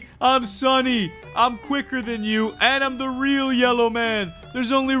me? I'm Sunny. I'm quicker than you, and I'm the real yellow man.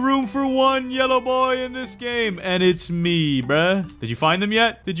 There's only room for one yellow boy in this game, and it's me, bruh. Did you find them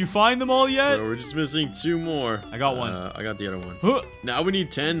yet? Did you find them all yet? Bro, we're just missing 2 more. I got one. I got the other one. Huh. Now we need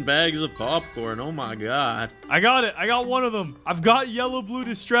 10 bags of popcorn. Oh my god. I got it. I got one of them. I've got yellow blue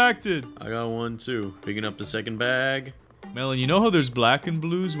distracted. I got one too. Picking up the second bag. Melon, you know how there's black and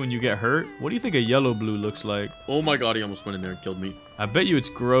blues when you get hurt? What do you think a yellow blue looks like? Oh my god, he almost went in there and killed me. I bet you it's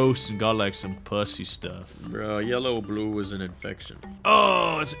gross and got like some pussy stuff. Bro, yellow blue was an infection.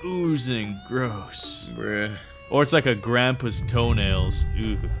 Oh, it's oozing. Gross. Bruh. Or it's like a grandpa's toenails.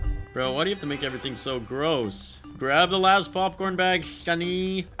 Ooh. Bro, why do you have to make everything so gross? Grab the last popcorn bag,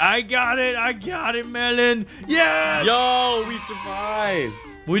 honey. I got it, Melon. Yes! Yo, we survived.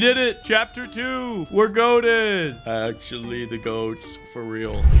 We did it. Chapter 2. We're goated. Actually, the goats, for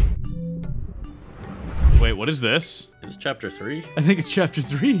real. Wait, what is this? Is this chapter 3? I think it's chapter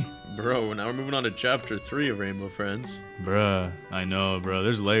 3. Bro, now we're moving on to chapter 3 of Rainbow Friends. Bruh, I know, bro.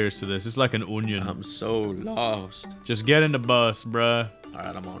 There's layers to this. It's like an onion. I'm so lost. Just get in the bus, bruh.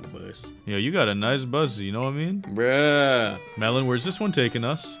 Alright, I'm on the bus. Yo, you got a nice buzz, you know what I mean? Bruh. Melon, where's this one taking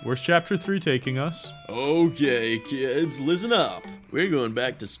us? Where's chapter 3 taking us? Okay, kids, listen up. We're going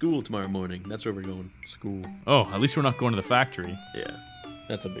back to school tomorrow morning. That's where we're going. School. Oh, at least we're not going to the factory. Yeah,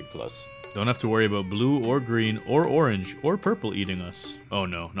 that's a big plus. Don't have to worry about blue or green or orange or purple eating us. Oh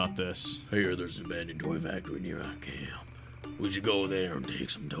no, not this. I hear there's an abandoned toy factory near our camp. We should go there and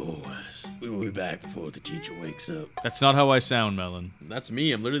take some toys. We will be back before the teacher wakes up. That's not how I sound, Melon. That's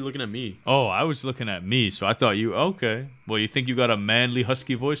me. I'm literally looking at me. Oh, I was looking at me, so I thought you... Okay. Well, you think you got a manly,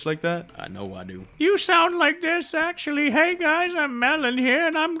 husky voice like that? I know I do. You sound like this, actually. Hey, guys, I'm Melon here,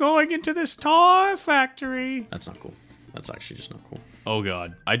 and I'm going into this toy factory. That's not cool. That's actually just not cool. Oh,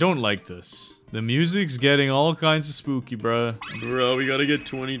 God. I don't like this. The music's getting all kinds of spooky, bruh. Bro, we gotta get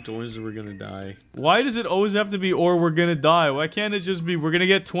 20 toys or we're gonna die. Why does it always have to be or we're gonna die? Why can't it just be we're gonna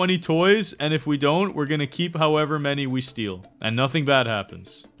get 20 toys, and if we don't, we're gonna keep however many we steal, and nothing bad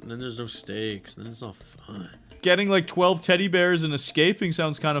happens? And then there's no stakes. Then it's not fun. Getting like 12 teddy bears and escaping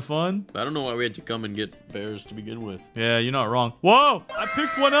sounds kind of fun. I don't know why we had to come and get bears to begin with. Yeah, you're not wrong. Whoa! I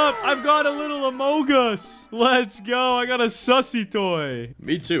picked one up! I've got a little Among Us! Let's go! I got a sussy toy!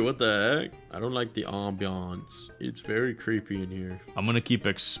 Me too. What the heck? I don't like the ambiance. It's very creepy in here. I'm gonna keep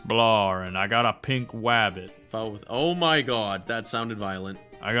exploring. I got a pink wabbit. Foul with... Oh my god, that sounded violent.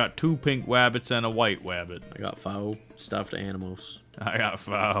 I got 2 pink wabbits and a white wabbit. I got foul stuffed animals. I got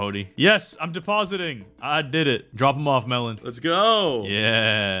Fowdy. Yes, I'm depositing. I did it. Drop him off, Melon. Let's go.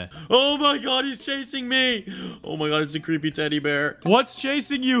 Yeah. Oh my god, he's chasing me. Oh my god, it's a creepy teddy bear. What's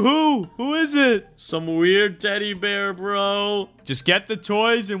chasing you? Who? Who is it? Some weird teddy bear, bro. Just get the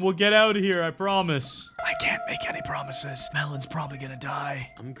toys and we'll get out of here, I promise. I can't make any promises. Melon's probably gonna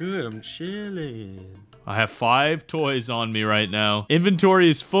die. I'm good. I'm chilling. I have 5 toys on me right now. Inventory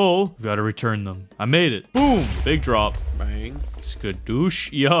is full. We've got to return them. I made it. Boom. Big drop. Bang.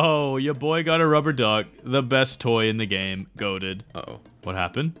 Skadoosh. Yo, your boy got a rubber duck. The best toy in the game. Goated. Uh-oh. What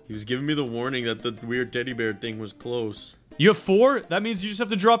happened? He was giving me the warning that the weird teddy bear thing was close. You have 4? That means you just have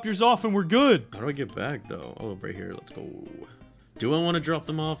to drop yours off and we're good. How do I get back, though? Oh, right here. Let's go. Do I want to drop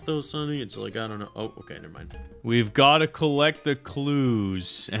them off, though, Sonny? It's like, I don't know. Oh, okay, never mind. We've got to collect the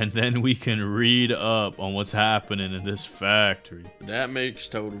clues, and then we can read up on what's happening in this factory. That makes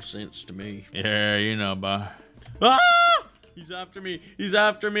total sense to me. Yeah, you know, bye. Ah! He's after me. He's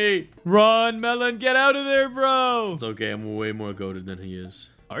after me. Run, Melon. Get out of there, bro. It's okay. I'm way more goated than he is.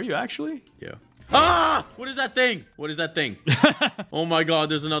 Are you actually? Yeah. Ah! What is that thing? What is that thing? Oh my god,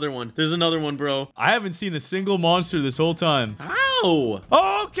 there's another one. There's another one, bro. I haven't seen a single monster this whole time. Ow!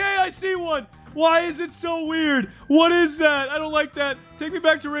 Oh, okay, I see one. Why is it so weird? What is that? I don't like that. Take me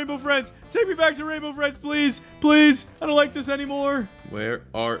back to Rainbow Friends. Take me back to Rainbow Friends, please. Please. I don't like this anymore. Where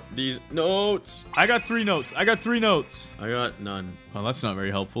are these notes? I got 3 notes. I got 3 notes. I got none. Well, that's not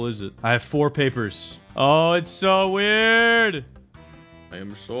very helpful, is it? I have 4 papers. Oh, it's so weird. I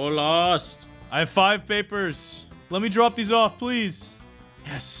am so lost. I have 5 papers. Let me drop these off, please.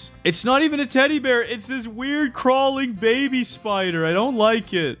 Yes. It's not even a teddy bear. It's this weird crawling baby spider. I don't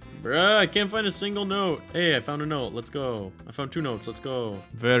like it. Bruh, I can't find a single note. Hey, I found a note. Let's go. I found 2 notes. Let's go.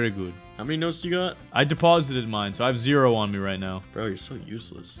 Very good. How many notes you got? I deposited mine, so I have 0 on me right now. Bro, you're so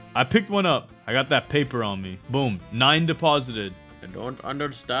useless. I picked one up. I got that paper on me. Boom. 9 deposited. I don't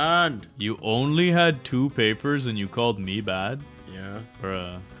understand. You only had 2 papers and you called me bad? Yeah.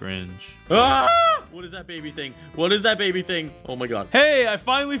 Bruh, cringe. Ah! What is that baby thing? What is that baby thing? Oh my god. Hey, I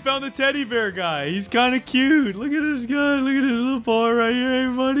finally found the teddy bear guy. He's kind of cute. Look at this guy. Look at his little paw right here,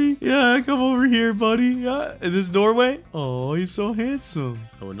 hey, buddy. Yeah, come over here, buddy. Yeah, in this doorway. Oh, he's so handsome.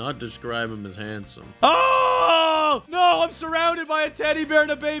 I would not describe him as handsome. Oh, no, I'm surrounded by a teddy bear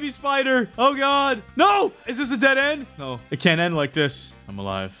and a baby spider. Oh, God. No, is this a dead end? No, it can't end like this. I'm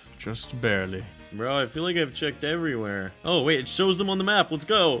alive, just barely. Bro, I feel like I've checked everywhere. Oh, wait, it shows them on the map. Let's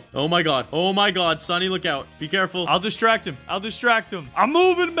go. Oh my god. Oh my god. Sonny, look out. Be careful. I'll distract him. I'll distract him. I'm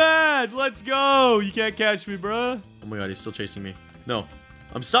moving mad. Let's go. You can't catch me, bruh. Oh my god, he's still chasing me. No.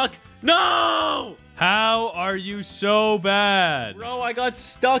 I'm stuck. No! How are you so bad? Bro, I got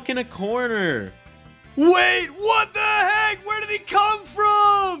stuck in a corner. Wait, what the heck? Where did he come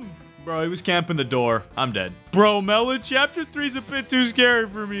from? Bro, he was camping the door. I'm dead. Bro, Melon, chapter 3's a bit too scary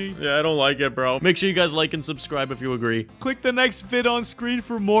for me. Yeah, I don't like it, bro. Make sure you guys like and subscribe if you agree. Click the next vid on screen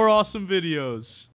for more awesome videos.